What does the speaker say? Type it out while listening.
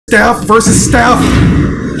Staff versus staff.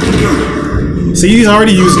 See, he's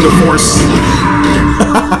already using the force.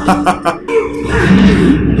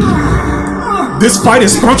 This fight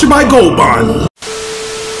is sponsored by Gold Bond.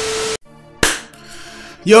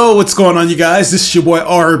 Yo, what's going on, you guys? This is your boy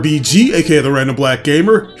RBG, aka the Random Black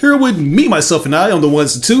Gamer, here with me, myself, and I on the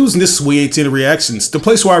ones and twos, and this is We Ain't Seen It Reactions, the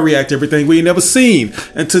place where I react to everything we ain't never seen.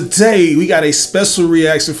 And today, we got a special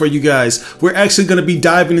reaction for you guys. We're actually going to be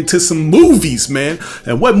diving into some movies, man.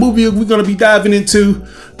 And what movie are we going to be diving into?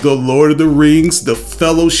 The Lord of the Rings, The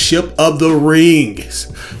Fellowship of the Ring.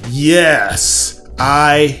 Yes,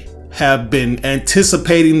 I have been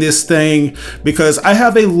anticipating this thing because I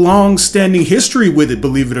have a long-standing history with it,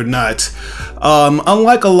 believe it or not.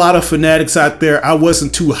 Unlike a lot of fanatics out there, I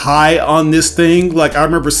wasn't too high on this thing. Like, I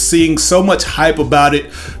remember seeing so much hype about it.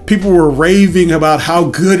 People were raving about how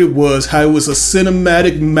good it was, how it was a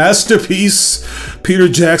cinematic masterpiece. Peter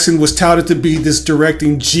Jackson was touted to be this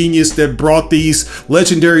directing genius that brought these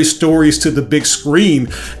legendary stories to the big screen,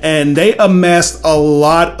 and they amassed a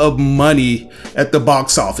lot of money at the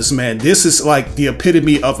box office, man. This is like the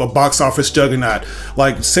epitome of a box office juggernaut.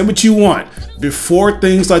 Like, say what you want, before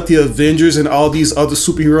things like the Avengers and all these other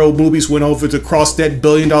superhero movies went over to cross that $1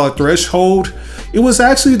 billion threshold, it was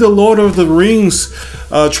actually the Lord of the Rings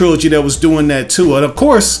trilogy that was doing that too. And of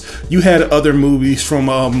course, you had other movies from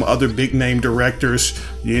other big name directors,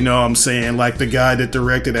 you know what I'm saying, like the guy that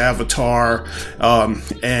directed Avatar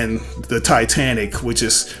and the Titanic, which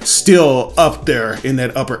is still up there in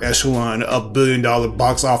that upper echelon of $1 billion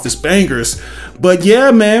box office bangers. But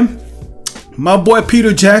yeah, man, my boy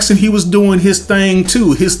Peter Jackson, he was doing his thing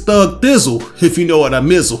too, his thug thizzle, if you know what I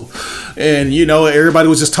mizzle. And you know, everybody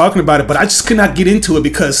was just talking about it, but I just could not get into it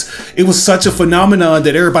because it was such a phenomenon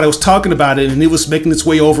that everybody was talking about it, and it was making its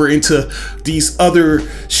way over into these other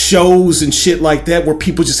shows and shit like that where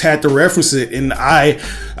people just had to reference it, and I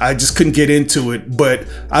just couldn't get into it. But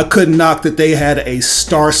I couldn't knock that they had a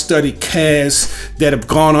star-studded cast that have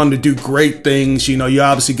gone on to do great things. You know, you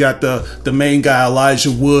obviously got the main guy,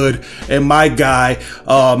 Elijah Wood, and my guy,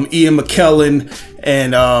 Ian McKellen,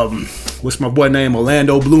 and what's my boy name,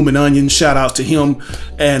 Orlando Bloom and Onion, shout out to him,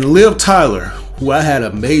 and Liv Tyler, who I had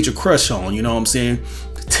a major crush on, you know what I'm saying,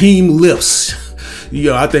 Team Lips.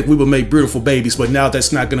 You know, I think we would make beautiful babies, but now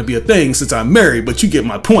that's not going to be a thing since I'm married, but you get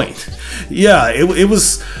my point. Yeah, it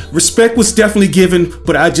was, respect was definitely given,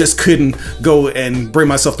 but I just couldn't go and bring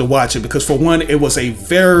myself to watch it because, for one, it was a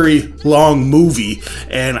very long movie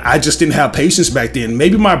and I just didn't have patience back then.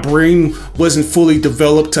 Maybe my brain wasn't fully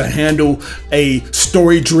developed to handle a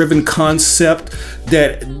story-driven concept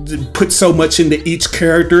that put so much into each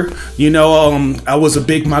character. You know, I was a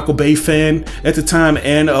big Michael Bay fan at the time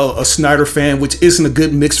and a Snyder fan, which isn't a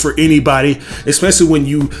good mix for anybody, especially when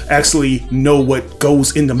you actually know what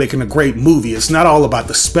goes into making a great movie. It's not all about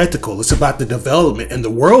the spectacle, it's about the development and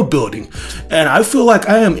the world building. And I feel like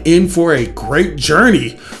I am in for a great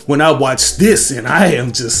journey when I watch this, and I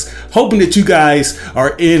am just hoping that you guys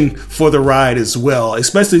are in for the ride as well,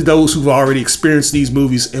 especially those who've already experienced these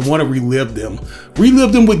movies and want to relive them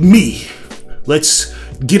with me. Let's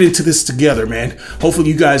get into this together, man. Hopefully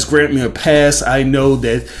you guys grant me a pass. I know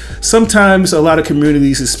that sometimes a lot of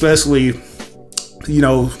communities, especially, you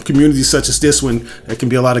know, communities such as this one, there can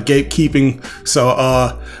be a lot of gatekeeping. So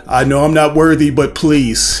I know I'm not worthy, but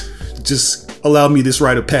please just allow me this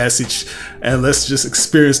rite of passage and let's just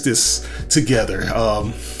experience this together.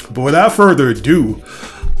 But without further ado,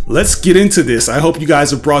 let's get into this. I hope you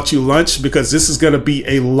guys have brought you lunch because this is going to be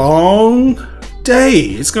a long day.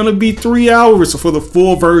 It's going to be 3 hours for the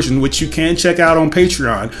full version, which you can check out on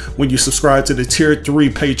Patreon when you subscribe to the tier 3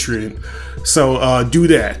 Patreon. So do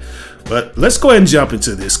that. But let's go ahead and jump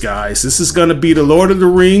into this, guys. This is going to be The Lord of the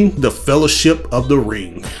Ring, The Fellowship of the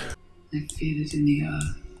Ring. I feel it in the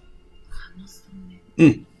earth.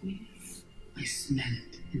 I smell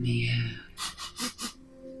it in the air.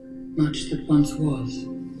 Much that once was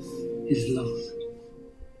is lost,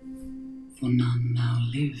 for none now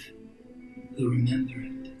live who remember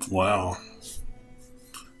it. Wow.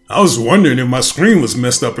 I was wondering if my screen was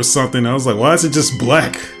messed up or something. I was like, why is it just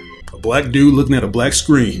black? A black dude looking at a black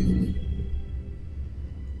screen.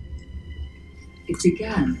 It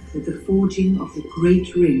began with the forging of the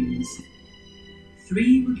great rings.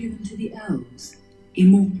 3 were given to the Elves,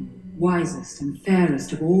 immortal, wisest and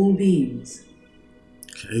fairest of all beings.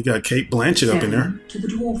 Okay, you got Kate Blanchett up in there. 7 to the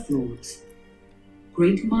Dwarf Lords,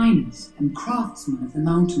 great miners and craftsmen of the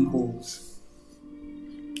mountain halls.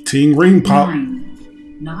 Teen Ring Pop.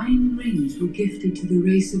 9 rings were gifted to the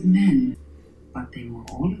race of men, but they were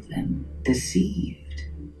all of them deceived,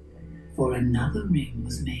 for another ring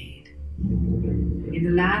was made In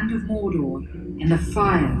the land of Mordor, in the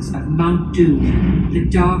fires of Mount Doom, the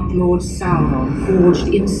Dark Lord Sauron forged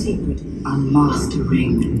in secret a master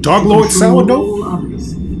ring. Dark Lord Sauron? All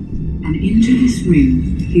others. And into this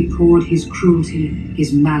ring he poured his cruelty,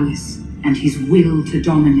 his malice, and his will to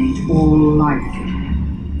dominate all life.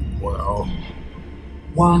 Wow.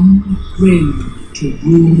 One ring to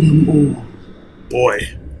rule them all.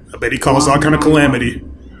 Boy, I bet he caused all kind of calamity.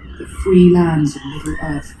 The free lands of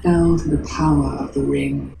Middle-earth fell to the power of the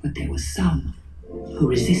ring, but there were some who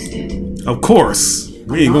resisted. Of course.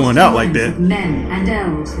 We ain't going out like that. Men and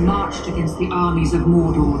elves marched against the armies of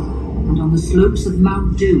Mordor, and on the slopes of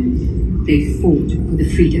Mount Doom, they fought for the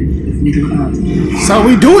freedom of Middle-earth. That's how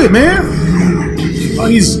we do it, man. All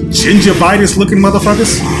these gingivitis-looking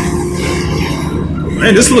motherfuckers.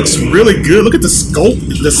 Man, this looks really good. Look at the scope,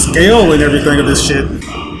 the scale, and everything of this shit.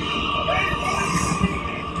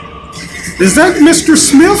 Is that Mr.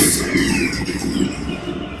 Smith?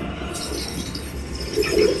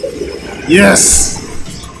 Yes.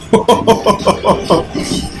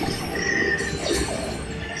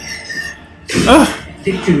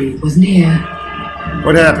 Victory was near.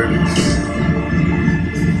 What happened?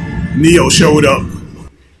 Neo showed up.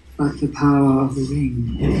 But the power of the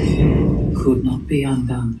ring could not be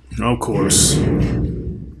undone. Of course.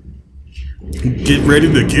 Get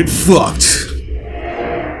ready to get fucked.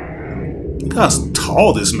 Look how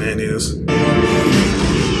tall this man is.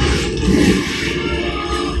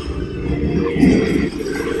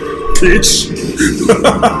 Bitch.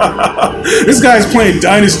 This guy's playing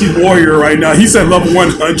Dynasty Warrior right now. He's at level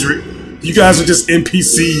 100. You guys are just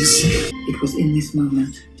NPCs. It was in this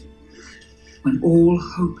moment, when all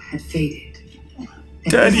hope had faded,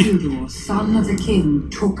 that Daddy. Isildur, son of the king,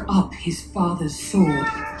 took up his father's sword.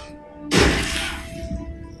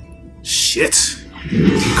 Shit.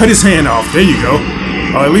 Cut his hand off. There you go.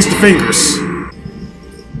 Or at least the fingers.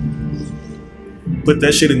 Put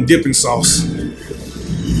that shit in dipping sauce.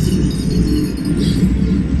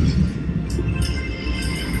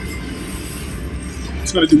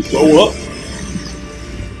 It's gonna do blow up.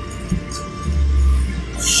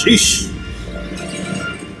 Sheesh.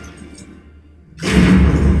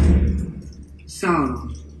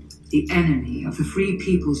 Sauron, the enemy of the free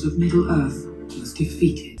peoples of Middle-earth, was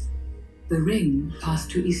defeated. The ring passed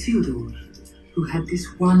to Isildur, who had this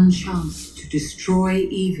one chance to destroy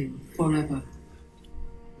evil forever.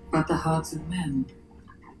 But the hearts of men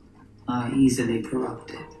are easily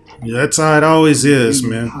corrupted. Yeah, that's how it always is,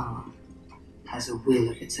 man. Power has a will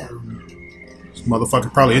of its own. This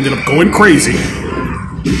motherfucker probably ended up going crazy.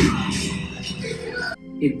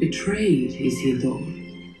 It betrayed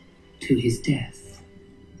Isildur to his death.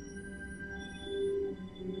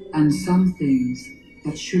 And some things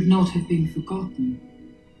that should not have been forgotten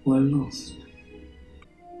were lost.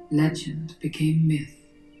 Legend became myth,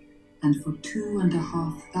 and for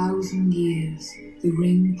 2,500 years the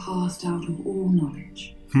ring passed out of all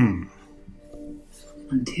knowledge.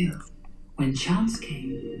 Until, when chance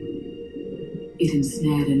came, it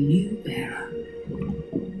ensnared a new bearer.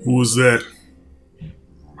 Who was that?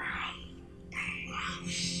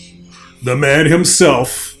 The man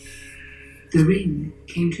himself. The ring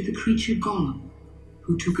came to the creature Gollum,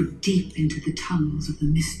 who took it deep into the tunnels of the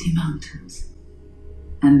misty mountains.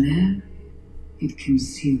 And there, it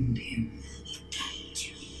consumed him.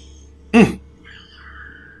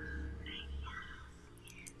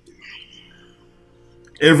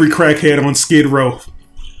 Every crackhead on Skid Row.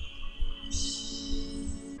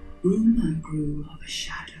 Rumor grew of a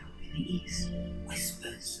shadow in the east,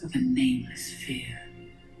 whispers of a nameless fear,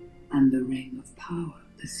 and the ring of power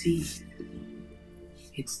perceived.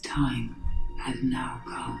 Its time had now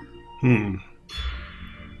come.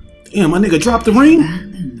 Damn, my nigga dropped the ring?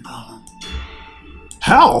 Abandoned Gollum.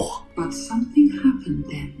 How? But something happened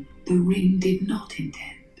then the ring did not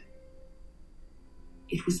intend.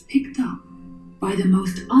 It was picked up by the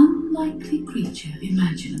most unlikely creature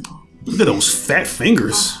imaginable. Look at those fat A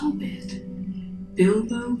fingers. hobbit,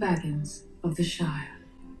 Bilbo Baggins of the Shire.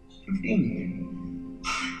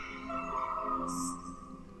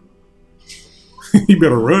 You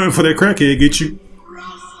better run for that crackhead get you.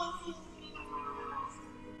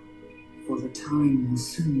 For the time will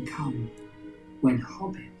soon come when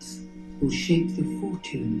hobbits will shape the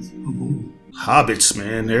fortunes of all. Hobbits,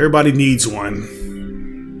 man. Everybody needs one.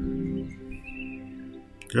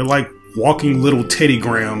 They're like walking little Teddy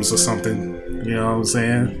Grahams or something. You know what I'm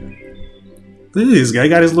saying? Look at this guy. He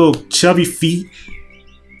got his little chubby feet.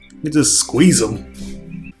 You just squeeze them.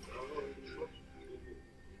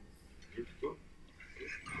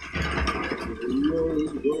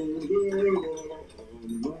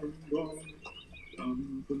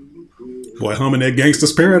 boy humming that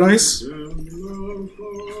Gangsta's Paradise.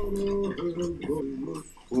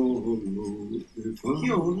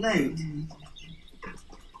 You're late.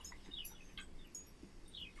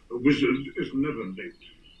 A wizard is never late.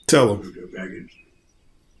 Tell him. Baggage.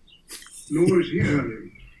 Nor is he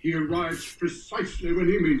early. He arrives precisely when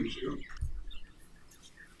he means to.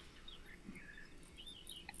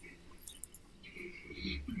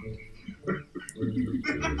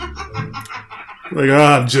 Like,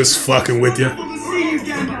 I'm just fucking with you. See you,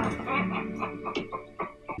 Gandalf.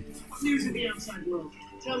 News of the outside world.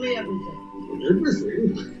 Tell me everything.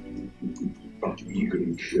 Everything? But eager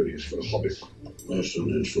and curious for a hobbit. That's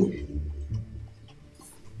unnatural.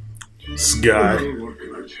 This guy. Well, what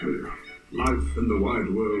can I tell you? Life in the wide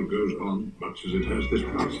world goes on much as it has this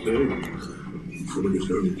past day, full of its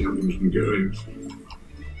own comings and goings.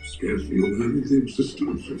 Scarcely overwhelming the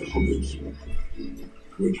existence of hobbits,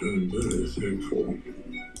 which I'm very thankful.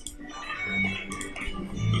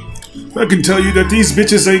 I can tell you that these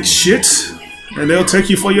bitches ain't shit, and they'll take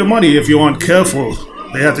you for your money if you aren't careful.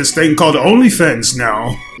 They have this thing called OnlyFans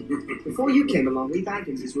now. Before you came along, we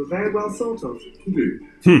Bagginses were very well thought of. Indeed.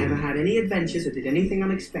 Never had any adventures or did anything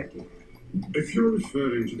unexpected. If you're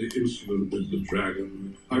referring to the incident with the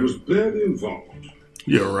dragon, I was barely involved.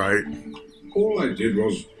 You're right. All I did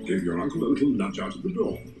was give your uncle a little nudge out of the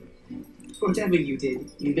door. Whatever you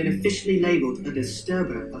did, you've been officially labelled a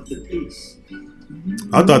disturber of the peace.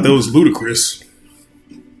 I thought that was ludicrous.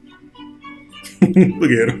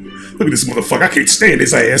 Look at him. Look at this motherfucker. I can't stand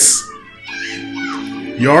his ass.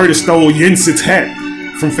 You already stole WeAINTseenIT's hat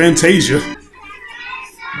from Fantasia.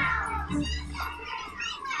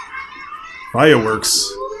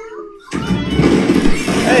 Fireworks.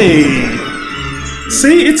 Hey!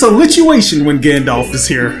 See, it's a lituation when Gandalf is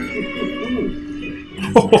here.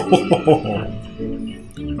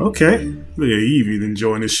 Okay. Look at Evie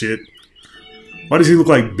enjoying this shit. Why does he look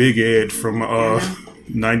like Big Ed from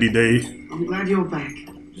 90 Day? I'm glad you're back.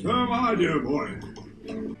 So am I, dear boy.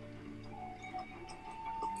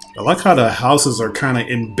 I like how the houses are kind of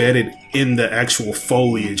embedded in the actual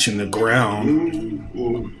foliage in the ground.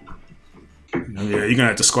 Yeah, you're gonna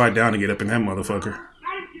have to squat down to get up in that motherfucker.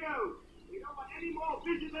 Thank you! We don't want any more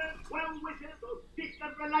visitors, well-wishers, or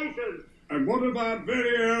distant relations. And what about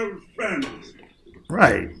very old friends?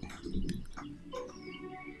 Right.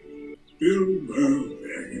 Bilbo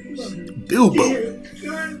Baggins. Bilbo.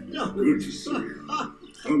 Good to see you.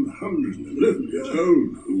 I'm 111 years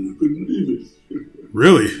old. Who could believe it?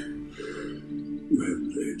 Really?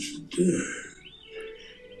 Rampage dead.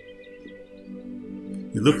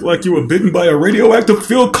 You look like you were bitten by a radioactive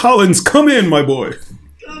Phil Collins. Come in, my boy.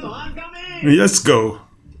 Come on, come in! Let's go.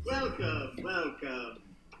 Welcome, welcome.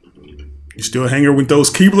 You still hanging with those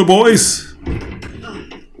Keebler boys?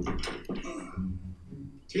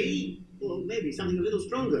 Tea? Or maybe something a little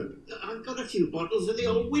stronger. I've got a few bottles of the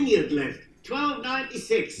old Wynyard left.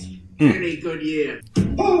 1296. Very good year.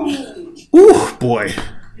 Ooh, boy.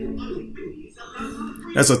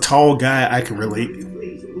 As a tall guy, I can relate.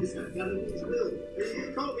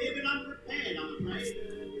 Caught me a bit unprepared, I'm afraid.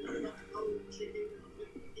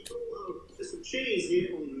 There's some cheese here.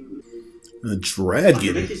 A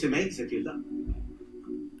dragon. Make you some eggs if you love.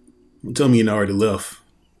 Don't tell me you already left.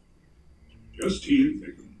 Just tea,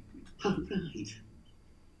 thank you. Oh, right.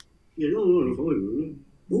 You don't want to avoid me.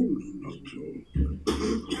 Oh, not at all.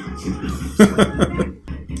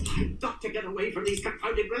 I've got to get away from these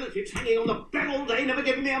confounded relatives hanging on the bell all day, never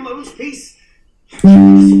giving me a moment's peace.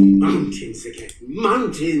 Mountains again.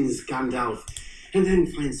 Mountains, Gandalf. And then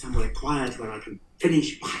find somewhere quiet where I can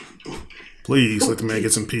finish my book. Please, let the man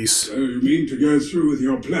get some peace. So you mean to go through with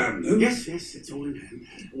your plan, then? Yes, yes, it's all in hand.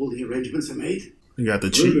 All the arrangements are made. You got the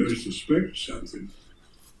Well, I cheese. suspect something.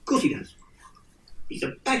 Of course he does. He's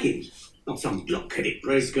a Baggins, not some block-headed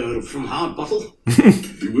brace girl from Hardbottle.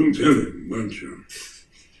 You will tell him, won't you?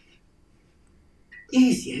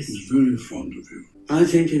 Yes, yes. He's very fond of you. I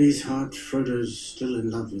think in his heart Frodo's still in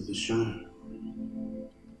love with the Shire.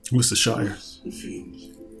 What's the Shire? The fiends.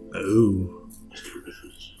 Oh. Mr.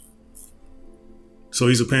 Rivers. So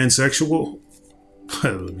he's a pansexual?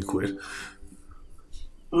 Let me quit.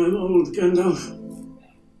 I'm old, Gandalf.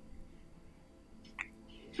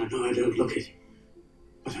 I know I don't look it,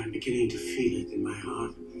 but I'm beginning to feel it in my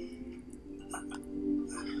heart.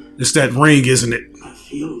 It's that ring, isn't it? I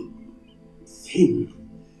feel thin,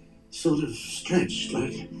 sort of stretched,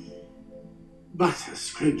 like butter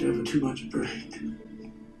scraped over too much bread.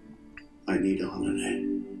 I need a holiday.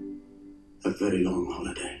 A very long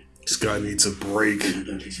holiday. This guy needs a break. I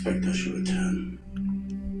don't expect I shall return.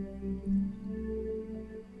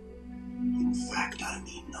 In fact, I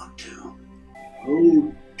need not to.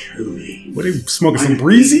 Oh, truly. What, they smoking some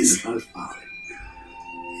breezies?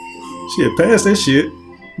 Shit, pass that shit.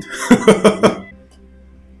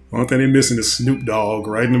 One thing they missing is Snoop Dogg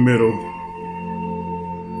right in the middle.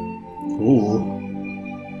 Ooh.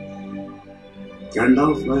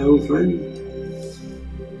 Gandalf, my old friend,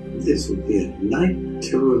 this would be a night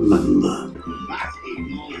to remember.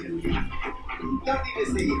 Don't need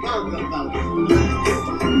to see you. Go,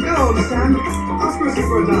 Sam. Ask her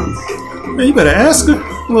for a dance. Man, you better ask her.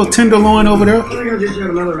 A little tenderloin over there. I think I'll just have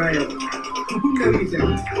another rail. No, you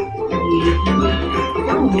don't.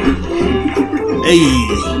 Hey.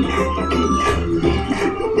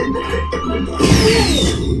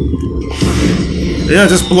 Yeah,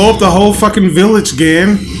 just blow up the whole fucking village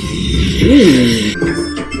again.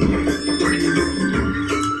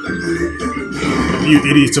 You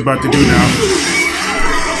idiots about to do now.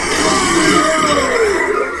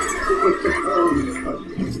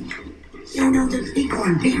 No, the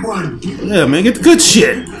big one. Yeah, man, get the good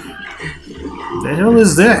shit. The hell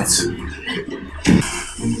is that?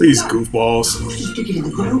 These goofballs. Just stick it in the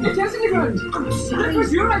ground. It's in the ground. That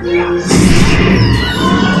was your idea.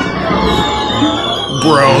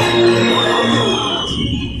 Bro.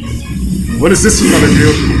 What is this gonna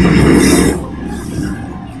do?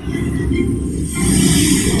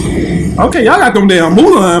 Okay, y'all got them damn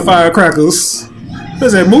Mulan firecrackers.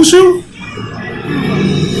 Is that Mushu?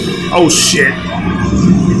 Oh shit.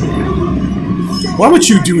 Why would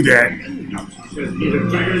you do that?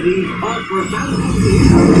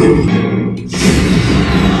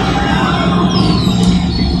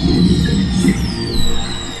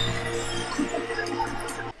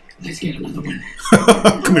 Let's get another one.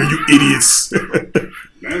 Come here, you idiots.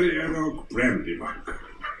 Marioc Brandybuck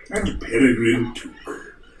and Peregrine Took.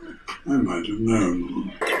 I might have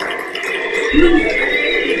known.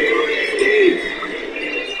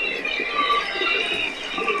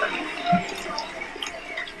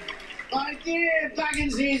 My dear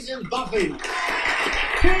Bagginses and Buffins,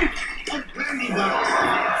 Pip and Brandybucks,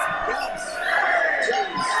 Clubs,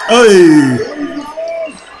 Jones, Hey.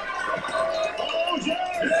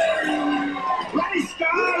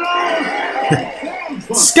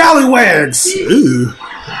 Scallywags! Ooh.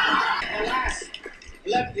 Alas,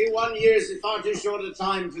 11 years is far too short a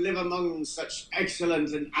time to live among such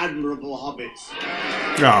excellent and admirable hobbits.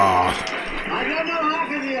 Aww. I don't know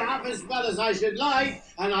half of you half as well as I should like,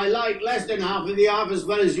 and I like less than half of you half as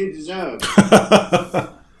well as you deserve.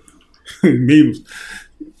 Memes.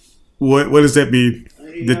 What does that mean?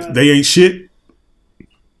 That they ain't shit? I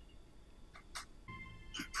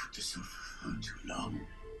put this off for too long.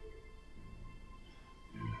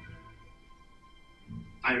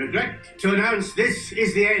 I regret to announce this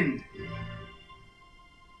is the end.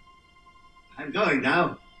 I'm going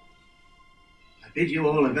now. I bid you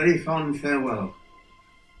all a very fond farewell.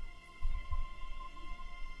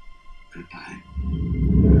 Goodbye.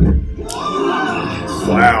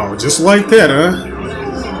 Wow, just like that, huh?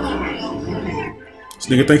 This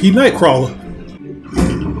nigga think he Nightcrawler.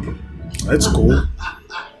 That's cool.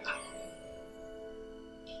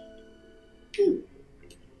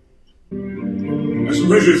 I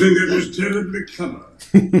suppose you think it was terribly clever.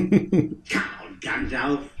 Come on,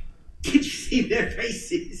 Gandalf. Did you see their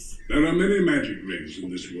faces? There are many magic rings in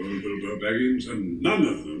this world, Bilbo Baggins, and none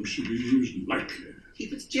of them should be used lightly. It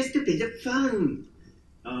was just a bit of fun.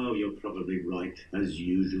 Oh, you're probably right, as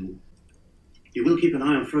usual. You will keep an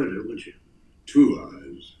eye on Frodo, won't you? 2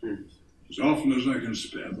 eyes. As often as I can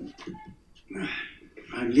spare them.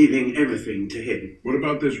 I'm leaving everything to him. What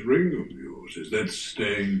about this ring of yours? Is that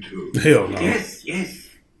staying too? Hell no. Yes.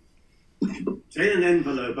 It's in an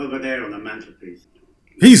envelope over there on the mantelpiece.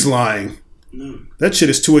 He's lying. No. That shit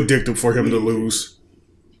is too addictive for him to lose.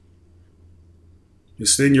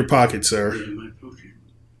 It's in your pocket, sir. In my pocket.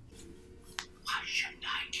 Why shouldn't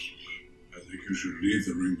I keep it? I think you should leave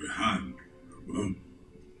the ring behind. Bilbo.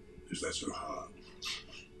 Is that so hard?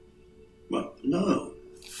 Well, no.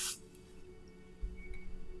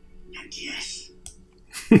 And yes.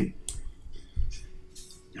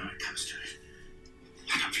 Now it comes to it.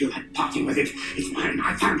 I don't feel like parting with it. It's mine.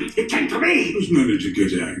 I found it. It came to me. There's no need to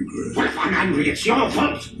get angry. Well, if I'm angry, it's your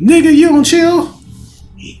fault. Nigga, you don't chill?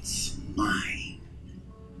 It's mine.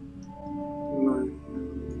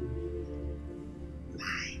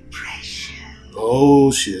 My precious.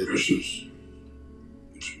 Oh shit. Precious.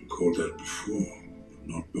 It's been called that before, but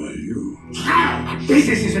not by you. Ah,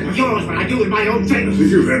 business isn't of yours, but I do with my own I things. think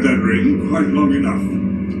you've had that ring quite long enough.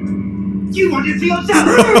 You want it for yourself.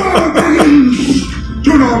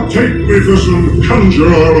 Do not take me for some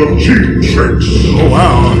conjurer of cheap tricks. Oh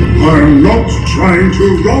wow. I'm not trying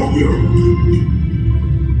to rob you.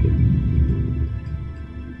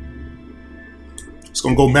 It's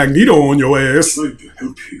gonna go Magneto on your ass. I'd like to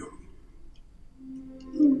help you.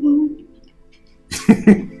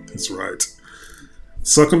 That's right.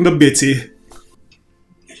 Suck him the bitty. Let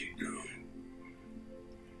it go.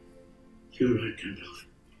 You're right, Gandalf.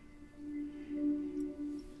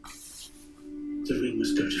 The ring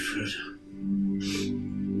must go to Frodo.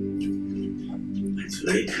 It's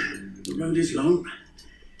late. The road is long.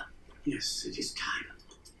 Yes, it is time.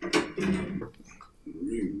 The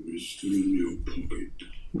ring is still in your pocket.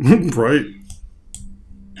 Right.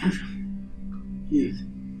 Yes.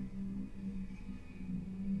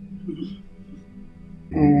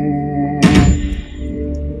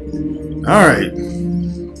 Alright.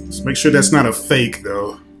 Let's make sure that's not a fake,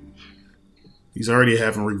 though. He's already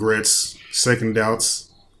having regrets, second doubts.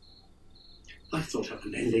 I thought up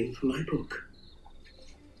an ending for my book.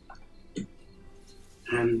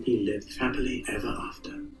 And he lived happily ever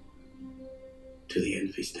after. To the end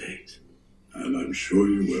of his days. And I'm sure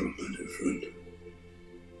you will, my dear friend.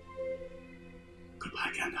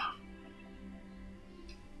 Goodbye, Gandalf.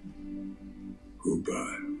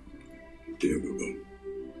 Goodbye, dear Bilbo.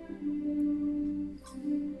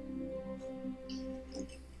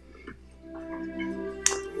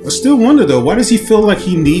 I still wonder, though, why does he feel like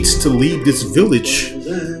he needs to leave this village?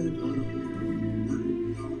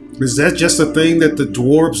 Is that just a thing that the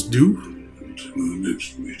dwarves do? Until our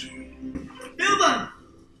next meeting. Bilbo!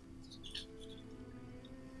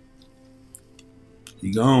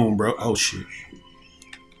 He gone, bro. Oh, shit.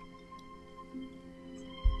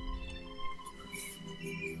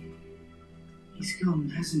 He's gone,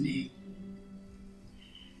 hasn't he?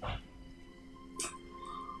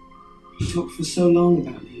 He talked for so long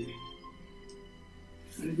about leaving.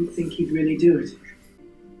 I didn't think he'd really do it.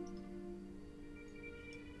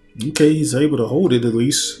 Okay, he's able to hold it at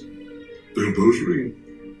least. Bilbo's ring.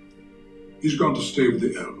 He's gone to stay with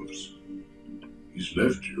the Elves. He's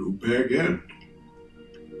left you bare hand.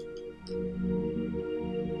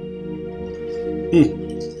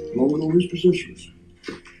 Along with all his possessions.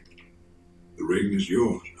 The ring is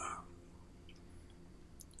yours now.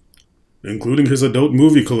 Including his adult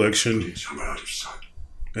movie collection It's somewhere out of sight.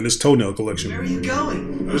 and his toenail collection. Where are you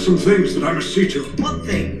going? There are some things that I must see to. What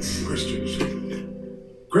things? Questions.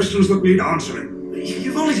 Questions that need answering.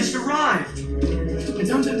 You've only just arrived. I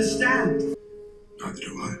don't understand. Neither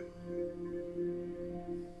do I.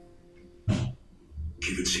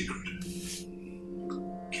 Keep it secret.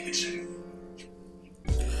 Keep it safe.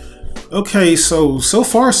 Okay, so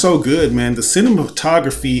far so good, man. The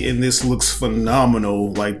cinematography in this looks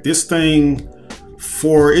phenomenal. Like, this thing,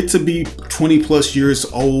 for it to be 20 plus years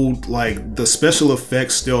old, like, the special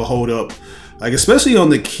effects still hold up. Like, especially on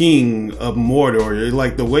the King of Mordor,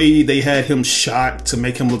 like the way they had him shot to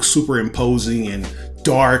make him look super imposing and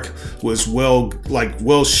dark was well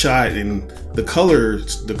shot, and the color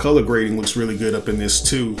grading looks really good up in this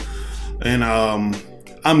too. And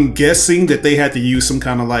I'm guessing that they had to use some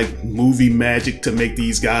kind of like movie magic to make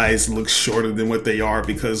these guys look shorter than what they are,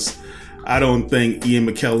 because I don't think Ian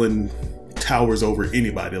McKellen towers over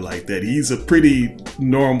anybody like that. He's a pretty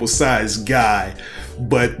normal sized guy,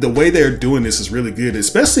 but the way they're doing this is really good,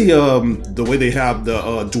 especially the way they have the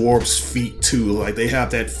dwarves' feet too. Like, they have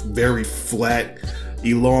that very flat,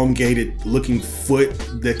 elongated looking foot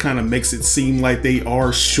that kind of makes it seem like they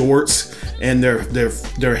are short, and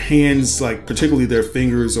their hands, like particularly their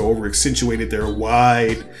fingers, are over accentuated. They're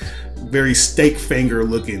wide, very steak finger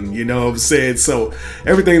looking, you know what I'm saying? So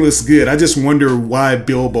everything looks good. I just wonder why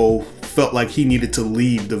Bilbo felt like he needed to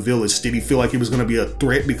leave the village. Did he feel like he was going to be a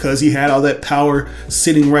threat because he had all that power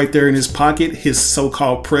sitting right there in his pocket, his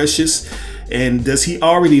so-called precious? And does he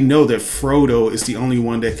already know that Frodo is the only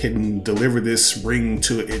one that can deliver this ring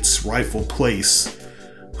to its rightful place?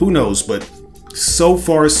 Who knows? But so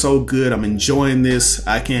far so good. I'm enjoying this.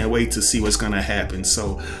 I can't wait to see what's going to happen.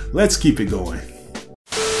 So let's keep it going.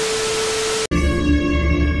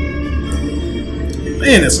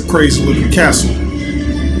 Man, that's a crazy looking castle.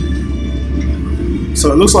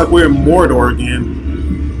 So it looks like we're in Mordor again,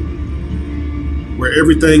 where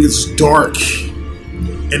everything is dark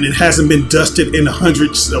and it hasn't been dusted in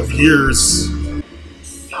hundreds of years.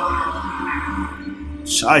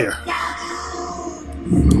 Shire.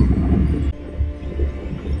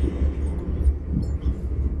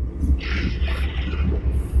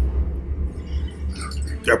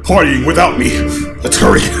 They're partying without me. Let's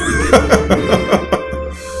hurry.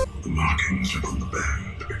 The markings upon the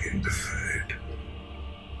band begin to fade.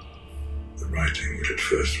 The writing, which at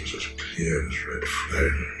first was as clear as red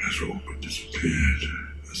flame, has all but disappeared.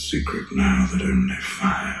 A secret now that only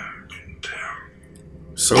fire can tell.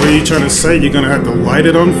 So are you trying to say you're gonna have to light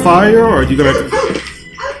it on fire, or are you gonna...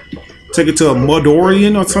 Take it to a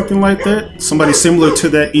Mordorian or something like that. Somebody similar to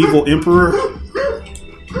that evil emperor.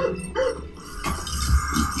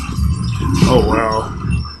 Oh wow.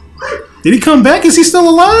 Did he come back? Is he still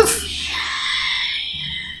alive?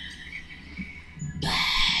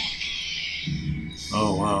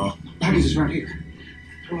 Oh wow. Baggins is right here.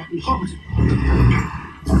 Hobbits.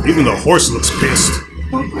 Even the horse looks pissed.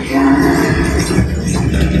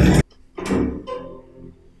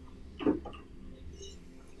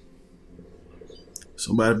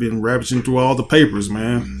 Somebody been ravaging through all the papers,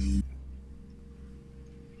 man.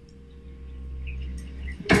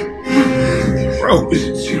 Bro, Is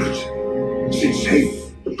it sealed? Is it safe?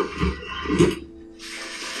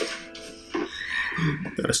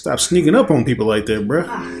 gotta stop sneaking up on people like that, bro.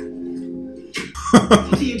 What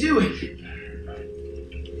are you doing?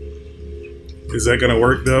 Is that gonna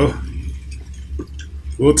work though?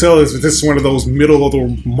 We'll tell us if this is one of those middle of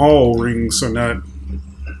the mall rings or not.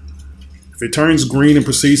 If it turns green and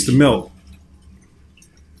proceeds to melt.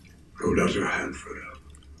 Hold out your hand, Frodo.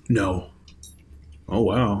 No. Oh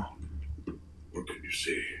wow. What can you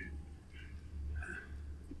see?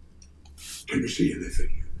 Can you see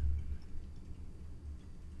anything?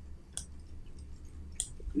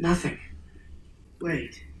 Nothing.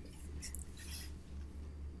 Wait.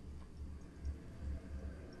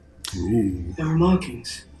 Ooh. There are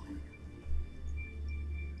markings.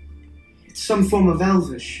 It's some form of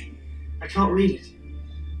Elvish. I can't read it.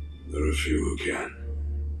 There are few who can.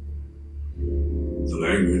 The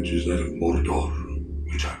language is that of Mordor,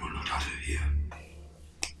 which I will not utter here.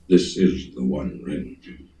 This is the One Ring,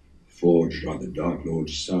 forged by the Dark Lord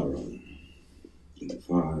Sauron in the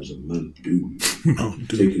fires of Mount Doom,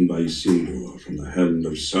 taken by Isildur from the hand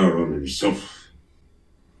of Sauron himself.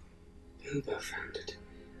 Bilbo found it.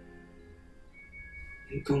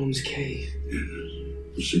 In Gollum's cave.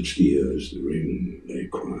 For 60 years, the ring lay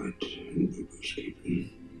quiet in Bilbo's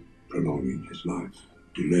keeping, prolonging his life,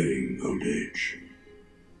 delaying old age.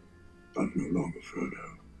 But no longer,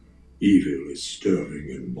 Frodo. Evil is stirring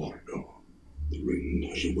in Mordor. The ring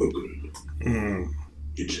has awoken.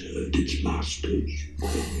 It's heard its masters.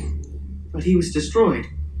 But he was destroyed.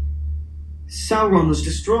 Sauron was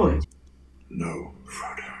destroyed. No,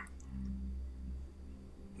 Frodo.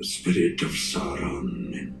 The spirit of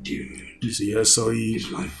Sauron endured. Yeah, so he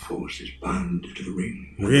His life force is bound to the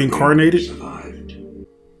ring. reincarnated? Survived.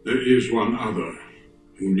 There is one other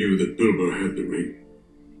who knew that Bilbo had the ring.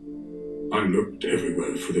 I looked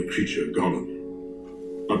everywhere for the creature Gollum,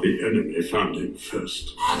 but the enemy found him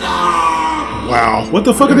first. Wow. What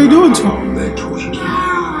the fuck are they doing to him? They tortured him.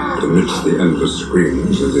 But amidst the endless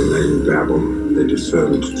screams and inane babble, they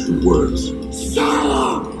discerned two words.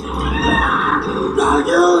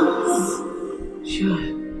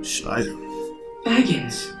 Sure. Shite.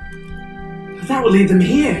 Baggins. That will lead them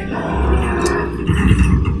here.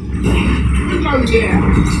 Go there.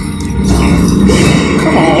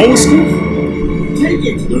 Come on, old school. Take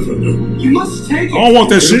it. No, Frodo. You must take I it. don't want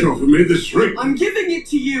that shit. Get off of me this ring. I'm giving it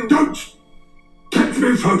to you. Don't touch me,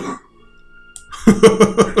 Frodo. I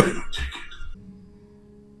cannot take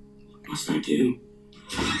it. What must I do?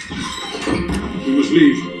 You must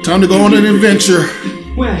leave. Time to go on an adventure.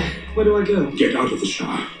 Where? Where do I go? Get out of the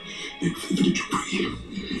Shire. Make for the tree.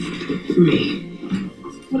 Me.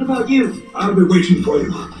 What about you? I'll be waiting for you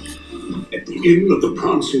at the Inn of the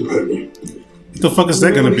Prancing Pony. What the fuck is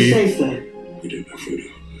that gonna be? Safe there. We don't know, Frodo.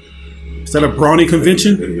 Is that a brawny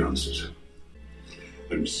convention? Any answers?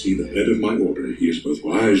 I must see the head of my order. He is both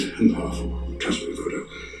wise and powerful. Trust me, Frodo.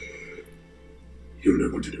 He'll know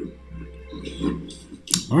what to do.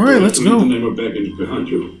 Alright, let's The go. name of Baggins behind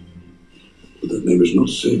you. But that name is not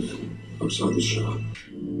safe outside the Shire.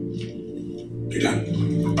 Get out.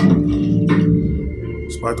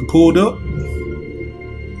 Spartan pulled up.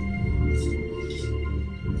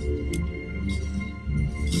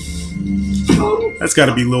 That's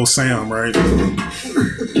gotta be Lil Sam, right?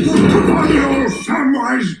 Bloody old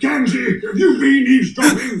Samwise Gamgee! Have you been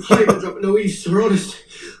eavesdropping? I didn't drop no eaves, sir, honest.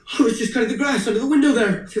 I was just cutting the grass under the window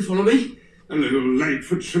there, if you follow me. A little late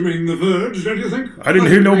for trimming the birds, don't you think? I didn't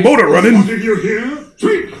hear no motor What running. did you hear?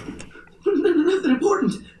 Speak! Nothing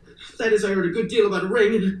important. That is, I heard a good deal about a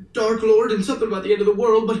ring and a Dark Lord and something about the end of the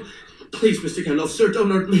world, but please, Mr. Gandalf, sir,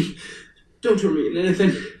 don't hurt me. Don't turn me into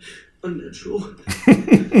anything unnatural.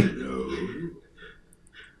 No.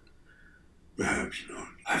 Perhaps not.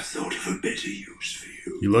 I've thought of a better use for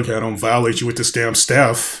you. You look at him, violate you with this damn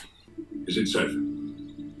staff. Is it safe?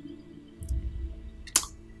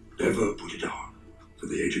 Never put it on, for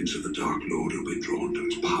the agents of the Dark Lord will be drawn to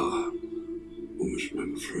its power. Always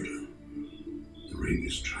remember, Frodo, the ring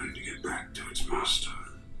is trying to get back to its master.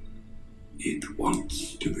 It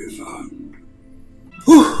wants to be found.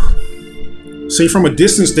 Whew. See, from a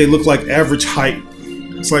distance, they look like average height.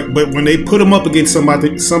 It's like, but when they put them up against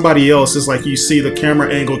somebody else, it's like you see the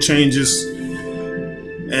camera angle changes,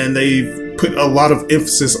 and they put a lot of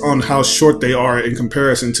emphasis on how short they are in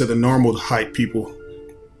comparison to the normal height people.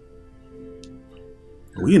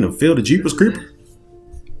 Are we in the field of Jeepers Creeper?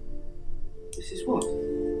 This is what?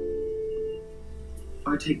 If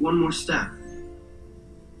I take one more step,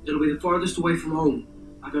 it'll be the farthest away from home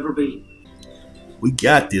I've ever been. We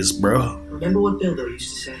got this, bro. Remember what Bilbo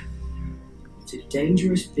used to say? It's a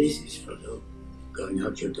dangerous business, Frodo. Going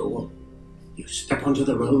out your door, you step onto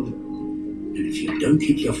the road, and if you don't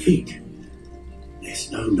keep your feet,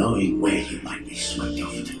 there's no knowing where you might be swept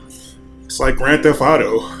off to. It's like Grand Theft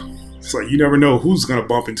Auto. It's like you never know who's gonna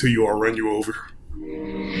bump into you or run you over.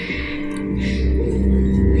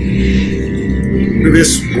 Look at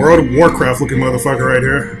this World of Warcraft looking motherfucker right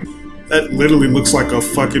here. That literally looks like a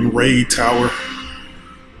fucking raid tower.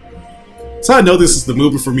 So I know this is the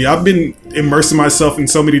movie for me. I've been immersing myself in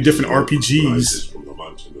so many different RPGs. From the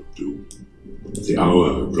mountain of doom. The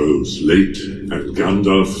hour grows late, and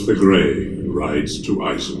Gandalf the Grey rides to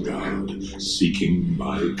Isengard, seeking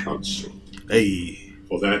my counsel. Hey.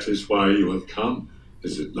 For that is why you have come,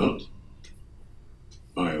 is it not?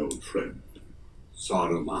 My old friend,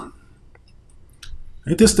 Saruman.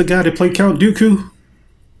 Ain't this the guy that played Count Dooku?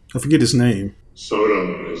 I forget his name.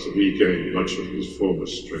 Sauron has regained much of his former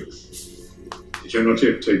strength. He cannot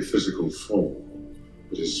yet take physical form,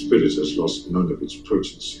 but his spirit has lost none of its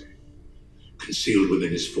potency. Concealed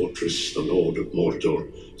within his fortress, the Lord of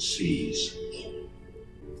Mordor sees all.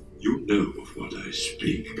 You know of what I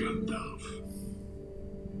speak, Gandalf.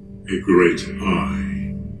 A great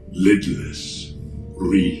eye, lidless,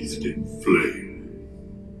 wreathed in flame.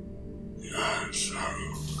 Yes,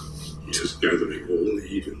 he is gathering all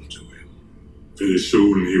evil to him. Very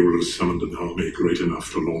soon he will have summoned an army great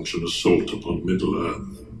enough to launch an assault upon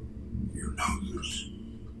Middle-earth. You know this.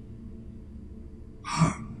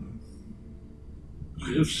 I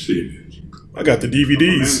have seen it. I got the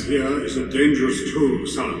DVDs. The man here is a dangerous tool,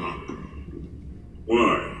 Saruman.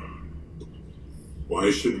 Why? Why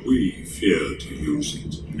should we fear to use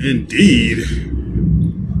it? Indeed.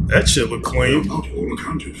 That shit look We are clean. not all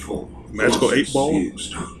accounted for. Magical Lost 8 ball? seeing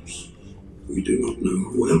stones. We do not know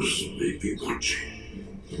who else may be watching.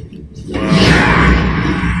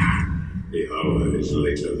 The hour is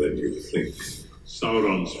later than you think.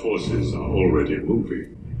 Sauron's forces are already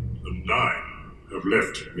moving. The Nine have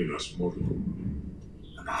left Minas Morgul.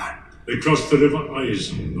 The Nine? They crossed the River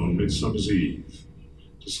Isen on Midsummer's Eve,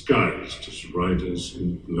 disguised as riders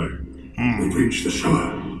in black. They've reached the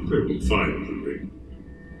Shire. They will find the ring.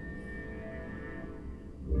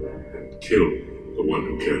 And kill the one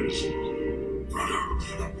who carries it.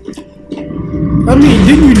 I mean,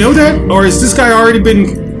 didn't you know that? Or has this guy already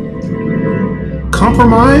been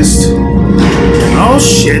compromised? Oh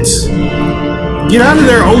shit. Get out of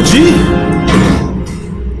there, OG.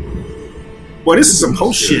 Boy, this is some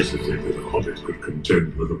whole shit. To think that a Hobbit could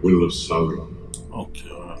contend with the will of Sauron. Oh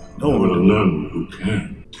god. There are none who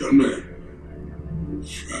can. Tell me,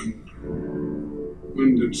 friend,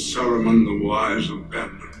 when did Saruman the Wise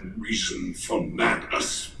abandon reason for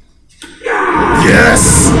madness?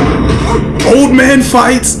 Yes! Old man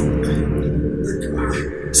fights!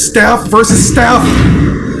 Staff versus staff!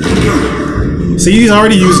 See, he's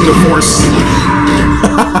already using the Force.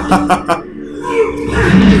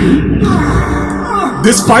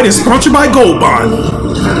 This fight is sponsored by Gold Bond.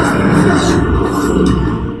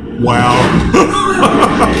 Wow.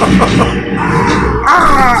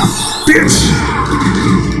 Ah! Bitch!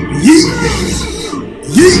 Yeet!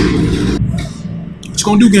 Yeet! What you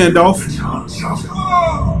gonna do, Gandalf?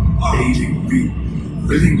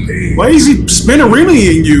 Why is he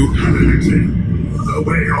spinnerini-ing you? The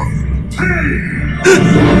way of pain.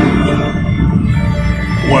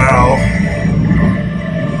 Wow.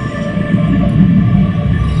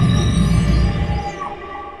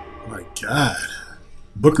 My God.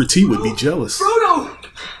 Booker T would be jealous. Frodo!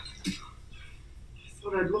 I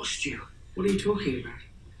thought I'd lost you. What are you talking about?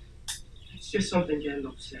 It's just something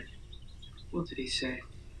Gandalf said. What did he say?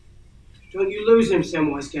 Don't you lose him,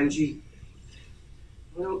 Samwise Gamgee.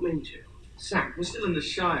 I don't mean to. Sam, we're still in the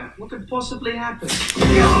Shire. What could possibly happen?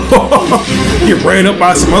 Get ran up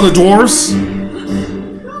by some other dwarves.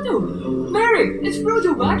 Frodo! Mary, it's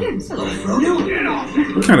Frodo Baggins. Hello, Frodo. Get off!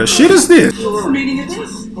 What kind of shit is this? What's the meaning of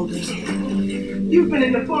this? You've been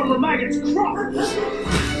in the Father Maggot's crop!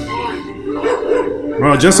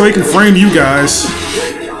 Well, just so he can frame you guys.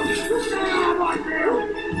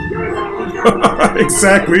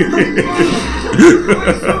 Exactly.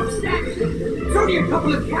 a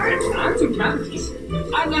couple of carrots and some cabbages.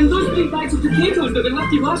 And those big bags of potatoes that I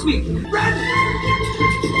left you last week. Run!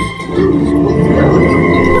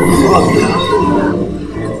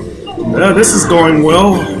 Yeah, this is going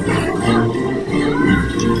well.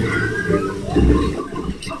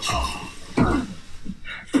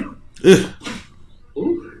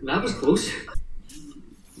 Oh, that was close.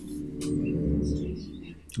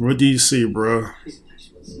 What do you see, bro?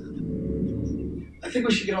 I think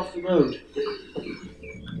we should get off the road.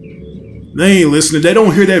 They ain't listening. They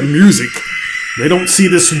don't hear that music. They don't see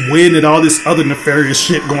this wind and all this other nefarious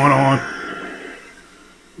shit going on.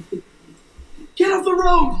 Get off the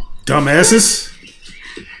road! Dumbasses.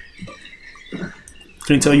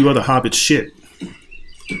 Can't tell you other Hobbit shit.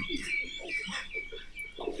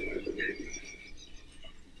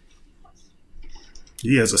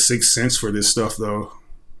 He has a sixth sense for this stuff, though.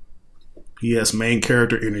 He has main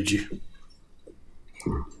character energy.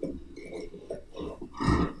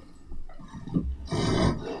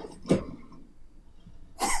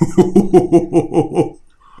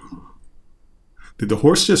 Did the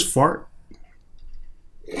horse just fart?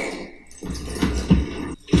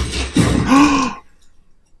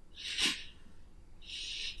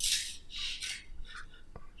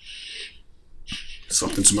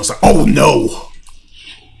 Something smells like... Oh, no!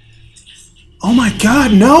 Oh, my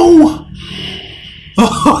God, no!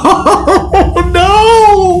 Oh,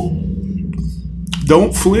 no!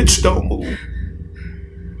 Don't flinch, don't move.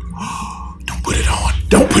 Don't put it on.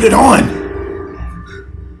 Don't put it on!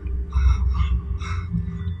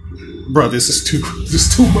 Bro, this is too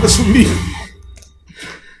much for me.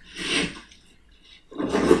 What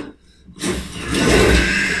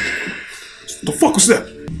the fuck was that?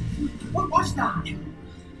 What was that?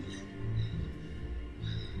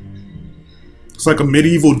 It's like a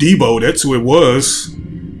medieval Debo, that's who it was.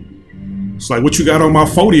 It's like, what you got on my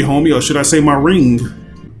 40, homie, or should I say my ring?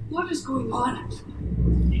 What is going on?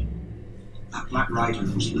 That Black Rider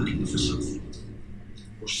was looking for something.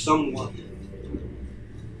 Or someone.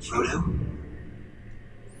 Frodo?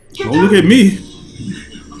 Don't look at me.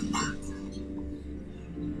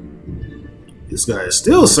 This guy is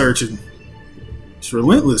still searching. It's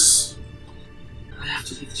relentless. I have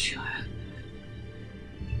to leave the Shire.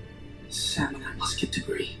 Sam and I must get to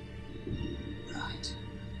Bree. Right.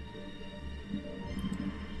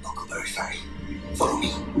 Buckleberry Ferry. Follow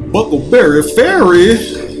me. Buckleberry Ferry?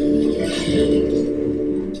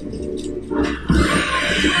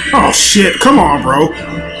 Oh shit, come on, bro.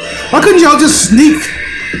 Why couldn't y'all just sneak?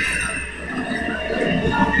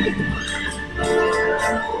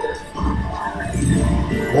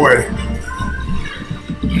 Boy.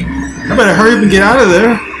 I better hurry up and get out of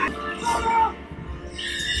there.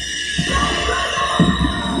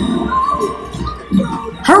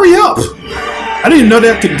 Hurry up! I didn't know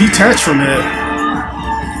that could detach from that.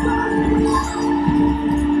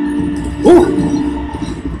 Ooh!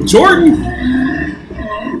 Jordan!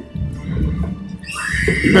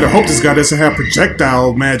 You better hope this guy doesn't have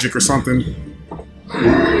projectile magic or something.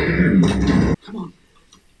 Come on.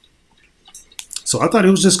 So I thought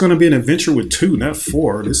it was just going to be an adventure with 2, not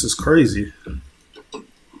 4. This is crazy.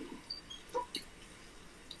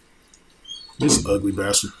 This ugly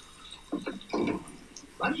bastard.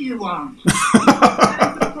 What do you want?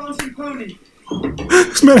 Pony.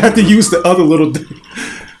 This man had to use the other little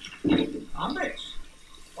Hobbits.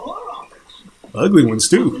 Or Hobbits. ugly ones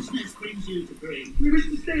too. Business brings you to Bree. We wish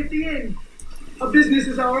to stay at the inn. Our business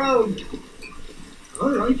is our own.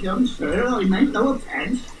 All right, young sir. I meant no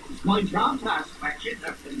offense. It's my job to ask questions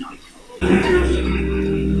after night.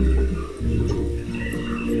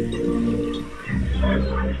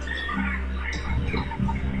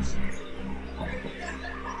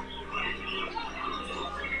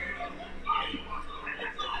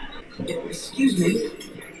 Excuse me.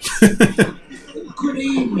 Good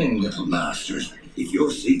evening, little masters. If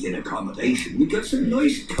you're seeking accommodation, we've got some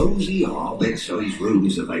nice, cosy, Hobbit-sized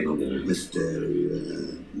rooms available,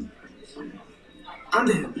 Mr.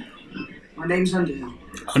 Underhill. My name's Underhill.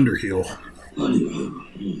 Underhill. Underhill.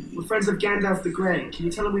 We're friends of Gandalf the Grey. Can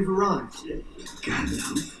you tell him we've arrived?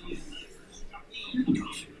 Gandalf.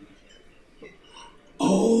 Gandalf.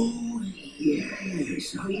 Oh,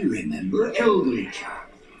 yes, I remember. Elderly chap.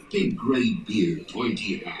 Big grey beard,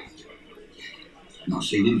 pointy hat. Not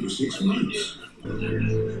seen him for 6 months.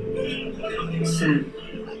 Sam.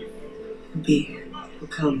 B. Will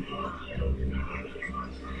come.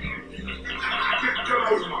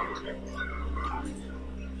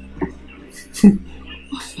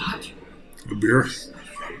 What's that? A beer.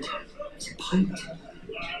 It's a pint.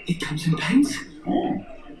 It comes in pints.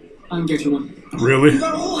 I'm getting one. Really?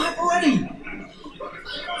 Got all that already.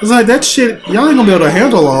 It's like that shit. Y'all ain't gonna be able to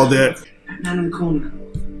handle all that. That man in the corner.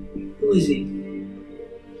 Who is he?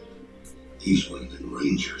 He's one of the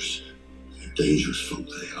Rangers. They're dangerous folk,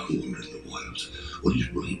 they are, who wander in the wilds. What his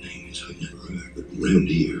right name is, I've never heard, but round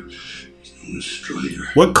here, he's known as Strider.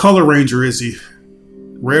 What color ranger is he?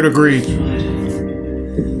 Red or green?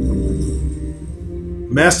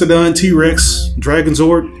 Mastodon, T-Rex,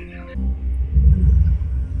 Dragonzord.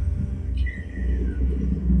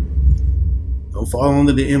 Don't fall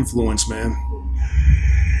under the influence, man.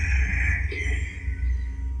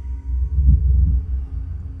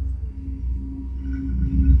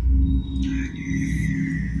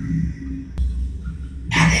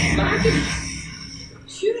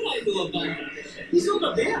 Sure I know about him. He's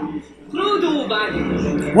over there. Frodo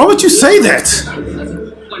Baggins. Why would you say that?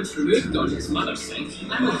 Once removed on his mother's side,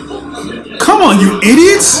 I'm a Hobbit. Come on, you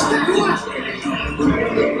idiots!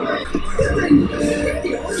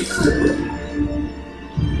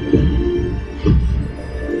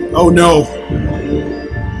 Oh no.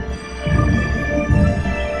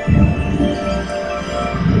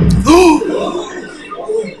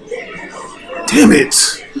 Damn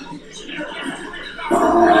it.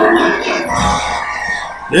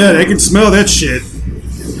 Yeah, they can smell that shit.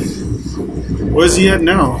 Where's he at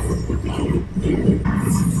now?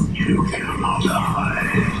 You cannot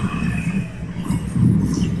hide.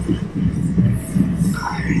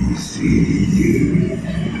 I see you.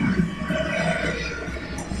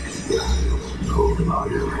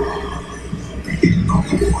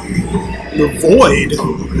 The void?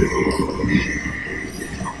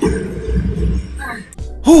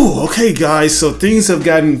 Oh, okay guys, so things have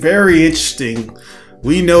gotten very interesting.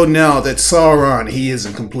 We know now that Sauron, he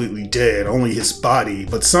isn't completely dead, only his body,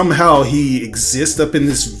 but somehow he exists up in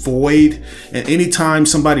this void, and anytime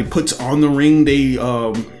somebody puts on the ring, they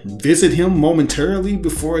visit him momentarily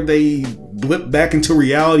before they blip back into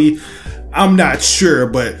reality. I'm not sure,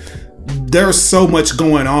 but there's so much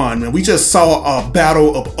going on, and we just saw a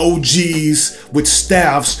battle of OGs with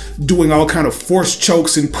staffs doing all kind of force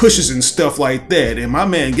chokes and pushes and stuff like that. And my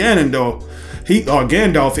man Gandalf,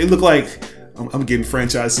 it looked like I'm getting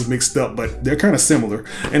franchises mixed up, but they're kind of similar.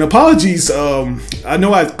 And apologies, I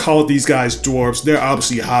know I called these guys dwarves. They're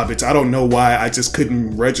obviously hobbits. I don't know why I just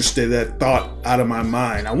couldn't register that thought out of my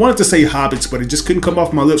mind. I wanted to say hobbits, but it just couldn't come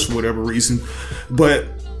off my lips for whatever reason. But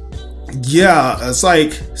yeah, it's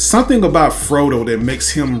like something about Frodo that makes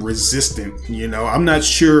him resistant, you know. I'm not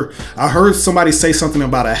sure. I heard somebody say something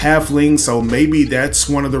about a halfling, so maybe that's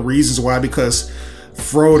one of the reasons why, because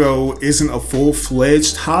Frodo isn't a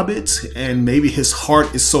full-fledged hobbit, and maybe his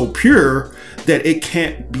heart is so pure that it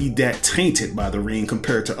can't be that tainted by the ring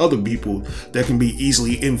compared to other people that can be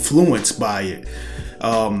easily influenced by it.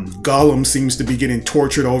 Gollum seems to be getting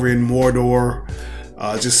tortured over in Mordor.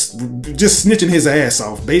 Just snitching his ass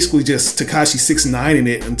off, basically just Tekashi 6ix9ine in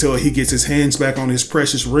it until he gets his hands back on his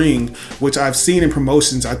precious ring, which I've seen in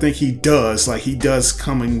promotions. I think he does, like he does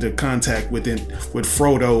come into contact with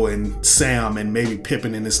Frodo and Sam and maybe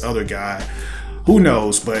Pippin and this other guy. Who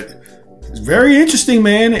knows? But it's very interesting,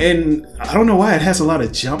 man, and I don't know why it has a lot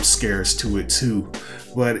of jump scares to it too.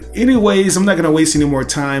 But anyways, I'm not gonna waste any more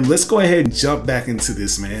time. Let's go ahead and jump back into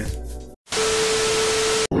this, man.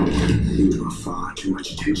 You draw far too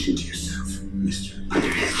much attention to yourself, Mr.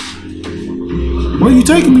 Where are you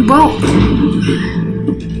taking me, bro?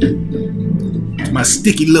 To my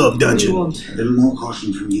sticky love dungeon. What do you want? A little more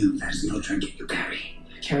caution from you. That's no trinket you carry.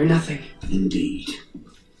 I carry nothing. Indeed.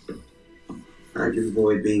 I can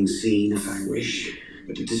avoid being seen if I wish,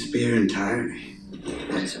 but to disappear entirely,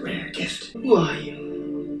 that is a rare gift. Who are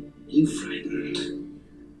you? You frightened?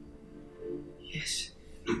 Yes.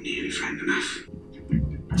 Not nearly frightened enough.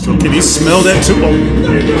 So can you smell that too?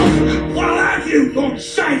 What have you, God's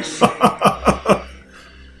sakes? You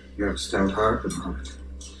have a stout heart, Hobbit.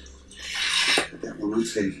 But that will not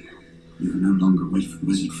save you. You will no longer wait for the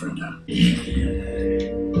wizard Frodo.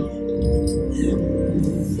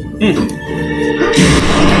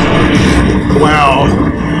 Wow.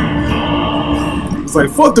 It's like,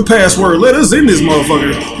 fuck the password, let us in this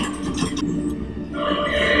motherfucker.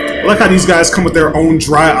 I like how these guys come with their own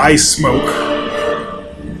dry ice smoke.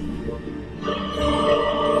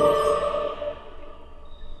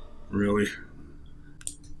 Really?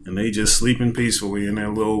 And they just sleeping peacefully in their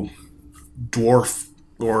little dwarf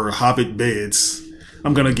or hobbit beds.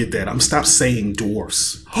 I'm gonna get that. I'm stop saying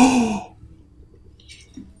dwarfs. Oh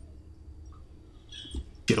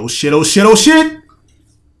shit, oh shit, oh shit, oh shit!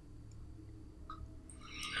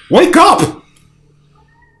 Wake up!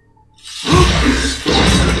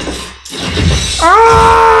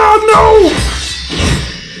 Ah, no!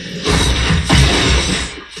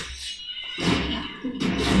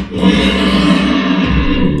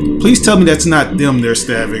 Please tell me that's not them they're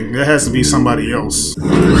stabbing. That has to be somebody else.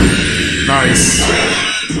 Nice.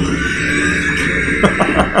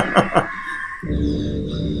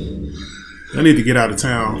 I need to get out of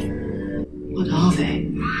town. What are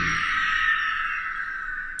they?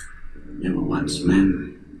 They were once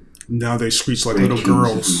men. Now they screech like little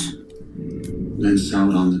girls. Then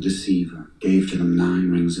Sauron the Deceiver gave to them 9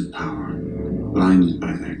 rings of power. Blinded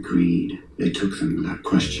by their greed, they took them without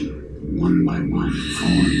question, one by one,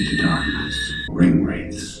 falling into darkness. Ring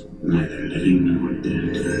wraiths, neither living nor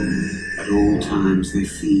dead. At all times they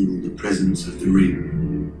feel the presence of the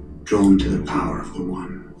ring, drawn to the power of the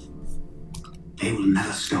one. They will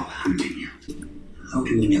never stop hunting you. How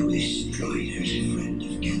do we know this droid is a friend of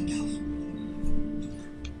Gandalf?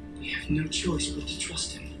 We have no choice but to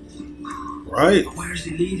trust him. Right. Where is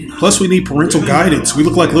he leading us? Plus, we need parental guidance. We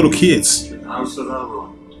look like little kids. House of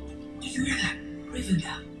Elrond. Did you hear that?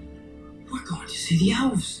 Rivendell. We're going to see the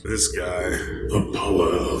elves. This guy. The power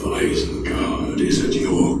of Isengard is at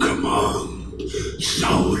your command,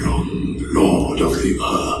 Sauron, Lord of the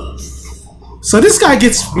Earth. So this guy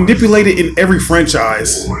gets manipulated in every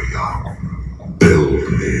franchise. Build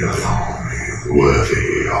me an army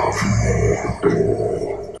worthy of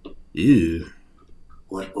Mordor. Ew.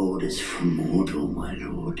 What orders from Mordor, my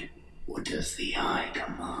lord? What does the Eye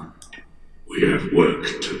command? We have work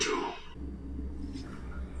to do.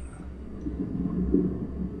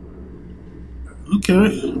 Okay.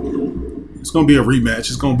 It's gonna be a rematch.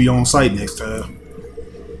 It's gonna be on site next time.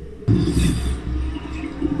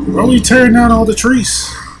 Why are we tearing down all the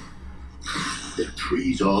trees? The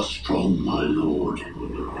trees are strong, my lord.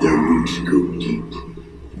 Their roots go deep.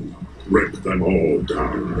 Rip them all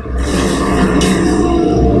down.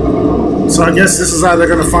 So I guess this is how they're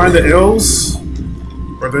gonna find the elves?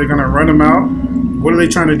 Or they're gonna run them out? What are they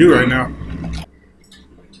trying to do right now?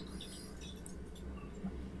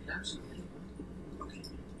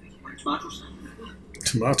 Tomatoes.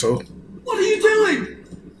 Tomato. What are you doing?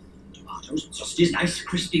 Tomatoes. Sausages, nice,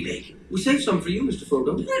 crispy bacon. We saved some for you, Mr.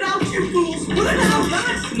 Frodo. Put it out, you fools! Put it out!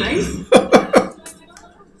 That's nice!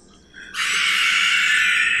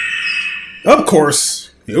 Of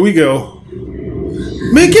course. Here we go.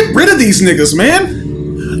 Man, get rid of these niggas, man.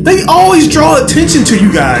 They always draw attention to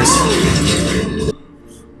you guys.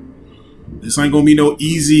 This ain't gonna be no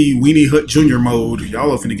easy Weenie Hut Jr. mode.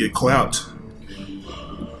 Y'all are finna get clout.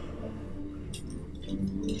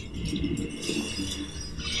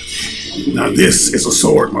 Now this is a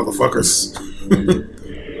sword, motherfuckers.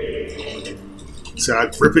 See how I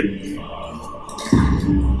grip it?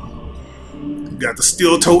 Got the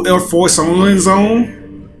steel toe Air Force on his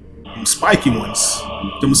own. Them spiky ones.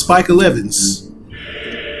 Them Spike 11s.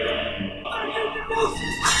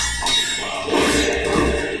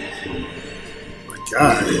 My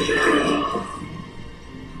God.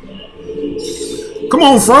 Come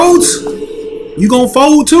on, Frodes. You gonna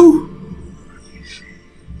fold too?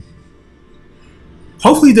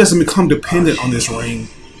 Hopefully he doesn't become dependent on this ring.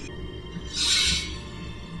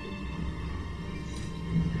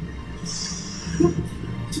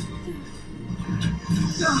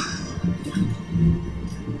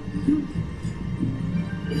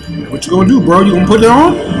 What you gonna do, bro? You gonna put it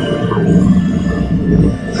on?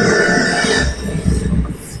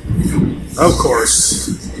 Of course.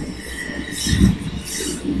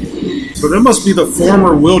 So there must be the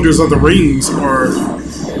former wielders of the rings, or...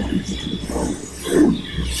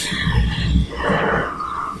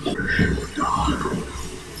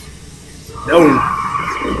 No.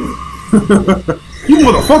 You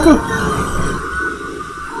motherfucker!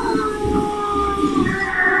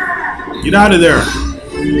 Get out of there.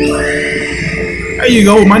 There you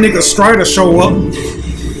go, my nigga Strider show up.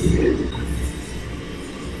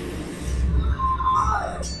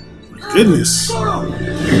 My goodness.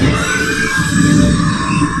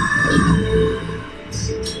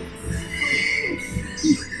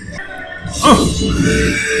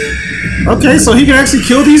 Okay, so he can actually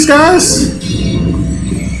kill these guys?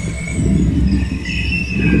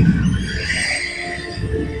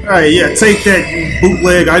 Alright, yeah, take that, you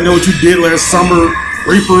bootleg. I know what you did last summer.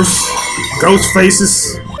 Reapers, ghost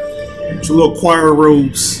faces, with your little choir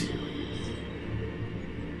robes.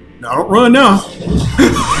 Now, don't run now.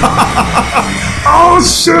 Oh,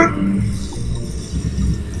 shit!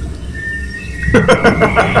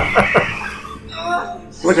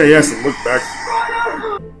 Look, he has to look back.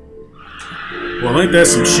 Well, ain't that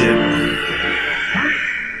some shit?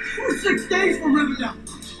 We're 6 days from Rivendell.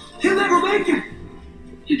 He'll never make it.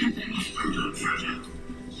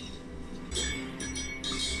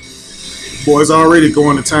 Boys already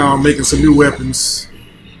going to town making some new weapons.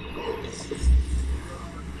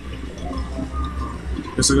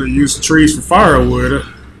 Guess they're gonna use the trees for firewood.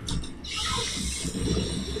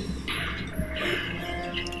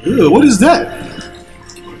 Ew, what is that?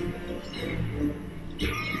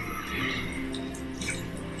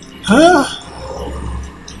 Huh?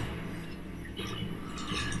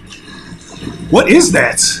 What is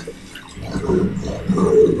that?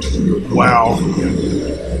 Wow.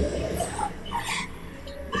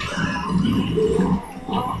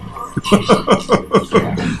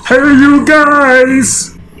 Hey, you guys!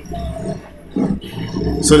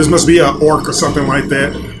 So this must be an orc or something like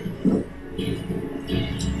that.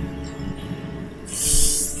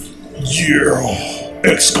 Yeah,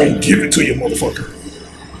 X gonna give it to you, motherfucker.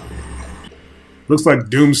 Looks like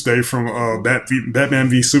Doomsday from Batman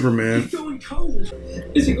v Superman. He's going cold.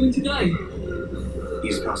 Is he going to die?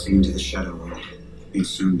 He's passing into the shadow world. He'll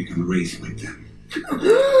soon become a wraith like them.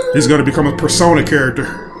 He's gonna become a Persona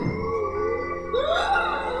character.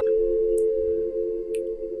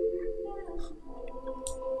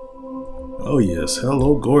 Oh yes,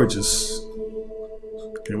 hello gorgeous.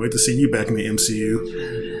 Can't wait to see you back in the MCU.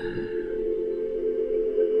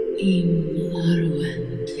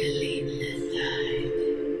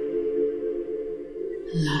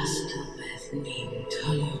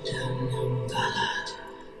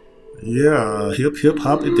 Yeah, hip hip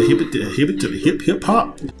hop at the hip at the hip at the hip hip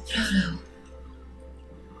hop. Frodo.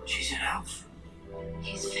 She's an elf.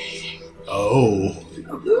 He's fading. Oh.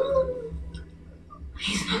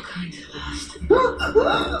 He's not going to last.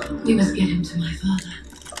 We must get him to my father.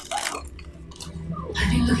 I've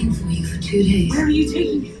been looking for you for 2 days. Where are you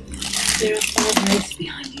taking me? There are 5 wraiths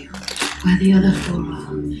behind you. Where the other 4 are,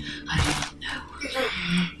 I do not know.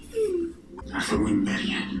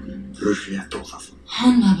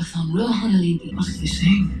 Han Mabathon, Rohan Alibi. What are they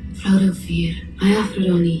saying? Frodo Fear,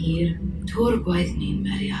 Iafrodoni here, Tor Gwaithnin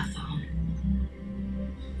Meriathon.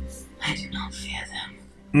 I do not fear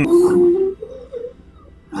them.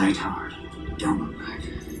 Right hard. Don't look back.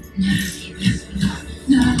 No.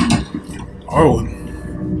 Arwen.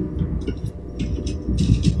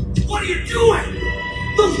 What are you doing?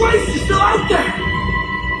 The wraith is still out there!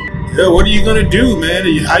 Yeah, what are you gonna do, man?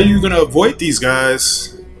 How are you gonna avoid these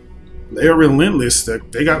guys? They are relentless.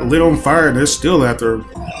 They got lit on fire and they're still after.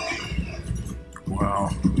 Wow.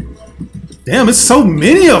 Damn, it's so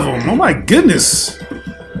many of them. Oh my goodness.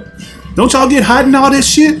 Don't y'all get hot in all this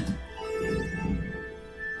shit?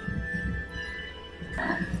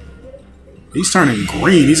 He's turning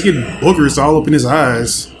green. He's getting boogers all up in his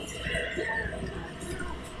eyes.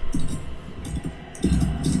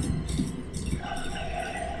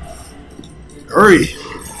 Hurry.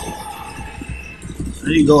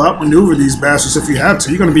 There you go. Outmaneuver these bastards if you have to.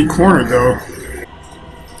 You're going to be cornered, though.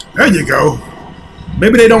 There you go.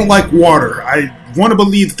 Maybe they don't like water. I want to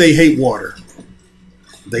believe that they hate water.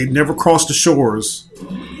 They never cross the shores.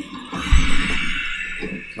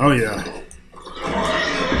 Oh, yeah.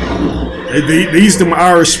 These them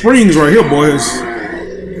Irish Springs right here, boys.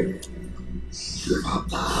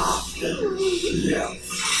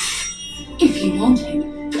 If you want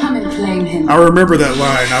him, come and claim him. I remember that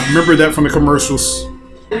line. I remember that from the commercials.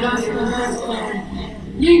 Let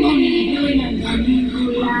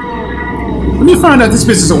me find out this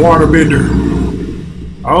bitch is a waterbender.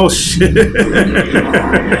 Oh shit.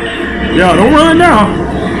 Yeah, don't run now.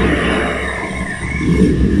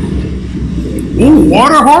 Ooh,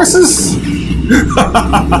 water horses?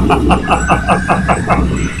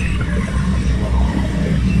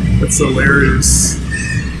 That's hilarious.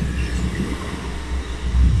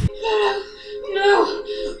 No!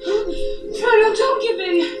 Frodo, don't give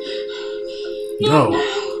in! No.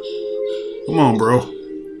 Come on, bro.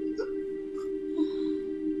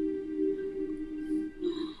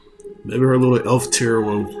 Maybe her little elf tear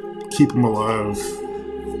will keep him alive.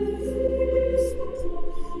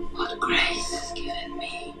 What grace has given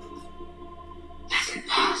me. Let it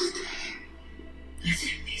pass to him. Let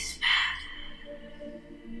him be spared.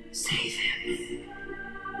 Save him.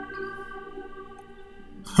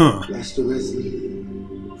 Huh. Blessed with me.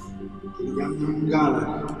 The young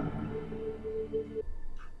Gollum.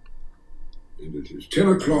 And it is 10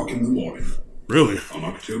 o'clock in the morning. Really? On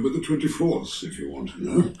October the 24th, if you want to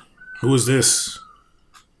know. Who is this?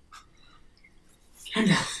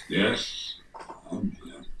 Yes, I'm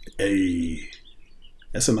here. Hey.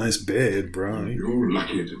 That's a nice bed, bro. You're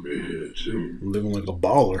lucky to be here, too. Living like a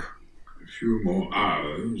baller. A few more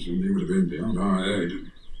hours and you would have been beyond our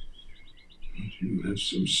aid. But you have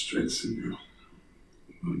some strength in you,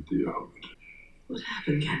 my dear Hobbit. What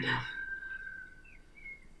happened, Gandalf?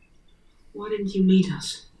 Why didn't you meet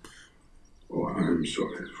us? Oh, I'm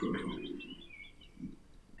sorry, Frodo.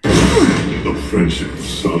 The friendship of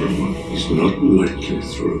Saruman is not lightly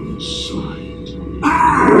thrown aside.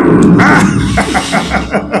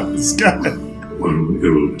 This guy. One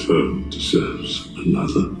ill turn deserves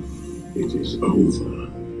another. It is over.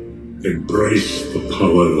 Embrace the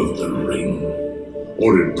power of the ring,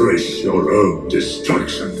 or embrace your own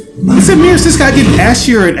destruction. What's it mean? This guy getting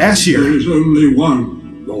ashier and ashier. There is only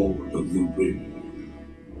one Lord of the Ring.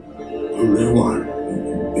 Only one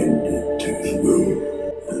who can bend it to his will.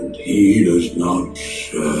 And he does not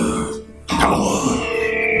share power.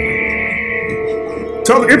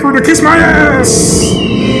 Tell the Emperor to kiss my ass!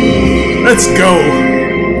 Let's go!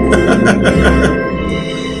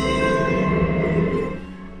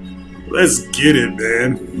 Let's get it,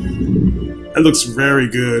 man. That looks very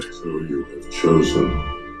good. So you have chosen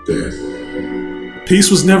death. Peace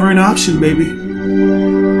was never an option, baby.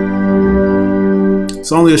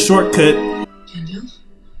 It's only a shortcut. Gandalf?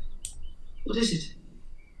 What is it?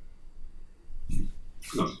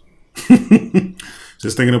 No.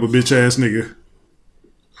 Just thinking up a bitch ass nigga.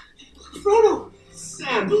 Frodo!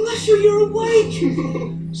 Sam, bless you, you're awake!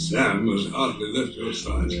 Sam has hardly left your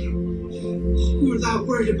side. We were that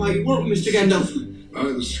worried about you, weren't we, Mr. Gandalf? By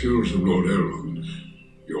the skills of Lord Elrond,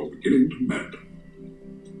 you're beginning to mend.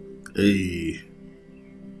 Hey.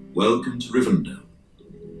 Welcome to Rivendell,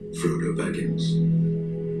 Frodo Baggins.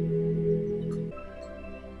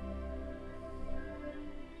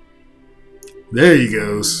 There he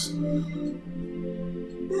goes.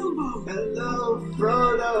 Bilbo! Hello,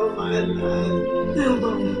 Frodo, my lad.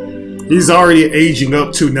 Bilbo! He's already aging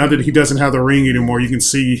up too. Now that he doesn't have the ring anymore, you can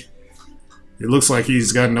see it looks like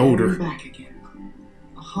he's gotten older. We're back again.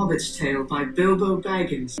 A Hobbit's Tale by Bilbo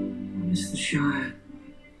Baggins. I miss the Shire.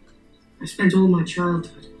 I spent all my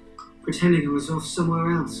childhood pretending I was off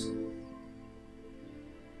somewhere else.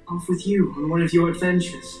 Off with you on one of your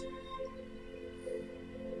adventures.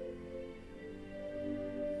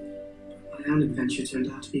 My own adventure turned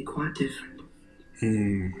out to be quite different.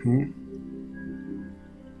 Mm-hmm.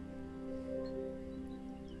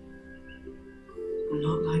 I'm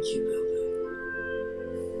not like you, Bilbo.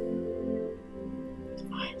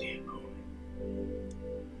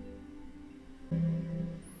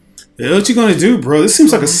 Yeah, what you gonna do, bro? This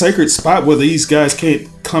seems like a sacred spot where these guys can't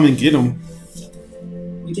come and get him.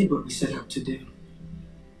 We did what we set out to do.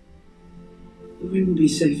 The ring will be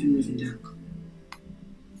safe in Rivendell.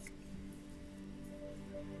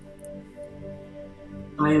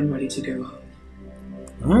 I am ready to go home.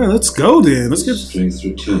 Alright, let's go then. Let's get Strength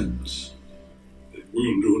returns. That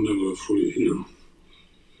wound will never fully heal.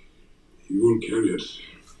 He won't carry it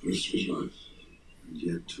the rest of his life. And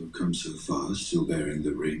yet, to have come so far, still bearing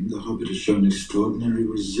the ring, the Hobbit has shown extraordinary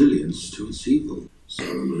resilience to its evil.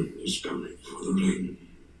 Saruman is coming for the ring.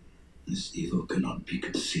 This evil cannot be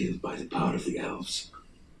concealed by the power of the Elves.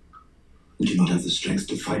 Would you not have the strength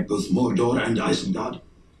to fight both Mordor and Isengard?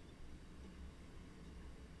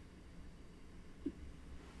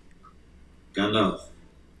 Gandalf,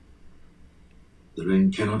 the ring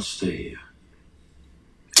cannot stay here.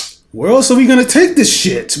 Where else are we gonna take this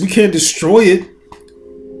shit? We can't destroy it.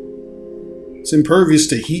 It's impervious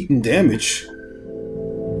to heat and damage.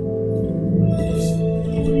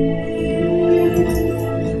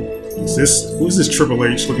 Who's this Triple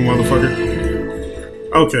H looking motherfucker?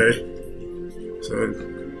 Okay. So,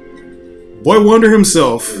 Boy Wonder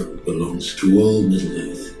himself. It belongs to all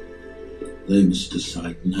Middle-earth. They must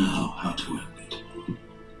decide now how to end it.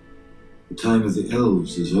 The time of the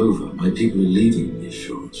Elves is over. My people are leaving these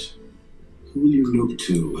shores. Who will you look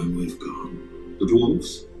to when we've gone? The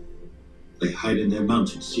Dwarves? They hide in their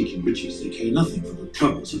mountains seeking riches. They care nothing for the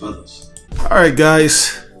troubles of others. Alright,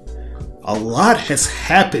 guys. A lot has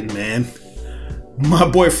happened, man. My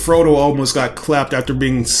boy Frodo almost got clapped after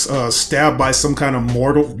being stabbed by some kind of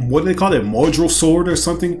mortal, what do they call it, Mordril sword or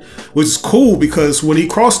something? Which is cool because when he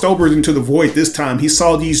crossed over into the void this time, he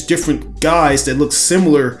saw these different guys that looked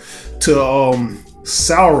similar to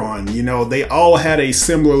Sauron. You know, they all had a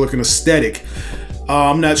similar looking aesthetic.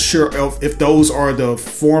 I'm not sure if those are the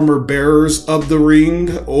former bearers of the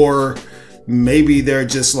ring, or maybe they're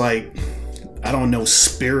just like, I don't know,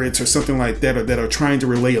 spirits or something like that, or that are trying to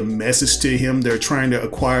relay a message to him. They're trying to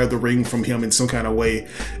acquire the ring from him in some kind of way.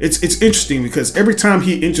 It's interesting because every time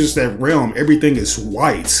he enters that realm, everything is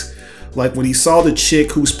white. Like when he saw the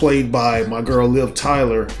chick who's played by my girl Liv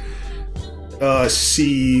Tyler,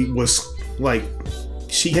 she was like,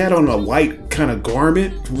 she had on a white kind of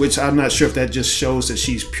garment, which I'm not sure if that just shows that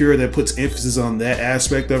she's pure, that puts emphasis on that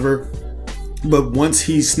aspect of her. But once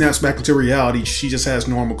he snaps back into reality, she just has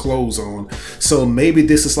normal clothes on. So maybe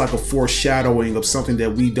this is like a foreshadowing of something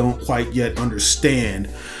that we don't quite yet understand.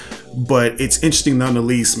 but it's interesting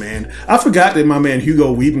nonetheless, man. I forgot that my man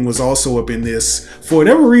Hugo Weaving was also up in this. For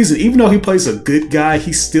whatever reason, even though he plays a good guy,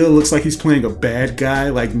 he still looks like he's playing a bad guy.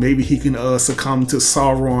 Like maybe he can succumb to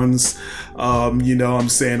Sauron's, you know what I'm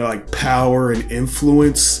saying, like power and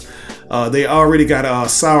influence. They already got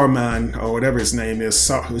Saruman, or whatever his name is.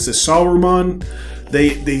 Is it Saruman?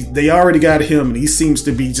 They already got him, and he seems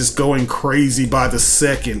to be just going crazy by the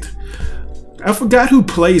second. I forgot who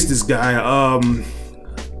plays this guy.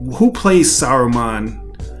 Who plays Saruman?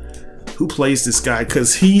 Who plays this guy?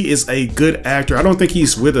 Because he is a good actor. I don't think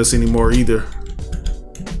he's with us anymore either.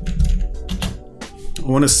 I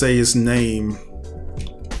want to say his name.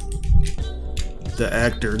 The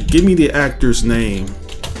actor. Give me the actor's name.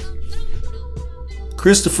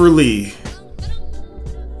 Christopher Lee.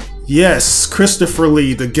 Yes, Christopher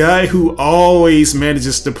Lee. The guy who always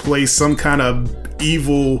manages to play some kind of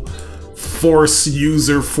evil force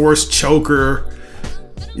user, force choker.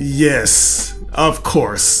 Yes, of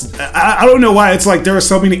course. I don't know why it's like there are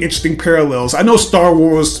so many interesting parallels. I know Star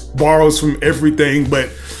Wars borrows from everything, but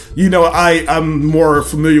you know, I'm more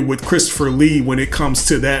familiar with Christopher Lee when it comes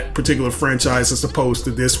to that particular franchise as opposed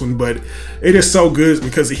to this one. But it is so good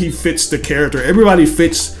because he fits the character. Everybody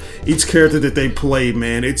fits each character that they play,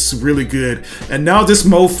 man. It's really good. And now this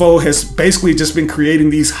mofo has basically just been creating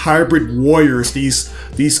these hybrid warriors, these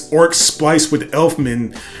orcs spliced with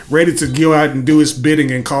elfmen, ready to go out and do his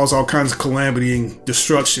bidding and cause all kinds of calamity and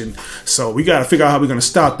destruction. So we got to figure out how we're going to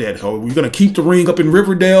stop that. Are we going to keep the ring up in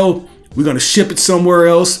Riverdale? We're going to ship it somewhere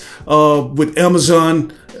else with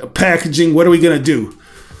Amazon packaging. What are we going to do?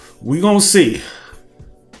 We're going to see.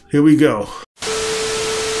 Here we go.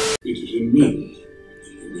 It is in men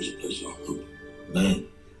that we misplace our hope. Men.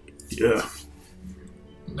 Yeah.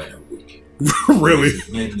 Men are weak. Really?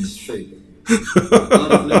 Men misfavored. The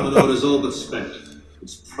blood of Numenor is all but spent.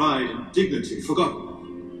 Its pride and dignity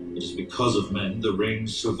forgotten. It is because of men the ring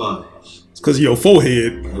survives. It's because of your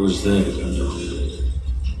forehead. I was there, Gandalf.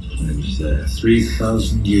 I was there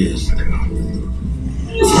 3,000 years ago.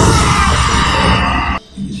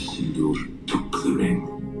 Isildur took the ring.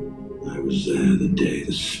 I was there the day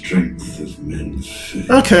the strength of men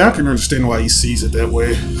failed. Okay, I can understand why he sees it that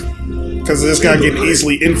way. Because this guy getting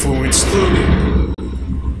easily influenced. I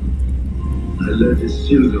led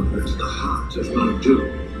Isildur to the heart of Mount Doom,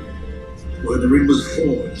 where the ring was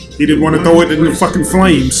forged. He didn't want to throw it in the fucking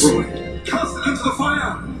flames. Cast it into the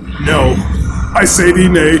fire! No. I say thee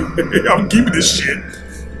nay. I'm keeping this shit.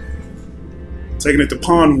 Taking it to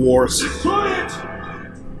Pawn Wars. Destroy it!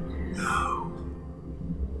 No.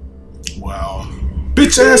 Wow.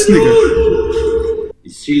 Bitch ass nigga.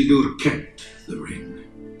 Isildur kept the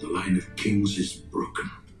ring. The line of kings is broken.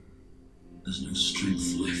 There's no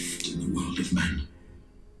strength left in the world of men.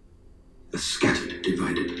 The scattered,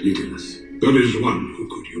 divided, leaderless. There is one who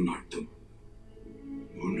could unite them.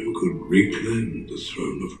 One who could reclaim the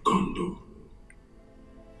throne of Gondor.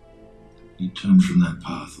 He turned from that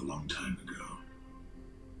path a long time ago.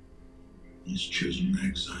 He's chosen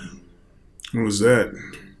exile. What was that?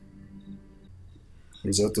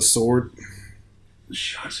 Was that the sword? The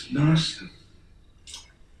shards of Narsil.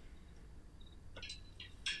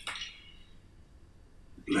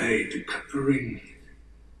 The blade to cut the ring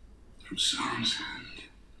from Sauron's hand.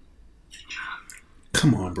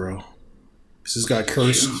 Come on, bro. Is this guy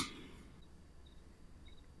cursed?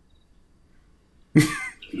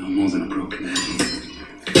 No more than a broken hand.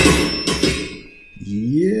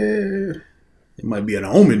 Yeah. It might be an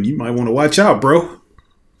omen. You might want to watch out, bro.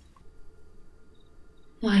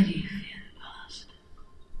 Why do you fear the past?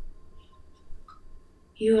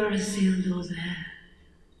 You are Isildur's heir,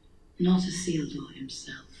 not Isildur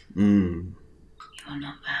himself. You are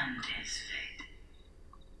not bound to his fate.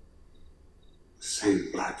 The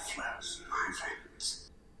same blood flows in my veins.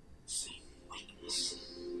 Same weakness.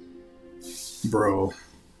 Bro,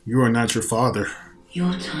 you are not your father.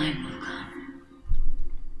 Your time will come.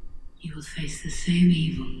 You will face the same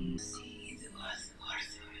evil. See the worth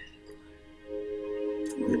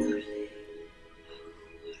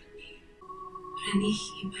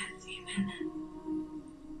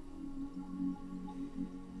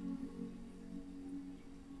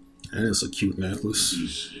That is a cute necklace. You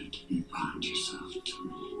said you bound yourself to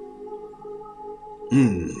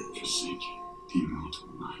me. Forsaking the immortal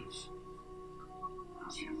life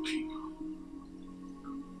of your people.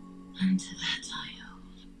 And to that I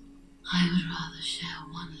hold. I would rather share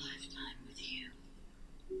one lifetime with you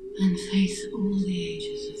than face all the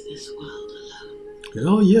ages of this world alone.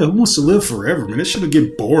 Hell yeah, who wants to live forever, man? This shit'll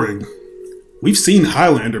get boring. We've seen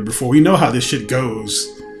Highlander before. We know how this shit goes.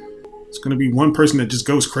 It's gonna be one person that just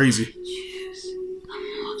goes crazy. Choose a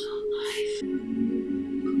mortal life.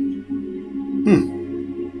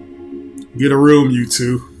 Get a room, you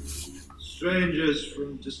two. Strangers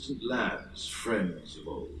from distant lands, friends of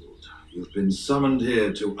old. You've been summoned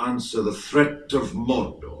here to answer the threat of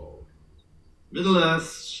Mordor. Middle-earth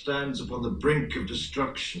stands upon the brink of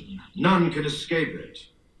destruction. None can escape it.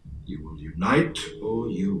 You will unite, or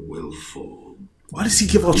you will fall. Why does he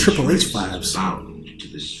give all Triple H vibes? Bound to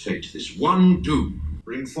this fate, this one doom.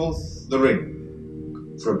 Bring forth the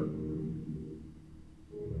ring. From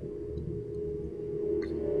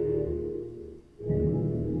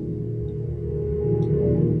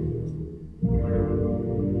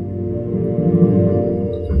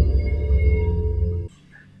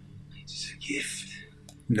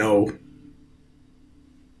No.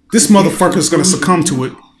 This motherfucker's gonna succumb to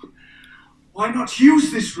it. Why not use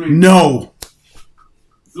this ring? No.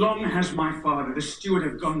 Long has my father, the steward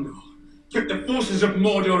of Gondor, kept the forces of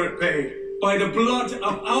Mordor at bay. By the blood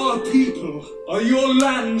of our people are your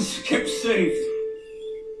lands kept safe.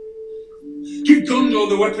 Give Gondor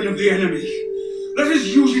the weapon of the enemy. Let us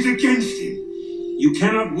use it against him. You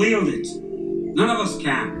cannot wield it. None of us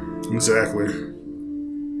can. Exactly.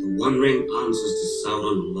 The One Ring answers to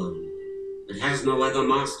Sauron alone. It has no other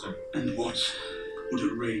master. And what would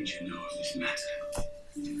a ranger know of this matter?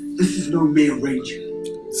 This is no mere ranger.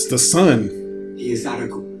 It's the son. He is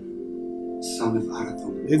Aragorn, son of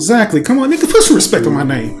Arathorn. Exactly. Come on, nigga, put some respect on my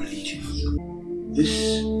name. This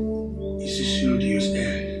is Isildur's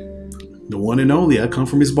heir. The one and only. I come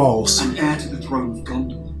from his balls. An heir to the throne of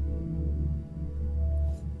Gondor.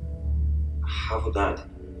 How about that,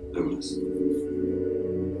 Legolas?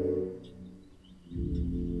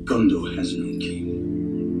 Gondor has no king.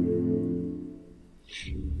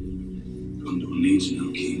 Gondor needs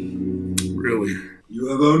no king. Really? You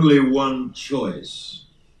have only one choice.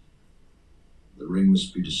 The ring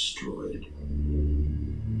must be destroyed.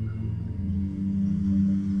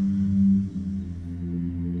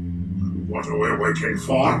 What are we waiting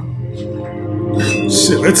for?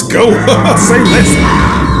 Shit, let's go. Say let's.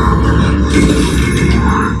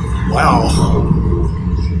 Wow.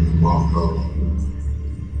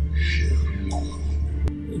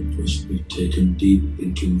 It must be taken deep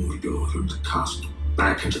into Mordor and cast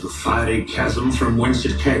back into the fiery chasm from whence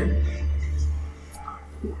it came.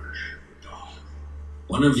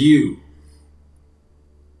 One of you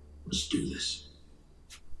must do this.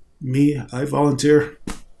 Me, I volunteer.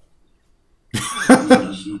 One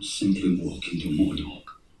does not simply walk into Mordor.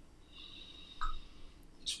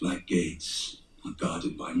 Its black gates are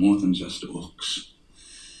guarded by more than just orcs.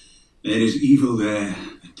 There is evil there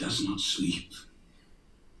that does not sleep.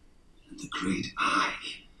 And the great eye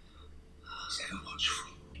is ever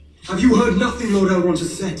watchful. Have you heard nothing Lord Elrond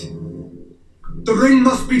has said? The ring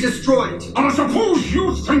must be destroyed. I suppose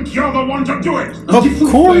you think you're the one to do it. Of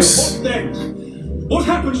course. What then? What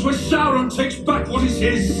happens when Sauron takes back what is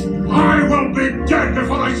his? I will be dead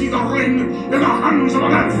before I see the ring in the hands of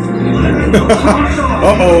an elf.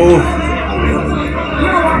 Uh-oh.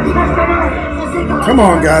 Come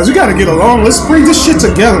on, guys. We gotta get along. Let's bring this shit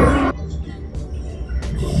together.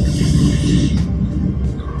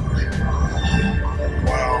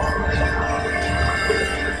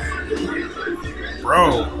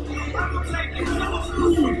 Bro.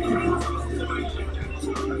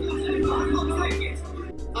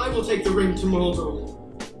 I will take the ring to Mordor.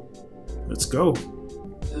 Let's go.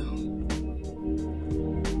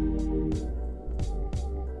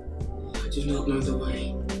 I do not know the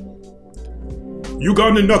way. You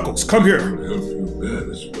got any knuckles? Come here. I will help you bear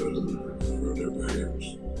this burden, Frodo Baggins.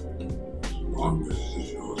 As long as it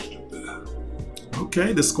is yours to bear.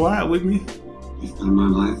 Okay, the squad with me. If by my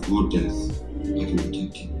life or death, I can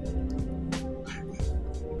protect you. I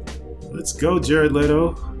will. Let's go, Jared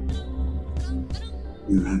Leto.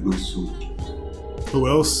 You have my sword. Who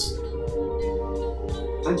else?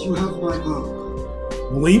 And you have my bow.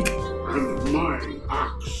 Link. And my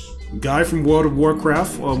axe. Guy from World of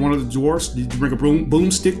Warcraft, one of the dwarves. Did you bring a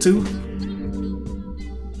boomstick too?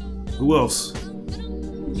 Who else?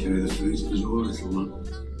 Carry the fruit of your little one.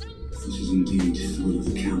 If this is indeed the will of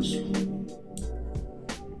the council,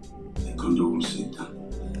 then Gondor will see it done.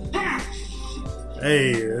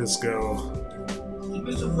 Hey, let's go.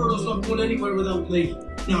 Mr. Frodo's not going anywhere without me.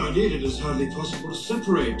 No, indeed, it is hardly possible to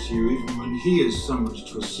separate you, even when he is summoned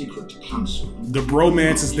to a secret council. The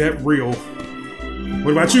bromance is that real.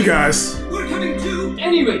 What about you guys? We're coming too!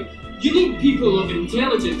 Anyway, you need people of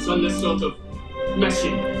intelligence on this sort of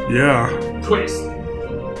mission. Yeah. Quest.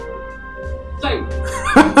 Thing.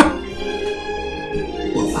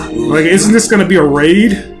 Like, isn't this gonna be a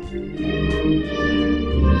raid? 9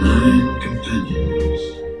 companions.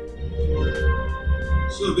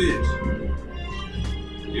 So be it.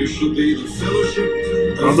 You shall be the Fellowship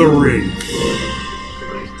of the ring.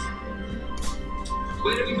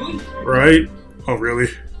 Where are we going? Right? Oh, really?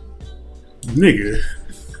 Nigga.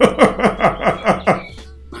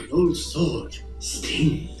 My old sword,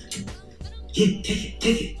 Sting. Here, take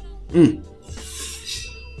it.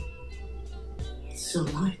 It's so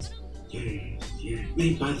light. Yeah.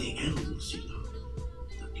 Made by the Elves, you know.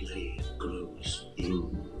 The blade glows blue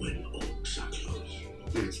when orcs are close.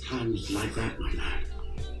 And it's times like that, my lad,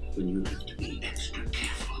 when you have to be extra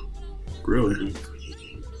careful. Really?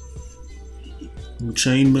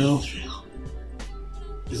 Chainmail?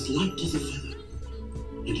 As light as a feather,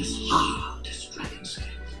 and as hard as dragon scales.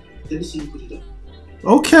 Let me see you put it up.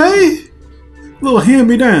 Okay. Little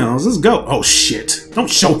hand-me-downs. Let's go. Oh, shit. Don't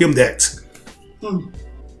show him that. Oh.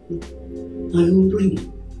 My old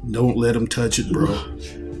ring. Don't let him touch it, bro.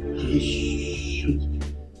 I should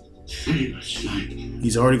very much like.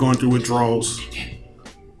 He's already going through withdrawals.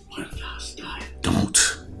 One last time. Don't.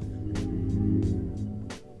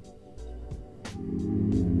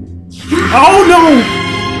 Oh, no!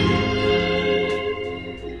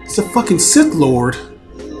 It's a fucking Sith Lord.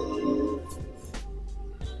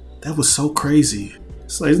 That was so crazy.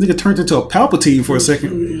 It's like this nigga turned into a Palpatine for a second.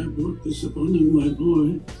 Sorry I brought this upon you, my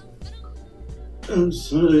boy. I'm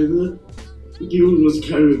sorry that you must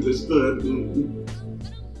carry this burden.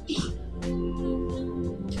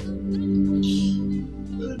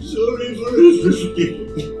 I'm sorry for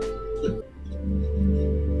everything.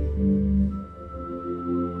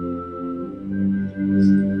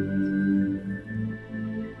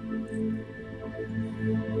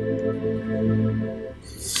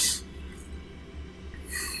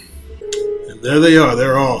 There they are,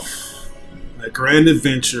 they're off. A grand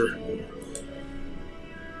adventure.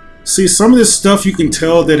 See, some of this stuff you can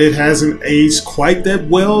tell that it hasn't aged quite that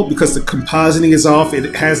well because the compositing is off.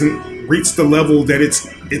 It hasn't reached the level that it's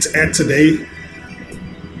at today.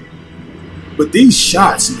 But these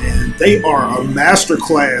shots, man, they are a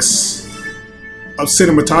masterclass of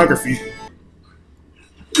cinematography.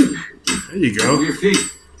 There you go.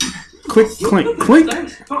 Click, clink, clink.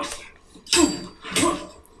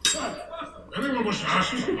 Anyone was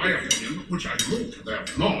asked my opinion, which I hope they're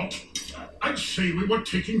not, I'd say we were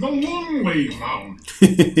taking the long way round.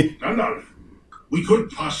 Gandalf, we could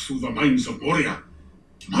pass through the mines of Moria.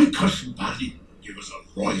 My cousin Bardi give us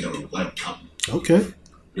a royal welcome. Okay.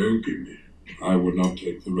 Don't give me. I would not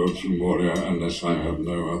take the road through Moria unless I have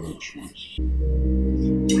no other choice.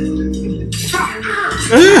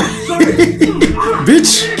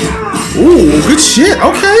 Bitch. Ooh, good shit.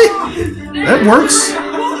 Okay. That works.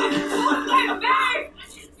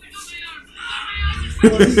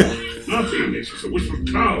 Nothing, it's just a whistle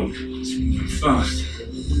cloud. It's fast.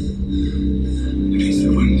 Against the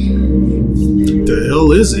wind. The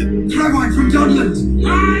hell is it? Dragline from Dunland!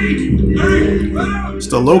 It's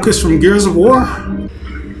the Locust from Gears of War?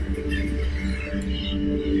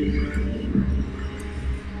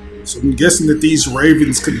 So I'm guessing that these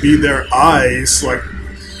ravens could be their eyes, like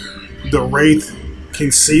the Wraith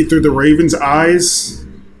can see through the raven's eyes.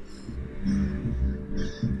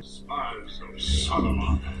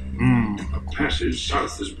 The passage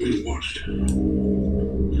south has been watched.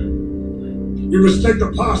 We must take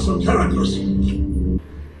the pass on Caracas.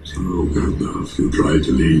 So, Gandalf, you try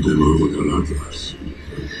to lead them over Caracas.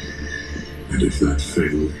 And if that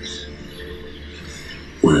fails,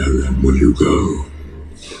 where then will you go?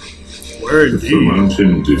 Where if the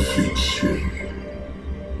mountain defeats you,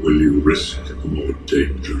 will you risk a more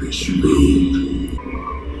dangerous road?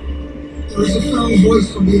 There's a foul voice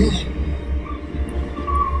from the air.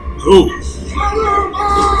 Ooh.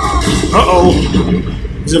 Uh-oh.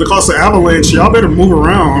 He's gonna cause an avalanche. Y'all better move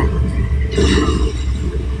around.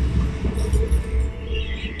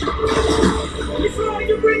 We're trying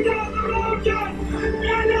to bring down the mountain!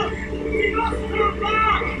 Anna! We must turn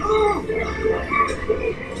back!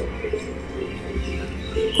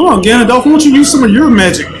 Come on, Ganondorf. Why don't you use some of your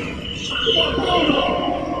magic?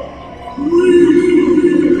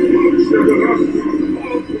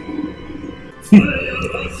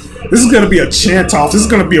 This is going to be a chant off. This is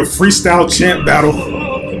going to be a freestyle chant battle.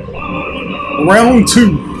 Round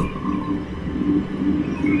 2.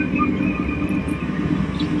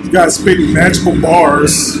 You guys spitting magical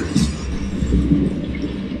bars.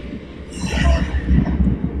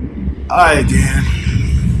 Alright, again.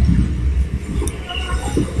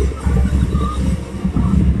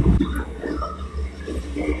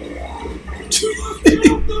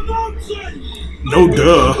 No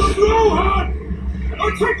duh. I'll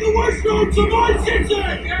take the west road to my city!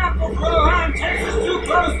 The gap of Rohan takes us too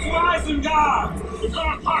close to Isengard! We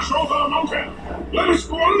cannot pass over the mountain! Let us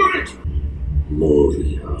go under it!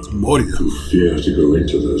 Moria. Moria. You fear to go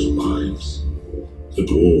into those mines. The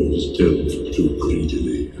dwarves delved too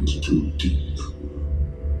greedily and too deep.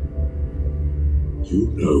 You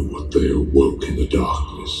know what they awoke in the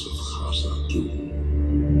darkness of Khazad-dûm.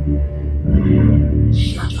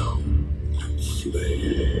 Shadow and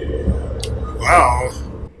flame. Wow.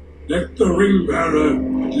 Let the ring-bearer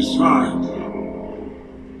decide.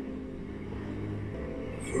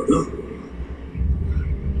 Frodo?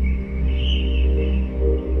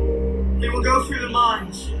 We will go through the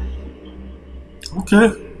mines. Okay.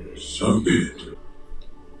 So be it.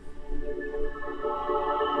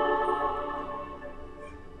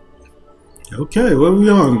 Okay, where are we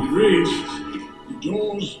on? Reached the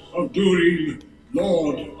doors of Durin,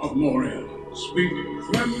 Lord of Moria. Speak,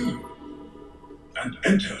 friend, and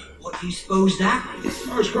enter. What do you suppose that is?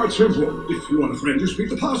 Oh, it's quite simple. If you want a friend, just speak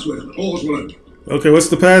the password and the doors will open. Okay, what's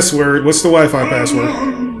the password? What's the Wi-Fi password?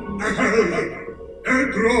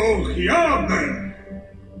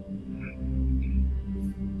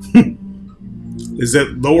 Is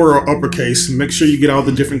that lower or uppercase? Make sure you get all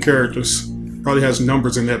the different characters. Probably has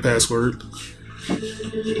numbers in that password.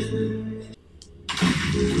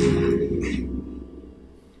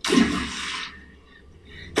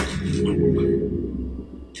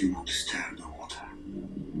 Do not disturb the water.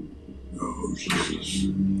 Oh,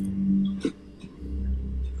 Jesus.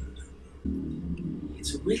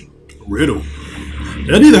 It's a riddle. Riddle.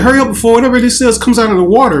 They need to hurry up before whatever this says comes out of the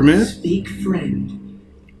water, man. Speak friend.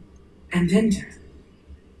 And enter.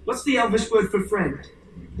 What's the Elvish word for friend?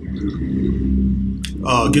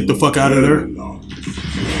 Get the fuck out of there.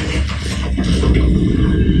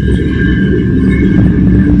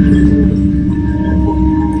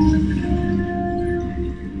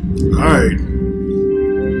 Alright.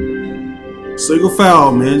 Single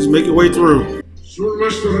foul, man. Just make your way through. Soon,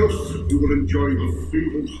 Master Elf, you will enjoy the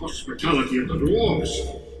feeble hospitality of the dwarves.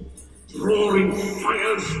 Roaring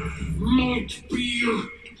fires, malt beer,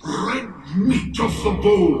 red meat off the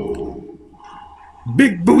bone.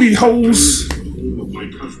 Big booty holes. Home of my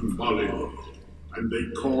cousin Bali, and they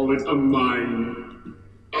call it a mine.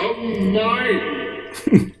 A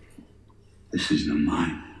mine! This is no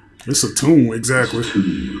mine. It's a tomb, exactly. It's a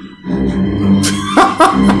tomb.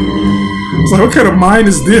 It's like, what kind of mine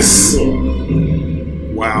is this?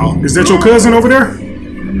 Wow. Is that your cousin over there?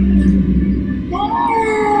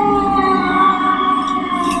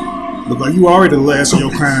 Look like you already the last of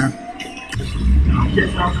your kind.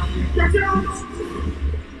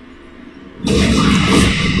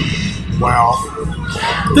 Wow.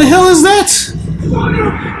 The hell is that?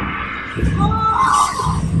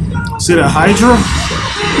 Is it a Hydra?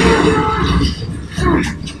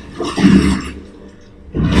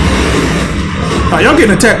 Oh, y'all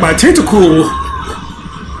getting attacked by a tentacle.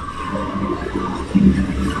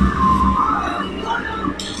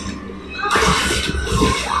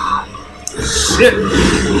 Shit.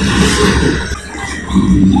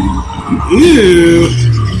 Ew.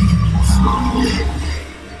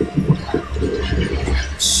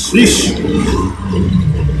 Sheesh.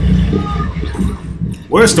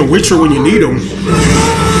 Where's the Witcher when you need him?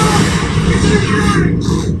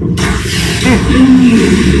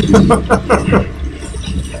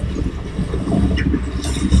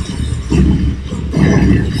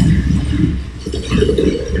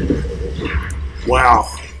 Wow.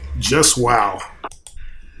 Just wow.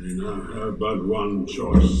 We now have but one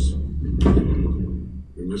choice.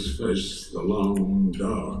 We must face the long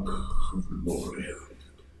dark of Moria.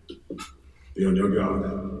 Be on your guard.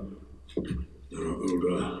 There are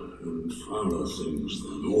older and fouler things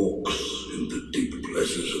than orcs in the deep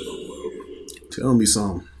places of the world. Tell me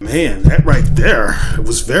something. Man, that right there, it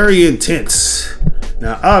was very intense.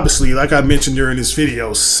 Now, obviously, like I mentioned during this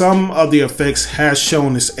video, some of the effects has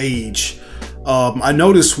shown its age. I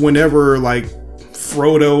noticed whenever, like,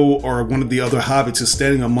 Frodo or one of the other hobbits is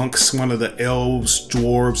standing amongst one of the elves,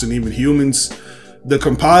 dwarves, and even humans, the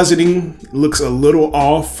compositing looks a little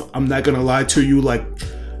off. I'm not gonna lie to you, like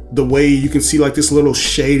the way you can see like this little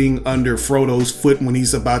shading under Frodo's foot when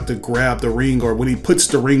he's about to grab the ring, or when he puts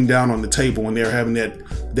the ring down on the table when they're having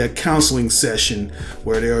that counseling session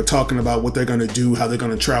where they're talking about what they're gonna do, how they're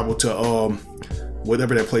gonna travel to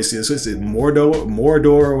whatever that place is. Is it Mordor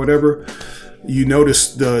or whatever? You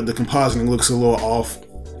notice the compositing looks a little off,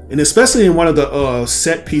 and especially in one of the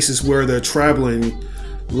set pieces where they're traveling,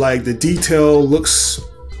 like the detail looks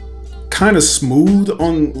kind of smooth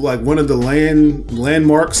on like one of the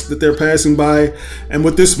landmarks that they're passing by. And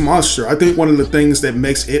with this monster, I think one of the things that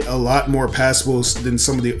makes it a lot more passable than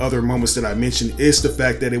some of the other moments that I mentioned is the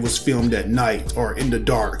fact that it was filmed at night or in the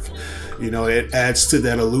dark. You know, it adds to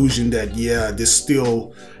that illusion that, yeah, this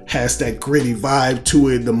still has that gritty vibe to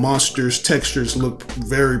it. The monsters' textures look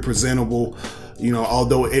very presentable, you know,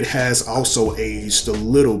 although it has also aged a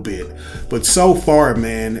little bit. But so far,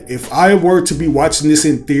 man, if I were to be watching this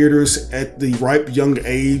in theaters at the ripe young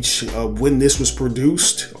age of when this was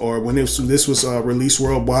produced, or when this was released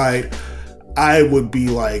worldwide, I would be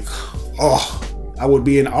like, oh, I would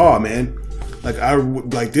be in awe, man.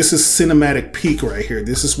 Like this is cinematic peak right here.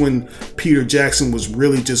 This is when Peter Jackson was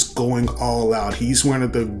really just going all out. He's one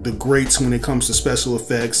of the greats when it comes to special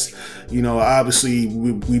effects. You know, obviously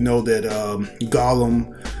we know that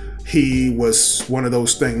Gollum, he was one of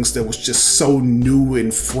those things that was just so new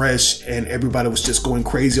and fresh, and everybody was just going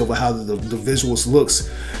crazy over how the visuals looks.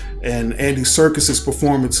 And Andy Serkis's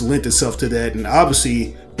performance lent itself to that, and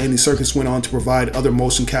obviously Andy Serkis went on to provide other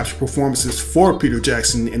motion capture performances for Peter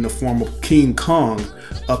Jackson in the form of King Kong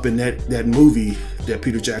up in that movie that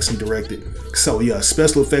Peter Jackson directed. So yeah,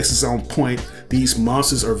 special effects is on point. These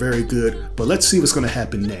monsters are very good, but let's see what's going to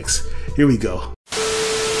happen next. Here we go.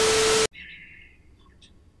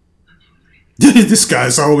 This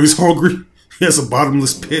guy's always hungry. He has a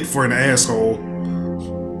bottomless pit for an asshole.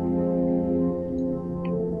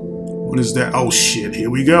 What is that? Oh shit, here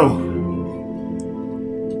we go.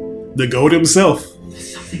 The goat himself.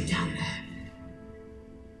 There's something down there.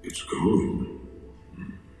 It's Gollum.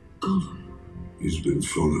 Gollum. He's been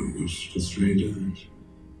following us for 3 days.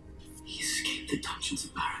 He escaped the dungeons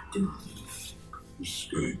of Barad-dûr.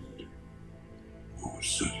 Escaped. Or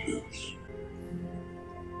set loose.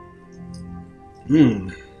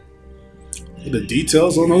 The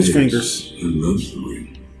details on those fingers. He loves the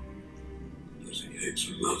ring. As he hates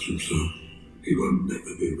and loves himself, he will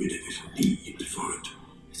never be rid of his need for it.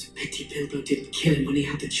 It's a pity Bilbo didn't kill him when he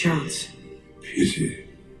had the chance. Pity?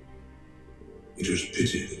 It was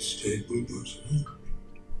pity that stayed with us.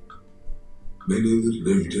 Many that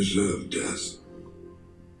live deserve death.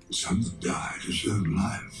 Some that die deserve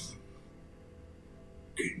life.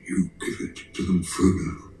 Can you give it to them,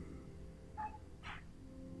 Frodo?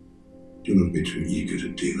 Do not be too eager to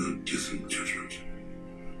deal out death and judgment.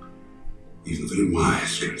 Even the very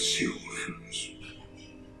wise can see all ends.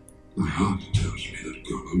 My heart tells me that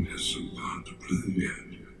Gollum has some part to play yet,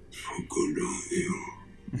 for good or ill.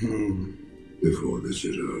 Before this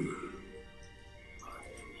is over.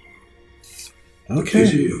 Okay. The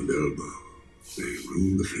pity of Bilbo may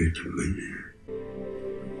rule the fate of many.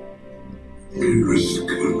 We risk a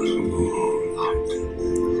little more light.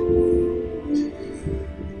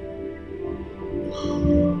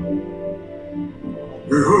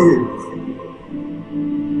 Behold,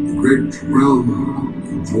 the great realm of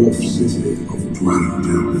the dwarf city of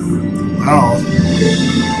Dwarves. Wow.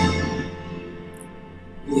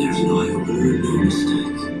 There's an eye-opener and no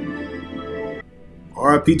mistake.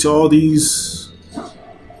 RIP to all these.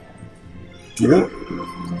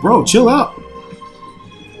 Bro, chill out.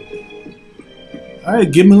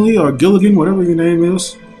 Alright, Gimli or Gilligan, whatever your name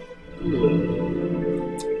is.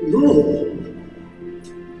 No.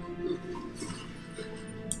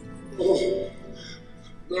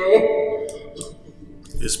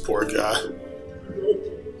 This poor guy.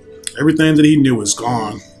 Everything that he knew is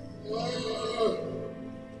gone.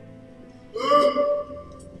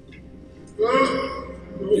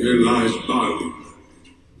 Here lies Balin,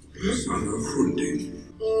 son of Hunding.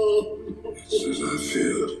 It's as I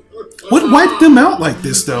feared. What wiped them out like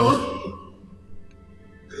this, though?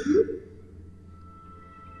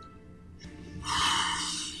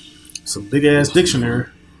 It's a big-ass dictionary.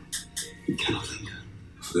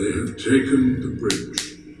 They have taken the bridge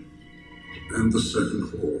and the second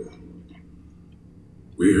hall.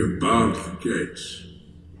 We have barred the gates,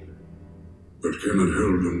 but cannot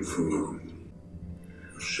hold them for long.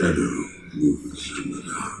 A shadow moves in the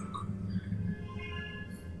dark.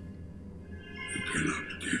 We cannot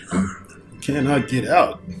get out. Cannot get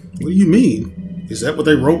out? What do you mean? Is that what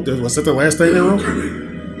they wrote? Was that the last thing they wrote?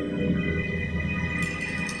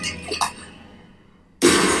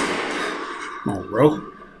 Come on, bro.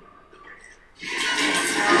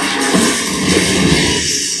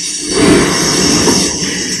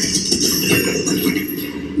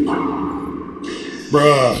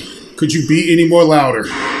 Bruh, could you be any more louder?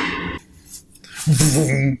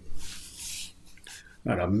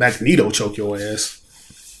 Not a Magneto choke your ass.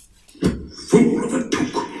 Fool of a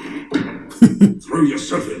took. Throw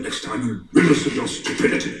yourself in next time and rid us of your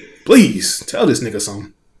stupidity. Please, tell this nigga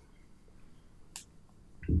something.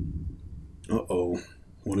 Uh-oh.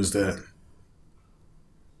 What is that?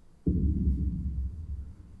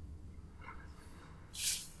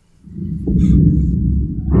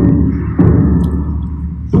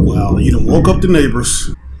 Wow, you done woke up the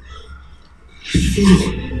neighbors.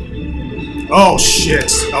 Oh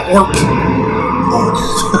shit! An orc.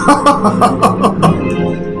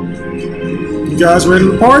 You guys ready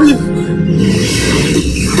to party?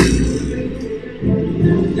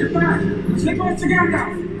 Get back! Take off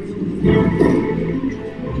together!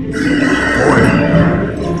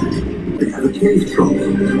 They have a cave troll.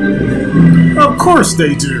 Of course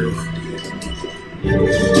they do.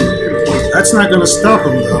 That's not gonna stop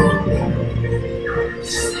them though.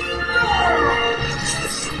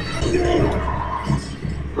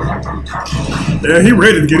 Yeah, he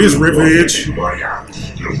ready to get his revenge.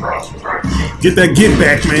 Get that get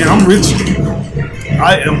back, man. I'm with you.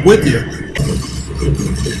 I am with you.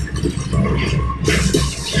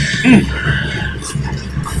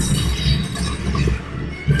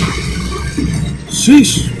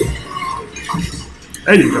 Sheesh.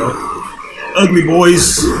 There you go. Ugly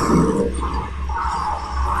boys.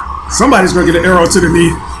 Somebody's gonna get an arrow to the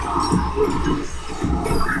knee.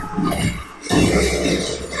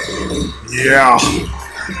 Yeah.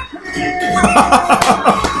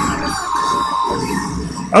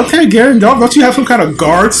 Okay, Garen, don't you have some kind of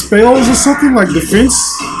guard spells or something like defense?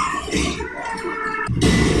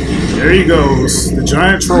 There he goes, the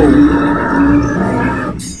giant troll.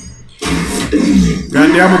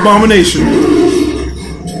 Goddamn abomination.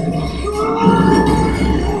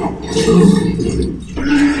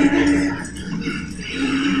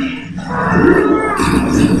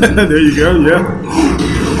 There you go, yeah.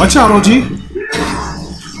 Watch out, OG.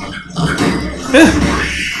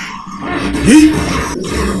 Yeet.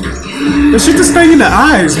 Let's shoot this thing in the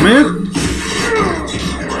eyes, man.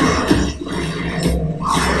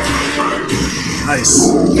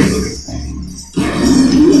 Nice.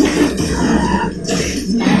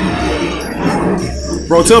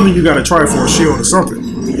 Bro, tell me you got a Triforce shield or something.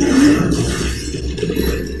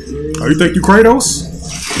 Oh, you think you Kratos?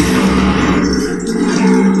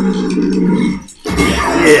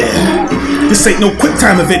 Yeah. This ain't no quick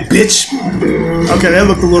time event, bitch. Okay, that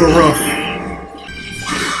looked a little rough.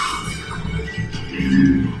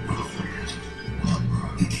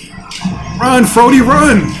 Run, Frody,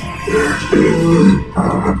 run!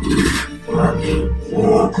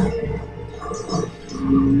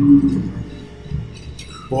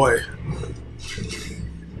 Boy.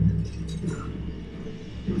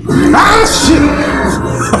 Ah, shit!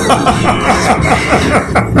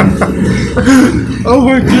 Oh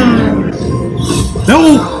my god. No!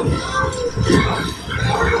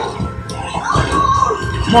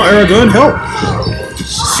 Come on, Aragorn, help!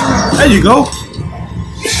 There you go!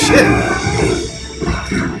 Shit!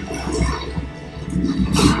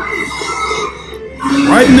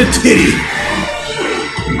 Right in the titty!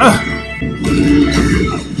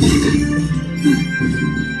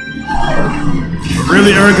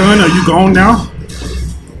 Really, Aragorn, are you gone now?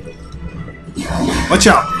 Watch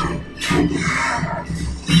out!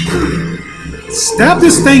 Stab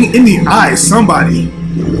this thing in the eye, somebody!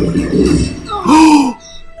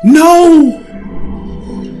 No!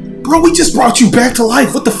 Bro, we just brought you back to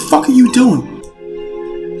life. What the fuck are you doing?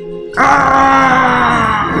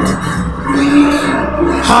 Ah!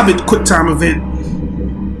 Hobbit quick time event.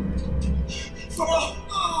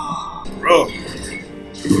 Bro.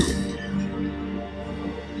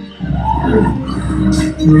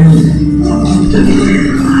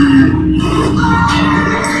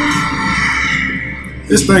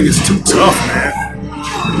 This thing is too tough, man.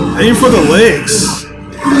 Aim for the legs.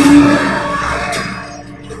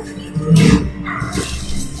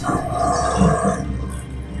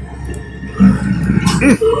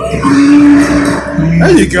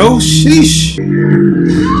 There you go. Sheesh.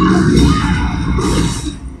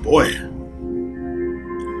 Boy.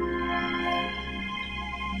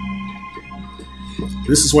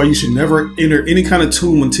 This is why you should never enter any kind of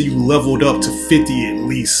tomb until you leveled up to 50 at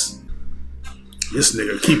least. This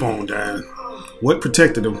nigga keep on dying. What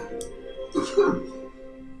protected him?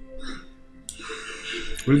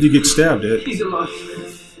 Where did you get stabbed at? He's alive.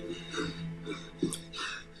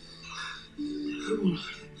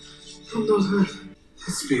 I'm not hurt.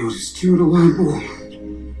 That spirit is cured a wild boar.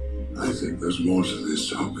 I think there's more to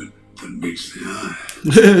this Hobbit than meets the eye.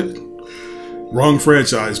 Wrong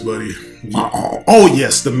franchise, buddy. Oh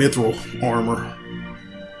yes, the mithril armor.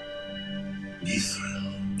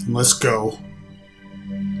 Let's go.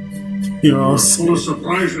 You know, full of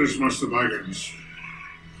surprises, Master Baggins.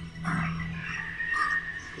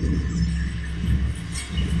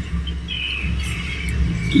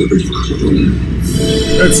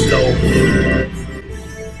 Let's go.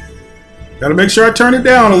 Gotta make sure I turn it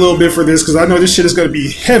down a little bit for this, because I know this shit is gonna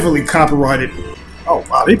be heavily copyrighted. Oh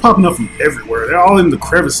wow, they popping up from everywhere. They're all in the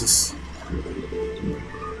crevices.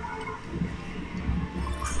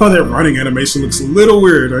 Oh, that running animation looks a little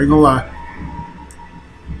weird, I ain't gonna lie.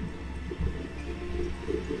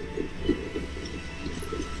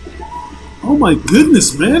 Oh my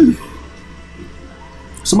goodness, man.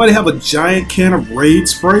 Somebody have a giant can of Raid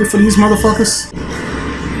spray for these motherfuckers?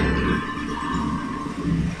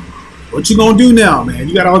 What you gonna do now, man?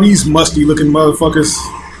 You got all these musty looking motherfuckers.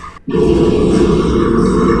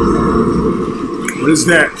 What is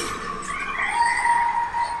that?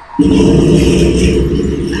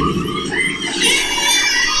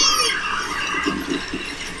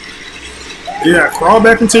 Yeah, crawl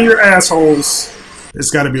back into your assholes.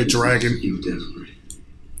 It's gotta be a dragon.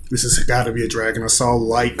 This has gotta be a dragon. I saw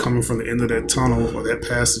light coming from the end of that tunnel or that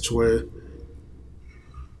passageway.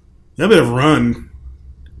 I better run.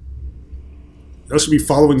 I should be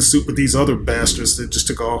following suit with these other bastards that just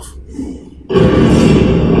took off.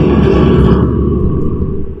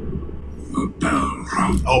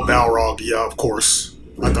 Oh, Balrog. Yeah, of course.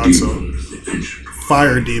 I thought so.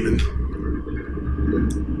 Fire demon.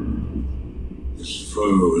 This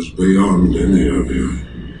foe is beyond any of you.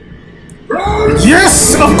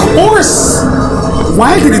 Yes, of course!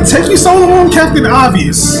 Why did it take you so long, Captain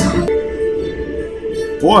Obvious?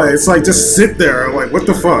 Boy, it's like just sit there. Like, what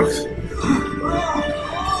the fuck?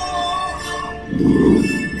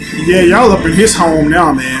 Yeah, y'all up in his home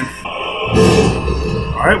now, man.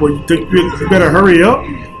 Alright, well, you think you better hurry up?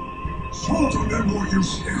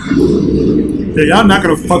 Yeah, y'all not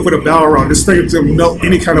gonna fuck with a Balrog. This thing is gonna melt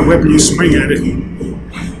any kind of weapon you swing at it.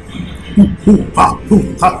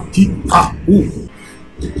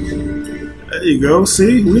 There you go,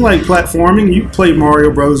 see? We like platforming. You played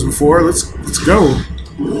Mario Bros. Before. Let's go.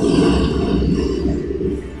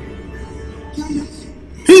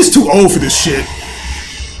 He's too old for this shit.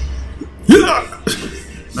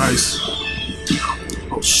 Nice.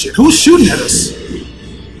 Oh shit, who's shooting at us?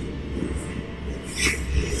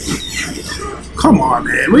 Come on,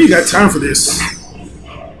 man. We ain't got time for this.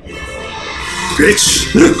 Bitch.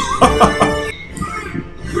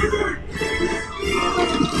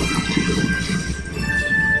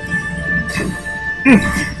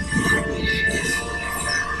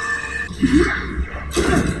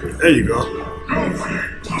 There you go.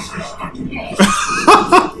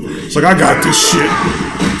 It's like, I got this shit.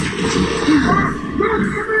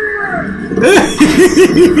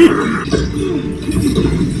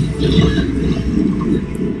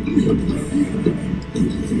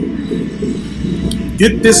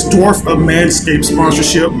 Get this dwarf a Manscaped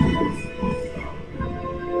sponsorship.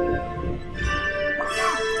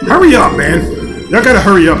 Hurry up, man. Y'all gotta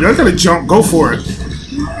hurry up. Y'all gotta jump. Go for it.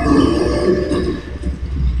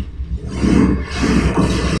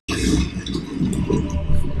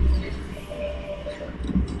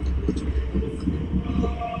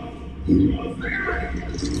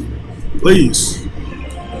 Please.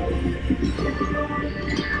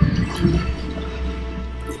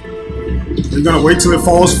 You're gonna wait till it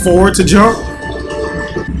falls forward to jump?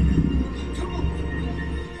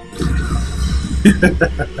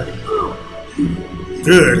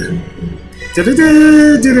 Good.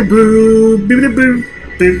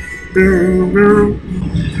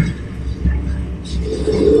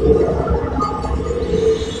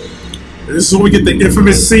 This is when we get the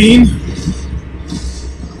infamous scene.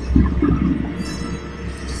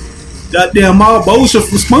 Goddamn Maul Bosha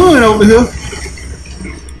from Spawn over here.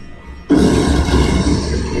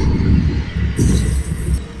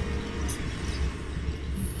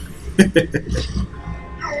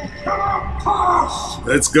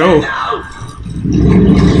 Let's go. I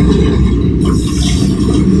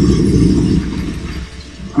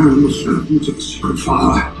am the servant of the secret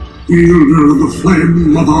fire, wielder of the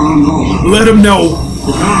flame of our Lord. Let him know.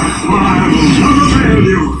 Dark fire will never fail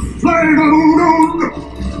you. Flame of Udon!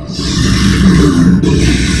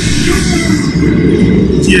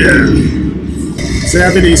 Yeah.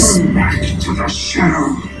 Savages. Come back to the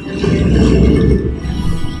shadow.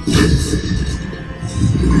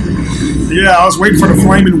 Yeah, I was waiting for the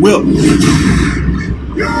flaming whip.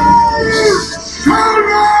 You shall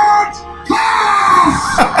not pass!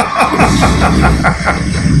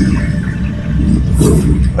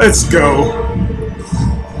 Let's go.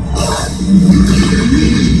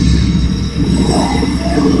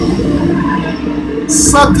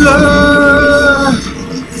 Sucker!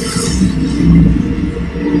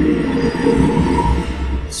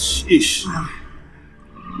 Sheesh.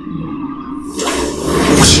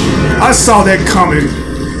 I saw that coming.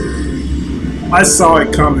 I saw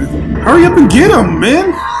it coming. Hurry up and get him,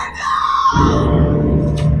 man.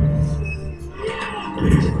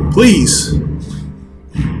 Please.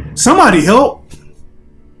 Somebody help.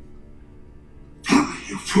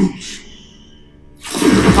 You fools.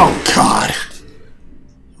 Oh God.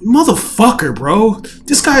 Motherfucker, bro.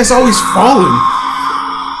 This guy is always falling.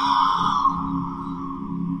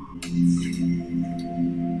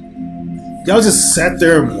 Y'all just sat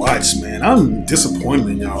there and watched, man. I'm disappointed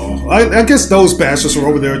in y'all. I guess those bastards were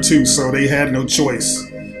over there too, so they had no choice.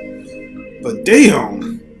 But damn.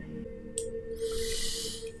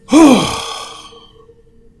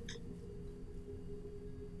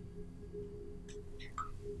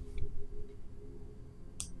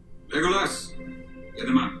 Legolas, get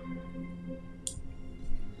them up.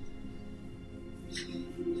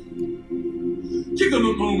 Give them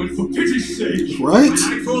a moment, for pity's sake. Right? By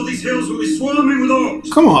nightfall, these hills will be swarming with orcs.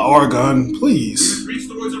 Come on, Argon, please. Reach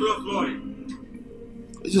the woods of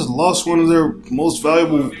Lochloy. They just lost one of their most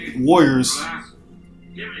valuable warriors.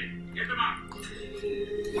 Get them up.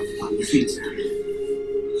 On your feet.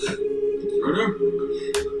 Frodo?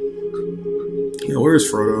 Yeah, where's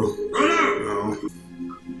Frodo? Frodo! No.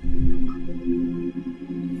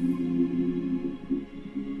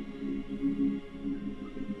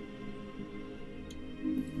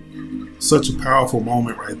 Such a powerful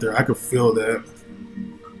moment right there. I could feel that.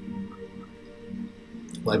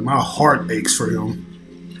 Like, my heart aches for him.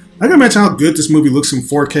 I can imagine how good this movie looks in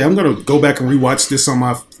 4K. I'm going to go back and rewatch this on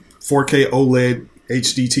my 4K OLED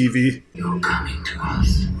HD TV. Your coming to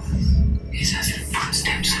us is as the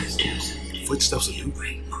footsteps of doom. Footsteps of doom?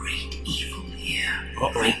 Bring great evil here.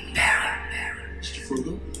 Uh-oh. Bring peril. Mr.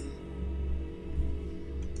 Frodo?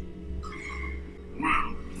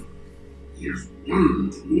 Well, here's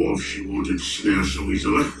one dwarf you won't ensnare so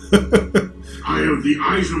easily. I have the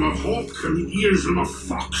eyes of a hawk and the ears of a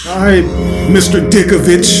fox. Alright, Mr.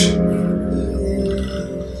 Dickovich.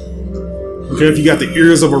 Okay, if you got the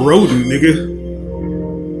ears of a rodent, nigga.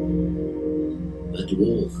 A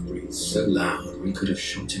dwarf breathes so loud we could have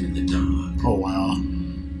shot him in the dark. Oh, wow.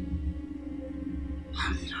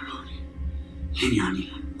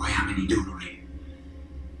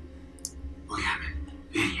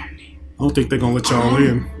 I don't think they're gonna let y'all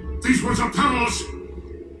in. These words are perilous.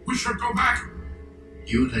 We should go back.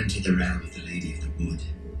 You have entered the realm of the Lady of the Wood.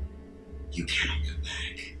 You cannot go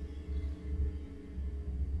back.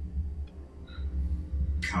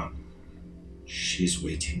 Come. She's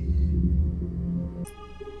waiting.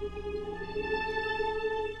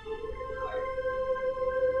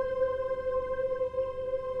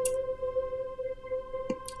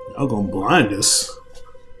 Y'all gonna blind us.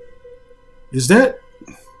 Is that...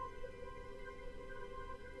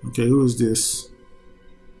 Okay, who is this?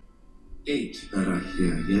 8 that are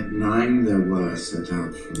here, yet 9 there were set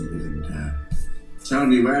out from living death. Tell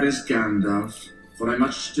me, where is Gandalf? For I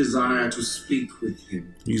much desire to speak with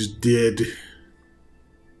him. He's dead.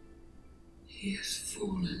 He has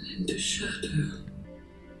fallen into shadow.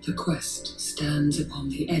 The quest stands upon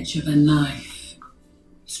the edge of a knife.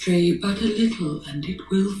 Stray but a little and it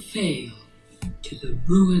will fail, to the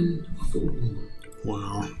ruin of all.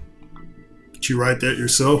 Wow. Did you write that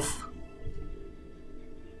yourself?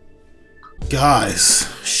 Guys,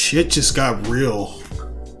 shit just got real.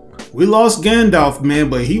 We lost Gandalf,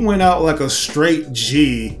 man, but he went out like a straight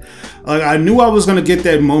G. Like, I knew I was gonna get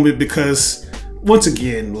that moment because, once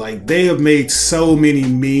again, like, they have made so many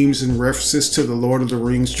memes and references to the Lord of the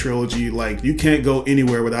Rings trilogy. Like, you can't go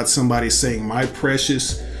anywhere without somebody saying, "My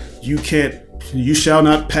precious, you shall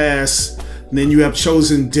not pass." And then you have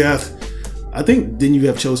chosen death. I think then you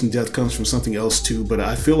have chosen death comes from something else too, but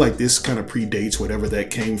I feel like this kind of predates whatever that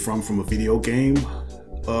came from a video game.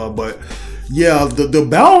 But yeah, the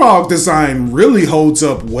Balrog design really holds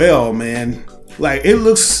up well, man. Like, it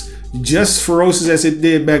looks just ferocious as it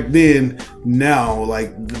did back then. Now,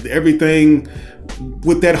 like, everything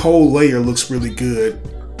with that whole layer looks really good.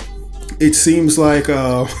 It seems like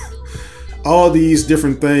all these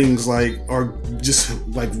different things like are just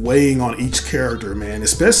like weighing on each character, man.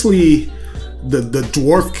 Especially the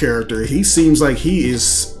dwarf character. He seems like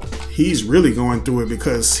he's really going through it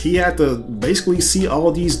because he had to basically see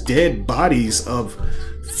all these dead bodies of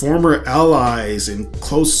former allies and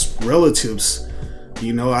close relatives.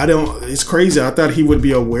 You know, it's crazy. I thought he would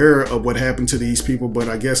be aware of what happened to these people, but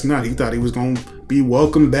I guess not. He thought he was going to be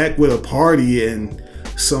welcomed back with a party and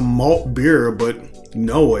some malt beer, but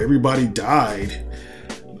no, everybody died.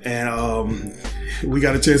 And we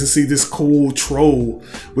got a chance to see this cool troll,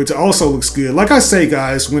 which also looks good. Like I say,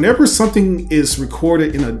 guys, whenever something is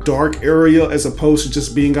recorded in a dark area as opposed to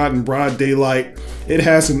just being out in broad daylight, it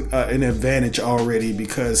has an advantage already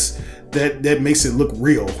because that makes it look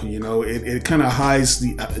real. You know, it kind of hides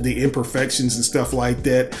the imperfections and stuff like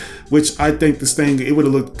that, which I think this thing, it would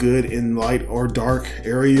have looked good in light or dark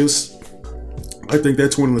areas. I think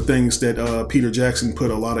that's one of the things that Peter Jackson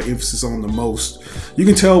put a lot of emphasis on the most. You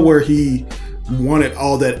can tell where he wanted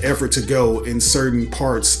all that effort to go in certain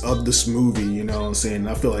parts of this movie, you know what I'm saying?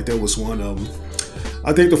 I feel like that was one of them.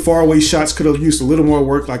 I think the faraway shots could have used a little more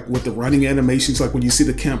work, like with the running animations, like when you see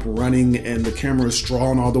the camp running and the camera is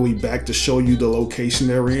drawn all the way back to show you the location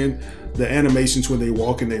they're in. The animations when they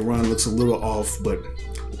walk and they run looks a little off, but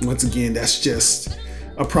once again, that's just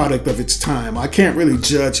a product of its time. I can't really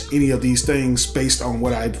judge any of these things based on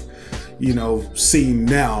what I've, you know, seen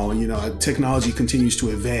now. You know, technology continues to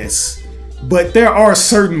advance. But there are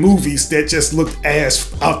certain movies that just looked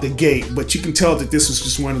ass out the gate, but you can tell that this was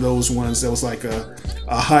just one of those ones that was like a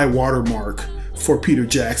high watermark for Peter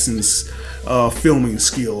Jackson's filming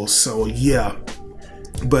skills. So yeah.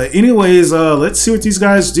 But anyways, let's see what these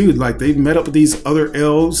guys do. Like, they've met up with these other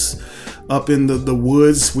elves up in the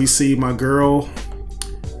woods. We see my girl,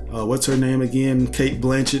 what's her name again? Kate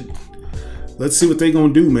Blanchett. Let's see what they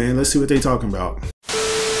gonna do, man. Let's see what they talking about.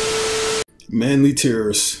 Manly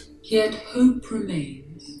tears. Yet hope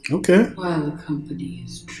remains. Okay. While the company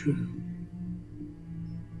is true.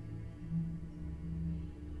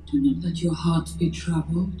 Do not let your hearts be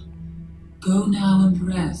troubled. Go now and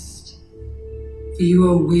rest, for you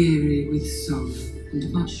are weary with sorrow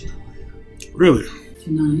and much toil. Really?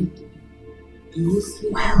 Tonight, you will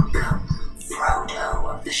sleep. Welcome, Frodo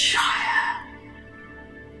of the Shire.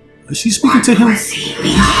 Is she speaking to him?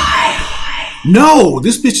 No,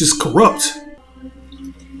 this bitch is corrupt.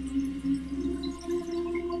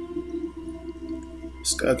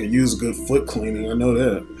 This guy could use a good foot cleaning, I know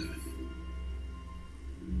that.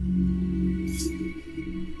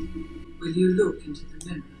 Will you look into the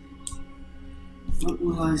mirror? What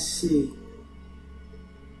will I see?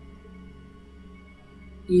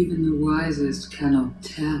 Even the wisest cannot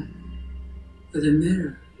tell, for the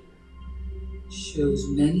mirror shows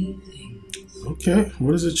many things. Okay,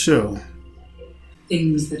 what does it show?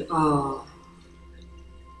 Things that are,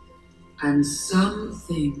 and some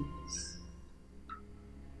things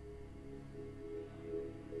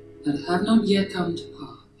that have not yet come to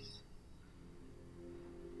pass.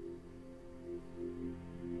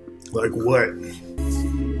 Like what?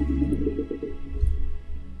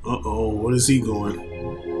 Uh-oh, what is he going?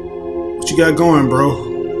 What you got going, bro?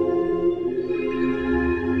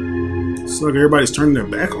 It's like everybody's turning their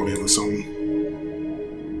back on him or something.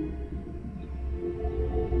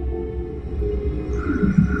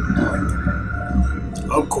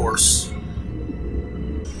 Of course.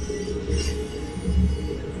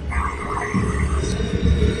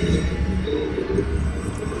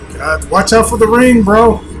 God, watch out for the ring,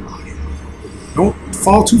 bro. Don't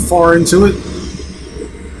fall too far into it.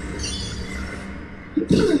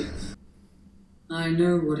 I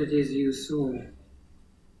know what it is you saw,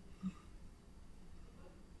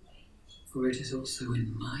 for it is also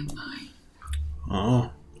in my mind.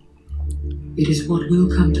 Oh. It is what will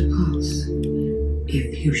come to pass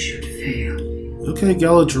if you should fail. Okay,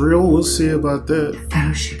 Galadriel, we'll see about that. The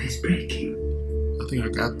fellowship is breaking. I think I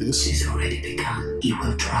got this. It has already begun. He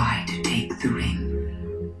will try to take the ring.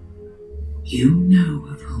 You know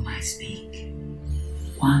of whom I speak.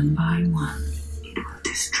 One by one, it will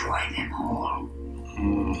destroy them all.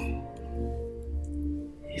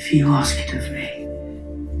 If you ask it of me,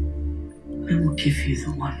 I will give you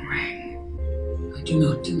the One Ring. I do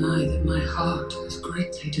not deny that my heart has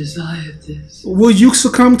greatly desired this. Will you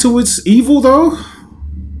succumb to its evil, though?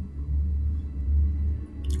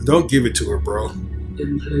 Don't give it to her, bro.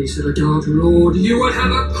 In place of a Dark Lord, you will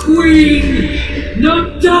have a queen!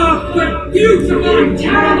 Not dark, but beautiful and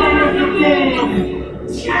terrible!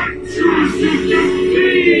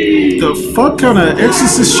 The fuck kind of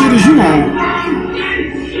exorcist shit is you on?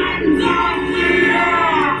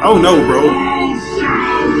 Oh no, bro.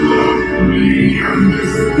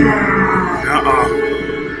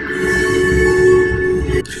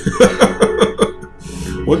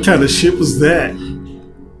 What kind of shit was that?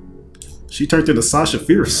 She turned into Sasha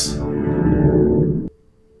Fierce.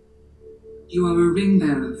 You are a ring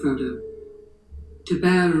bearer, Frodo. To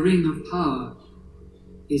bear a ring of power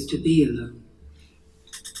is to be alone.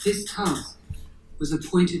 This task was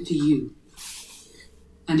appointed to you.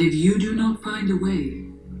 And if you do not find a way,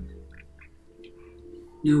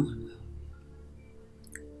 no one will.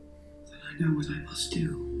 Then I know what I must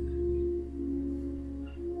do.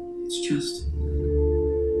 It's just,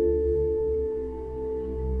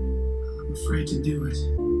 I'm afraid to do it.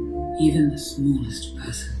 Even the smallest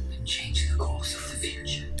person can change the course of the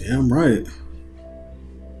future. Damn right.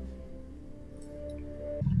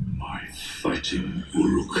 My fighting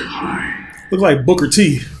Uruk-hai. Look like Booker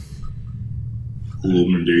T.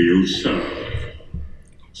 Whom do you serve?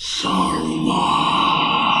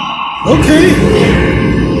 Okay.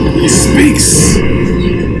 He speaks.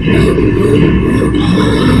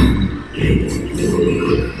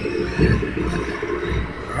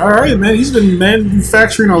 Alright, man. He's been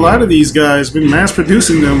manufacturing a lot of these guys. Been mass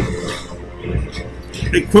producing them.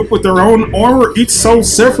 Equipped with their own armor, each sold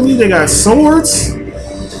separately. They got swords.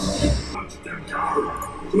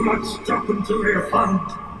 Do not stop until they are found.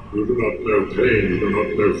 You do not know pain, you do not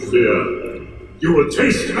know fear. You will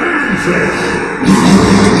taste man flesh!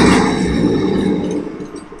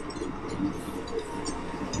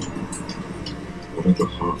 One of the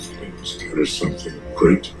halflings carries something of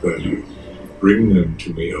great value. Bring them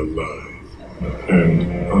to me alive and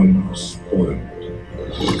unspoiled.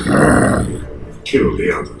 Kill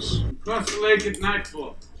the others. Cross the lake at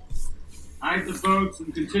nightfall. Hide the boats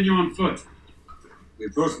and continue on foot. We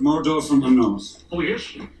approach Mordor from the north. Oh,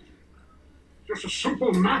 yes? Just a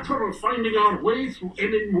simple matter of finding our way through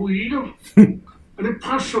Moria. An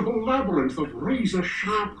impassable labyrinth of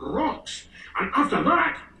razor-sharp rocks. And after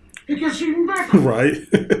that, it gets even better. Right.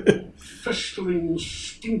 Festering,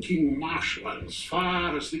 stinking marshlands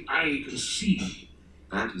far as the eye can see.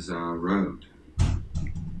 That is our road.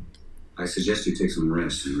 I suggest you take some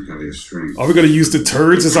rest and recover your strength. Are we going to use the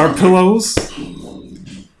turds as our pillows?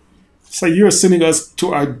 It's like you're sending us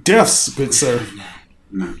to our deaths, good sir.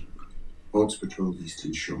 No. Orcs patrol the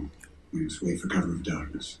eastern shore. We must wait for cover of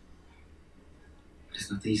darkness. It is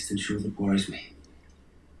not the eastern shore that worries me.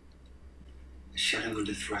 The shadow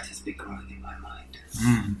under threat has been growing in my mind.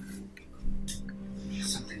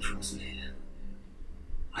 Something draws near.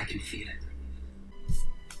 I can feel it.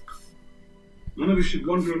 None of us should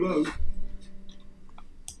wander alone.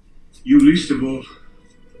 You least of all.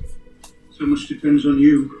 So much depends on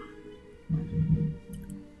you.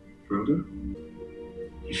 Frodo?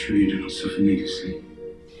 You sure you do not suffer needlessly?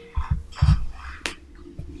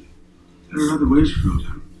 There are other ways,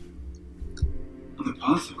 Frodo. Other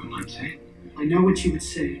paths that we might take. I know what you would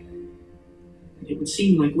say. And it would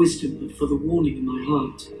seem like wisdom, but for the warning in my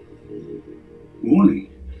heart. Warning?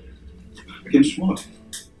 Against what?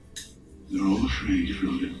 They're all afraid,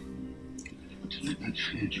 Frodo. But to let that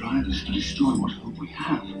fear drive us to destroy what hope we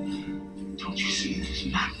have, don't you see that it's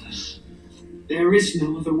madness? There is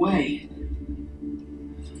no other way.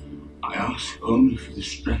 I ask only for the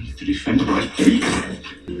strength to defend my people.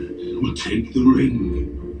 You will take the ring,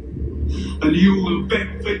 and you will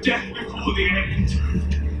beg for death before the end.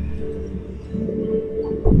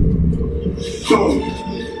 So,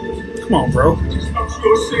 come on, bro. It's not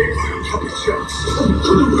your save by a puppet chance.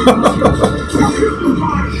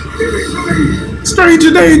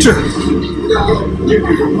 Stranger danger!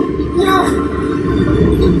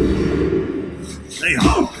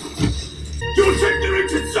 Damn. You'll take the ring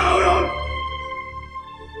to Sauron!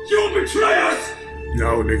 You'll betray us! No,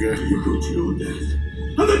 nigga. You go to your death,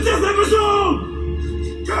 and the death of us all!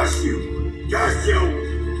 Curse you! Curse you!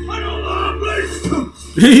 I don't want to place!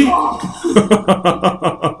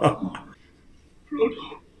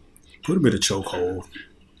 Put him in a chokehold.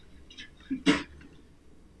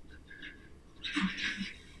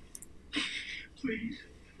 Please,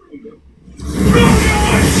 Frodo.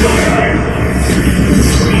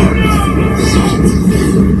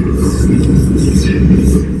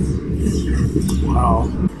 Wow.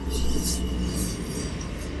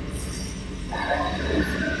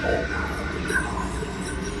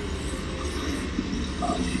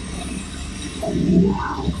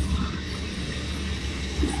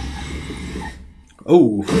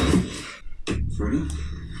 Oh. Frodo?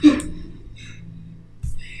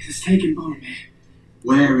 It's taken Boromir.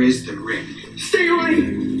 Where is the ring? Stay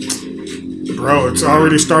away! Bro, it's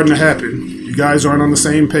already starting to happen. You guys aren't on the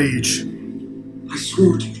same page. I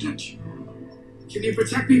swore to protect you. Can you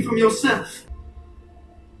protect me from yourself?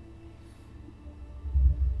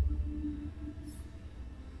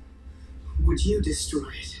 Would you destroy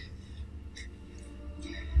it?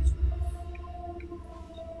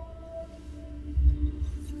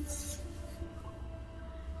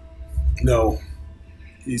 No.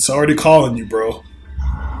 He's already calling you, bro.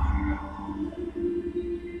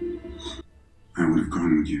 I would have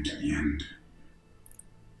gone with you to the end.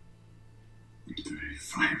 Into the very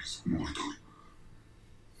fires of Mordor.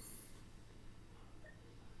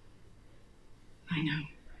 I know.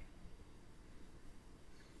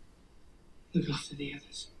 Look after the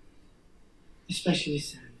others. Especially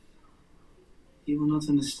Sam. He will not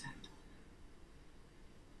understand.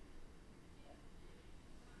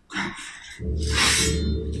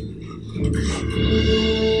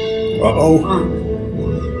 Uh-oh.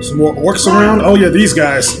 Some more orcs around? Oh yeah, these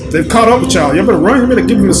guys. They've caught up with y'all. You better run. You better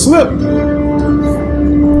give them the slip.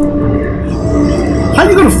 How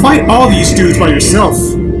you gonna fight all these dudes by yourself?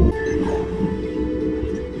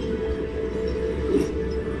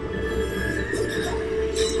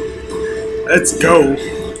 Let's go.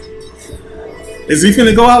 Is he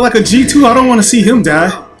finna go out like a G2? I don't want to see him die.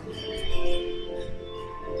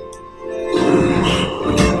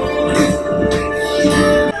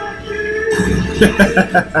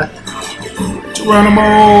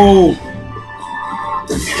 Geronimo!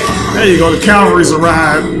 There you go, the cavalry's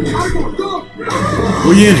arrived.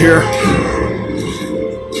 We in here.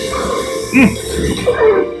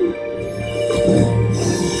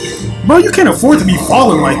 Bro, you can't afford to be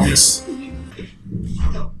falling like this.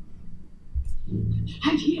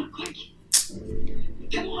 I'm here, quick!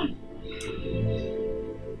 Come on!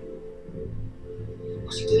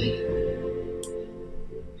 What's he doing?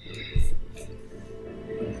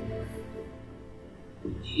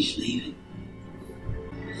 He's leaving.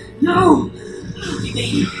 No!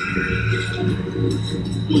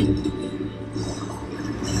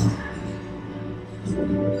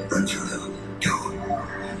 Run, Jono. Go.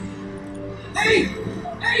 Hey!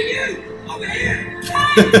 Hey, you! Over here!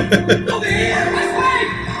 Hey! Over here! This way!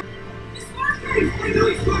 It's working! I know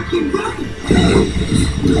it's working, run!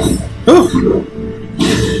 Oh!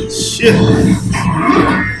 Shit!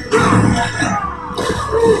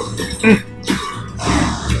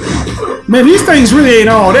 Man, these things really ain't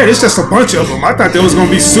all that. It's just a bunch of them. I thought they was gonna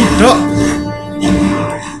be souped up.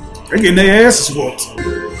 They're getting their asses whooped.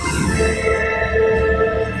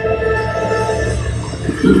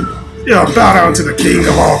 Yeah, bow down to the king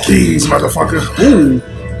of all kings, motherfucker. Ooh.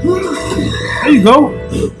 There you go.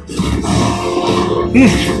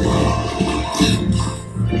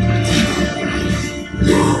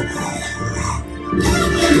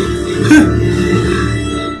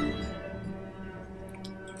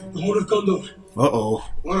 Uh-oh.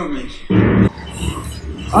 What of me? I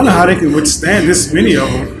don't know how they can withstand this many of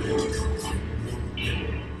them.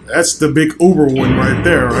 That's the big Uber one right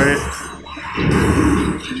there, right?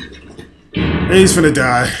 He's finna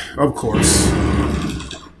die, of course.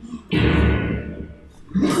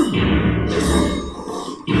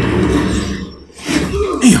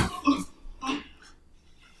 Damn.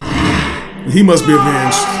 He must be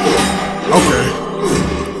avenged. Okay.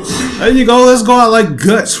 There you go, let's go out like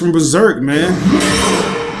Guts from Berserk, man.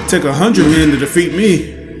 Take 100 men to defeat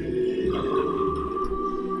me.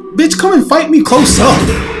 Bitch, come and fight me close up.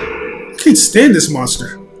 I can't stand this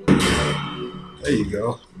monster. There you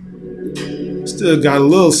go. Still got a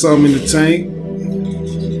little something in the tank.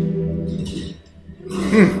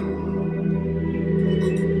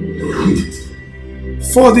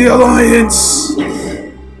 For the Alliance.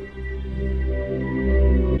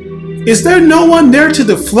 Is there no one there to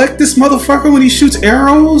deflect this motherfucker when he shoots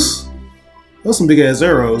arrows? Those some big ass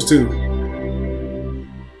arrows too.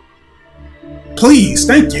 Please,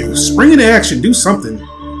 thank you. Spring into action, do something.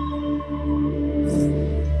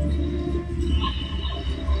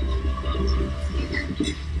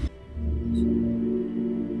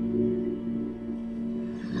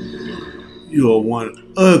 You are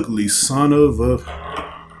one ugly son of a...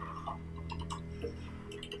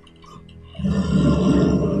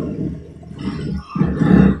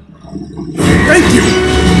 Thank you!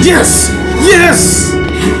 Yes! Yes!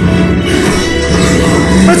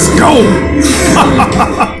 Let's go!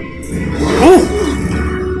 Oh!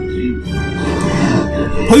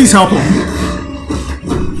 Please help him.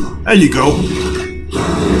 There you go.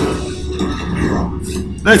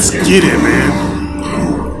 Let's get it, man.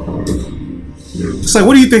 It's like,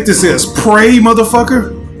 what do you think this is? Prey,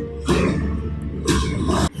 motherfucker?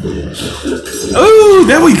 Oh,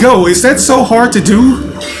 there we go. Is that so hard to do?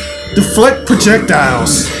 Deflect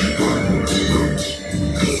projectiles.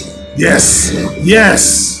 Yes.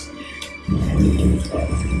 Yes.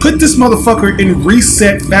 Put this motherfucker in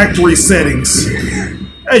reset factory settings.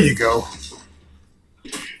 There you go.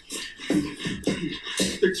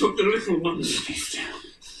 They took the little one.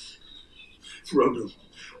 Frodo.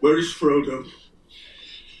 Where is Frodo?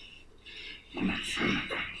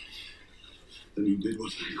 Then you did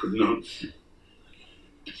what I could not.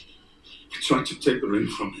 I tried to take the ring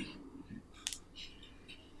from him.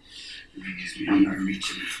 The ring is beyond our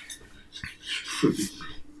reach.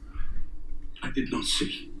 I did not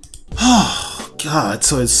see. Oh, God.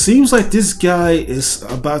 So it seems like this guy is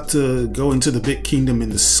about to go into the big kingdom in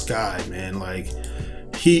the sky, man. Like,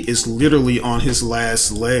 he is literally on his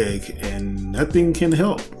last leg and nothing can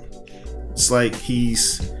help. It's like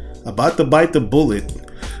he's about to bite the bullet.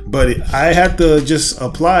 But I had to just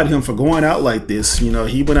applaud him for going out like this. You know,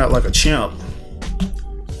 he went out like a champ.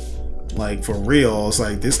 Like, for real. It's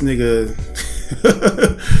like, this nigga,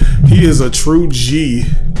 he is a true G.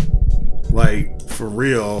 Like, for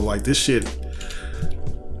real. Like this shit,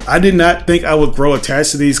 I did not think I would grow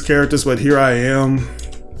attached to these characters, but here I am.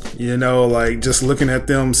 You know, like just looking at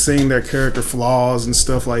them, seeing their character flaws and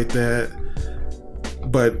stuff like that.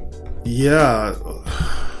 But yeah,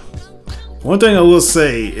 one thing I will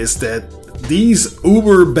say is that these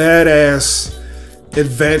uber badass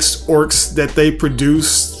advanced orcs that they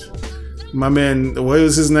produced, my man, what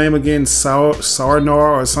was his name again?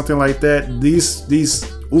 Sarnar or something like that.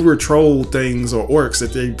 These uber troll things or orcs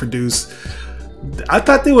that they produce, I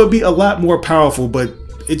thought they would be a lot more powerful, but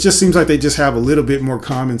it just seems like they just have a little bit more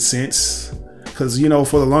common sense. Because, you know,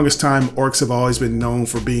 for the longest time, orcs have always been known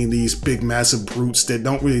for being these big, massive brutes that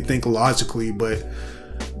don't really think logically. But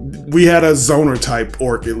we had a zoner type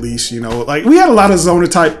orc, at least, you know. Like, we had a lot of zoner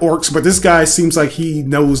type orcs, but this guy seems like he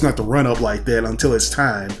knows not to run up like that until it's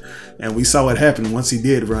time. And we saw what happened once he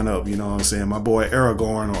did run up, you know what I'm saying? My boy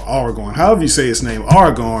Aragorn, or Aragorn, however you say his name,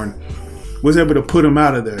 Aragorn, was able to put him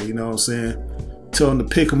out of there, you know what I'm saying? Tell him to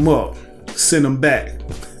pick him up, send him back.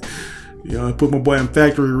 You know, put my boy in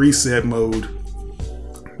factory reset mode.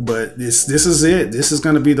 But this is it. This is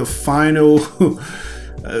going to be the final,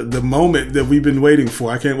 the moment that we've been waiting for.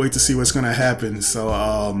 I can't wait to see what's going to happen. So,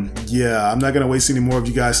 yeah, I'm not going to waste any more of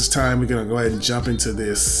you guys' time. We're going to go ahead and jump into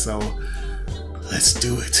this. So, let's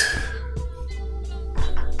do it.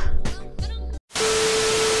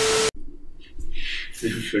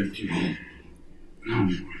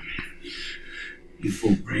 You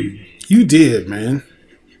fought bravely. You did, man.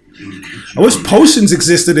 I wish potions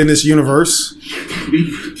existed in this universe.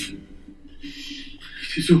 Leave it.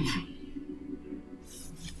 It is over.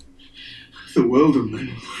 The world of men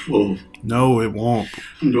will fall. No, it won't.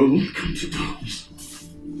 And all will come to darkness.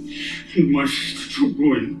 And my sister to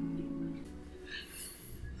ruin.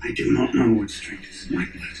 I do not know what strength is in my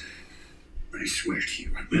blood, but I swear to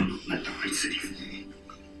you, I will not let the White City fall.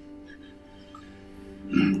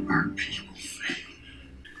 Our people fail.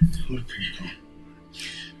 Our people.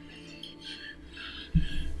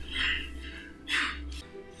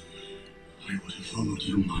 I would have followed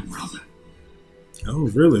you, my brother. Oh,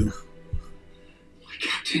 really? My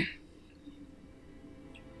captain.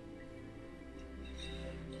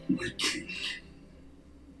 My king.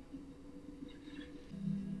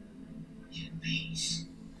 Your peace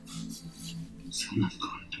shall not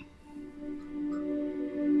condemn.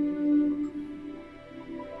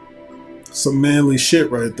 Some manly shit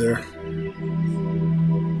right there.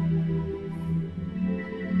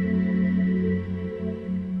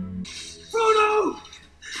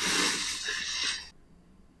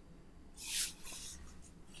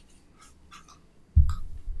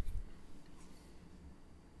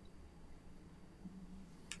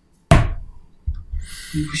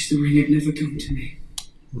 I wish the ring had never come to me.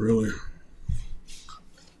 Really? I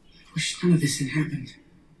wish none of this had happened.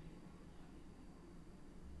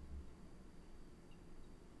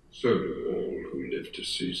 So do all who live to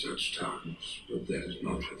see such times, but that is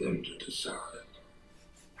not for them to decide.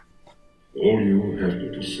 All you have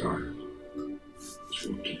to decide is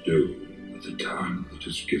what to do with the time that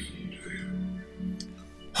is given to you.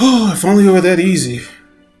 Oh, if only it were that easy.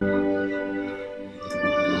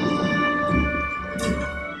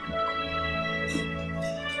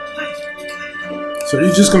 So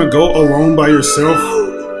you're just gonna go alone by yourself?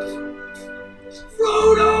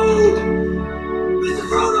 Frodo! Mr.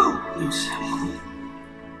 Frodo! No, Sam.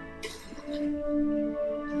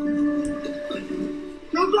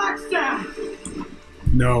 No Blackstaff!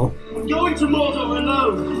 No. I'm going to Mordor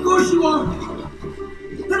alone. Of course you are.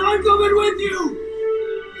 Then I'm coming with you.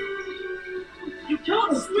 You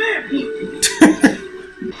can't swim.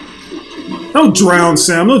 Don't drown,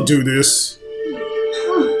 Sam. Don't do this.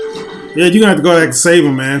 Yeah, you're gonna have to go back and save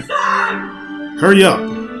him, man. Hurry up.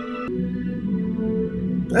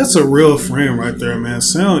 That's a real friend right there, man.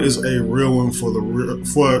 Sam is a real one for the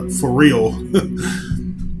for real.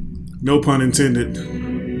 No pun intended.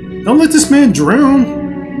 Don't let this man drown.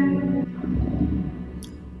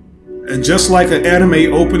 And just like an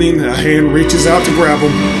anime opening, a hand reaches out to grab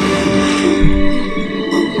him.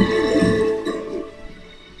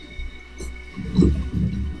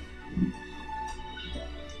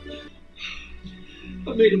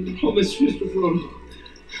 I made a promise, Mr. Frodo.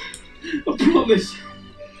 A promise.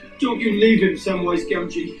 Don't you leave him, Samwise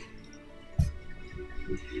Gamgee.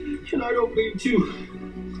 And I don't mean to.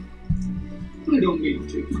 I don't mean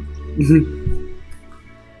to.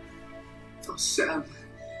 Oh, Sam.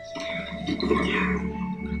 Come on.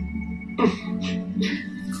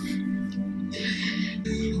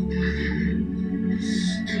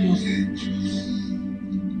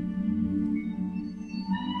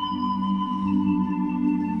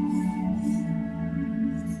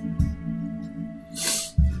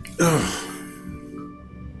 Hurry!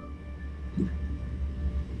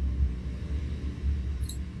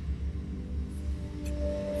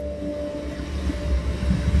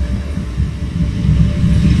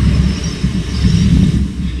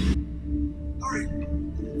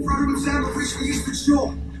 Frodo and Sam have reached the eastern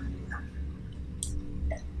shore.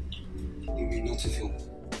 You mean not to film?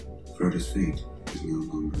 Frodo's fate is no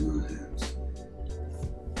longer in our hands.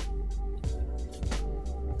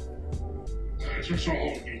 That is all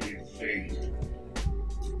in vain.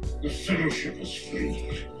 The Fellowship has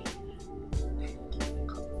failed.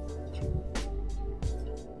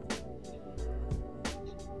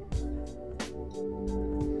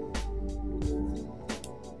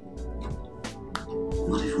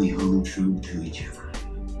 What if we hold true to each other?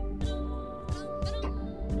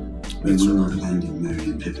 We will not abandon Merry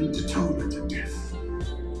and Pippin to torment and death.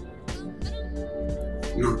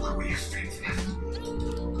 Not while we have strength left.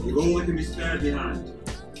 You've all that can be spared behind.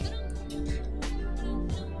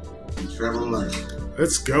 We travel light.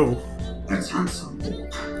 Let's go. That's handsome.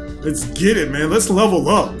 Let's get it, man. Let's level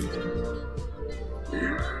up.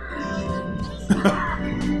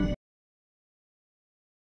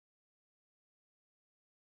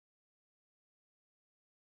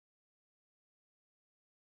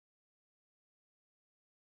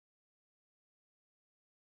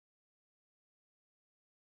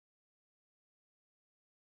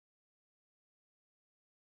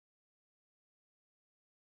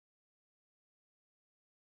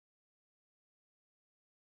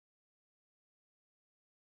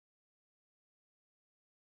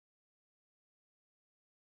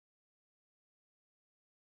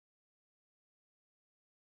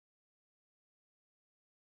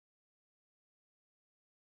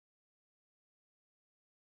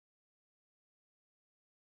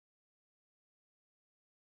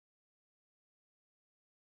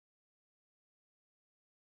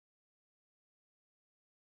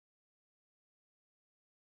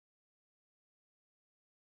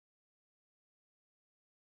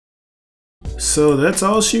 So that's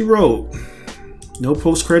all she wrote. No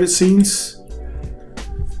post-credit scenes.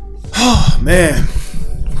 Oh man.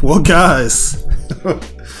 Well, guys,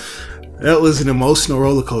 that was an emotional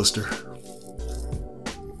roller coaster.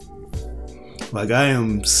 Like, I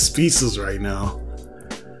am speechless right now.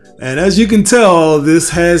 And as you can tell,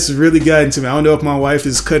 this has really gotten to me. I don't know if my wife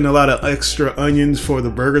is cutting a lot of extra onions for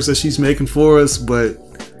the burgers that she's making for us, but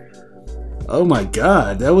oh my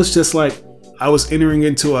god, that was just like I was entering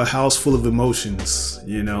into a house full of emotions.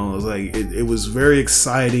 You know, it was like it was very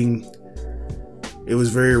exciting. It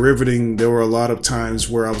was very riveting. There were a lot of times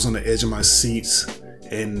where I was on the edge of my seats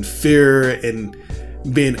in fear and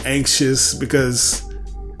being anxious, because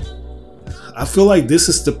I feel like this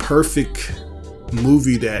is the perfect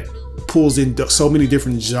movie that pulls in so many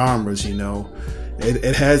different genres. You know,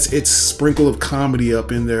 it has its sprinkle of comedy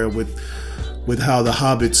up in there with how the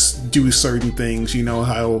Hobbits do certain things. You know,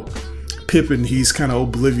 how Pippin, he's kind of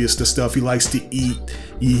oblivious to stuff. He likes to eat.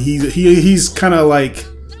 He's kind of like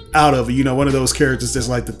out of it. You know, one of those characters that's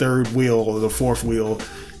like the third wheel or the fourth wheel,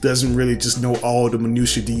 doesn't really just know all the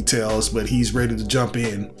minutia details, but he's ready to jump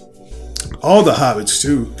in. All the Hobbits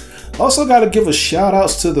too. Also got to give a shout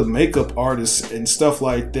outs to the makeup artists and stuff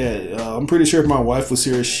like that. I'm pretty sure if my wife was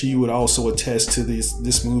here, she would also attest to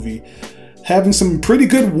this movie having some pretty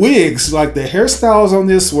good wigs. Like, the hairstyles on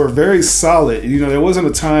this were very solid. You know, there wasn't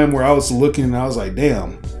a time where I was looking and I was like,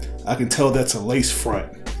 damn, I can tell that's a lace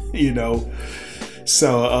front, you know.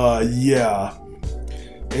 So yeah,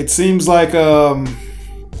 it seems like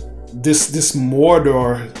this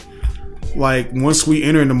Mordor, like, once we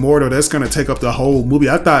enter into Mordor, that's gonna take up the whole movie.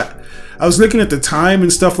 I was looking at the time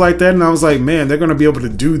and stuff like that, and I was like, man, they're gonna be able to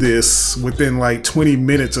do this within like 20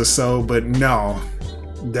 minutes or so, but no.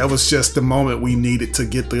 That was just the moment we needed to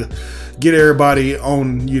get everybody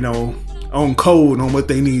on, you know, on code on what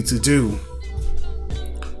they need to do.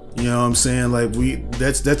 You know what I'm saying? Like,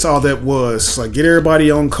 that's all that was. Like, get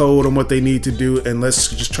everybody on code on what they need to do, and let's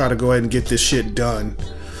just try to go ahead and get this shit done.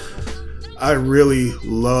 I really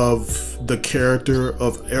love the character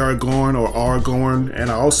of Aragorn,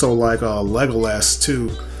 and I also like Legolas too.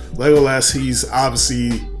 Legolas, he's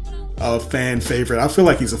obviously a fan favorite. I feel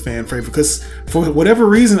like he's a fan favorite because for whatever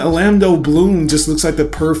reason, Orlando Bloom just looks like the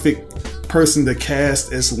perfect person to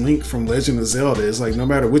cast as Link from Legend of Zelda. It's like, no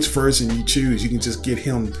matter which version you choose, you can just get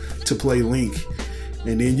him to play Link.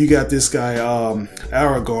 And then you got this guy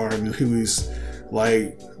Aragorn, who's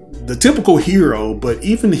like the typical hero, but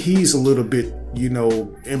even he's a little bit, you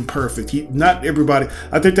know, imperfect. Not everybody,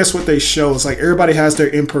 I think that's what they show. It's like everybody has their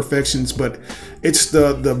imperfections, but it's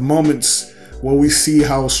the moments where we see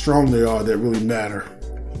how strong they are that really matter.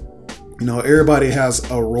 You know, everybody has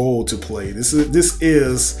a role to play. This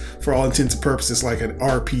is for all intents and purposes like an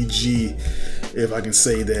RPG, if I can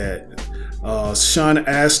say that. Sean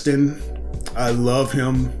Astin, I love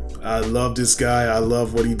him. I love this guy. I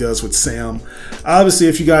love what he does with Sam. Obviously,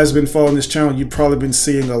 if you guys have been following this channel, you've probably been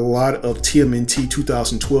seeing a lot of TMNT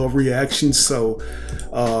 2012 reactions. So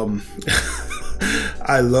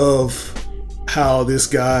I love how this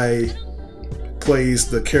guy plays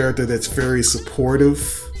the character that's very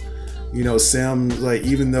supportive. You know, Sam, like,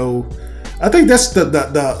 even though I think that's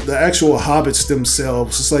the actual Hobbits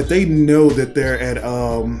themselves, it's like they know that they're at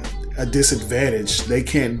a disadvantage. They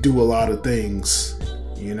can't do a lot of things.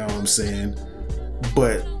 You know what I'm saying?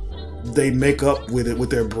 But they make up with it with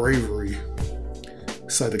their bravery.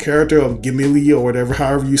 It's like the character of Gimli, or whatever,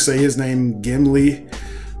 however you say his name, Gimli,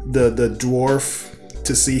 the dwarf,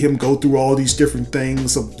 to see him go through all these different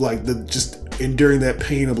things of like just enduring that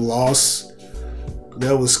pain of loss.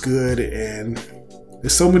 That was good. And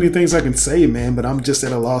there's so many things I can say, man, but I'm just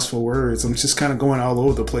at a loss for words. I'm just kind of going all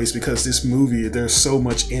over the place because this movie, there's so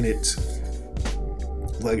much in it.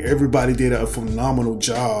 Like, everybody did a phenomenal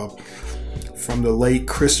job, from the late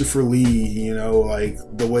Christopher Lee, you know, like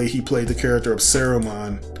the way he played the character of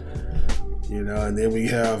Saruman, you know, and then we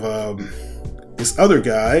have this other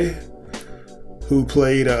guy who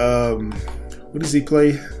played what does he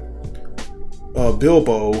play?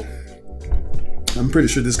 Bilbo. I'm pretty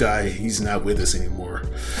sure this guy, he's not with us anymore.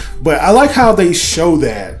 But I like how they show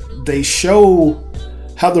that. They show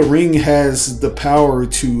how the ring has the power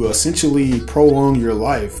to essentially prolong your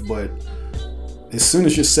life, but as soon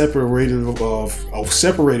as you're separated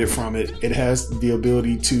from it, it has the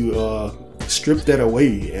ability to strip that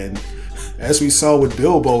away. And as we saw with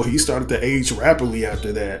Bilbo, he started to age rapidly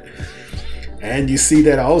after that. And you see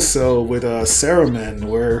that also with Saruman,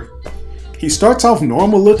 where he starts off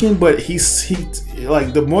normal looking, but he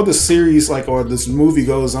like, the more the series or this movie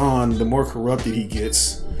goes on, the more corrupted he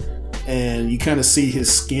gets. And you kind of see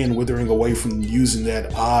his skin withering away from using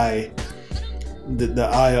that eye, the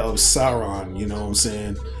eye of Sauron, you know what I'm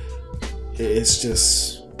saying? It's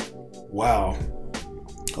just, wow.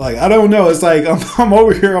 Like, I don't know, it's like I'm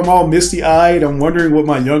over here, I'm all misty-eyed. I'm wondering what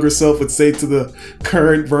my younger self would say to the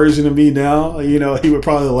current version of me now. You know, he would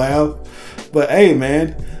probably laugh. But hey,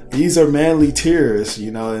 man, these are manly tears,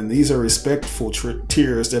 you know, and these are respectful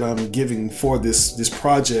tears that I'm giving for this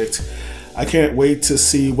project. I can't wait to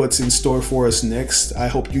see what's in store for us next. I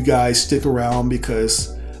hope you guys stick around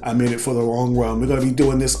because I'm in it for the long run. We're going to be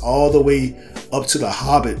doing this all the way up to the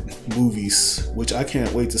Hobbit movies, which I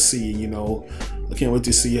can't wait to see, you know. I can't wait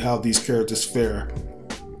to see how these characters fare.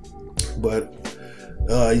 But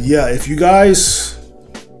yeah, if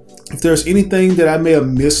there's anything that I may have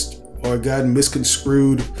missed or gotten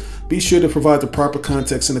misconstrued, be sure to provide the proper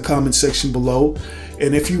context in the comment section below.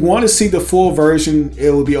 And if you want to see the full version, it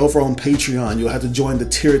will be over on Patreon. You'll have to join the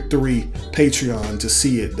Tier 3 Patreon to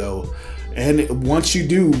see it, though. And once you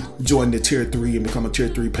do join the Tier 3 and become a Tier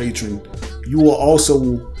 3 patron, you will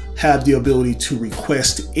also have the ability to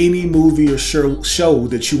request any movie or show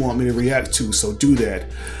that you want me to react to. So do that.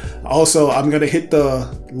 Also, I'm going to hit the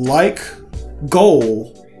like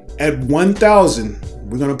goal at 1,000.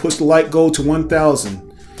 We're going to push the like goal to 1,000.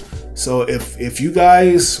 So if you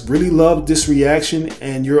guys really love this reaction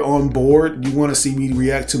and you're on board, you want to see me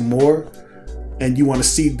react to more, and you want to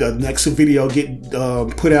see the next video get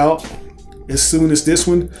put out as soon as this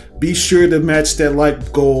one, be sure to match that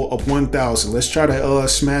like goal of 1,000. Let's try to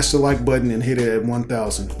smash the like button and hit it at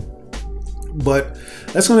 1,000. But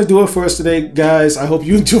that's going to do it for us today, guys. I hope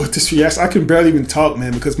you enjoyed this reaction. I can barely even talk,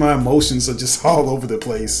 man, because my emotions are just all over the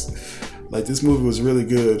place. Like, this movie was really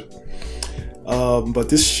good. But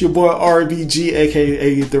this is your boy RBG,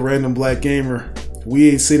 aka the Random Black Gamer. We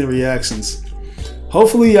ain't seen the reactions.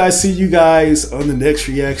 Hopefully I see you guys on the next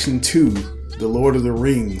reaction to The Lord of the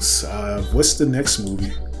Rings. What's the next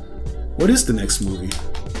movie? What is the next movie?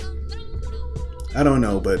 I don't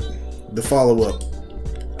know, but the follow-up.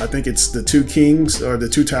 I think it's The Two Kings or The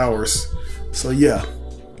Two Towers. So yeah,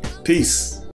 peace.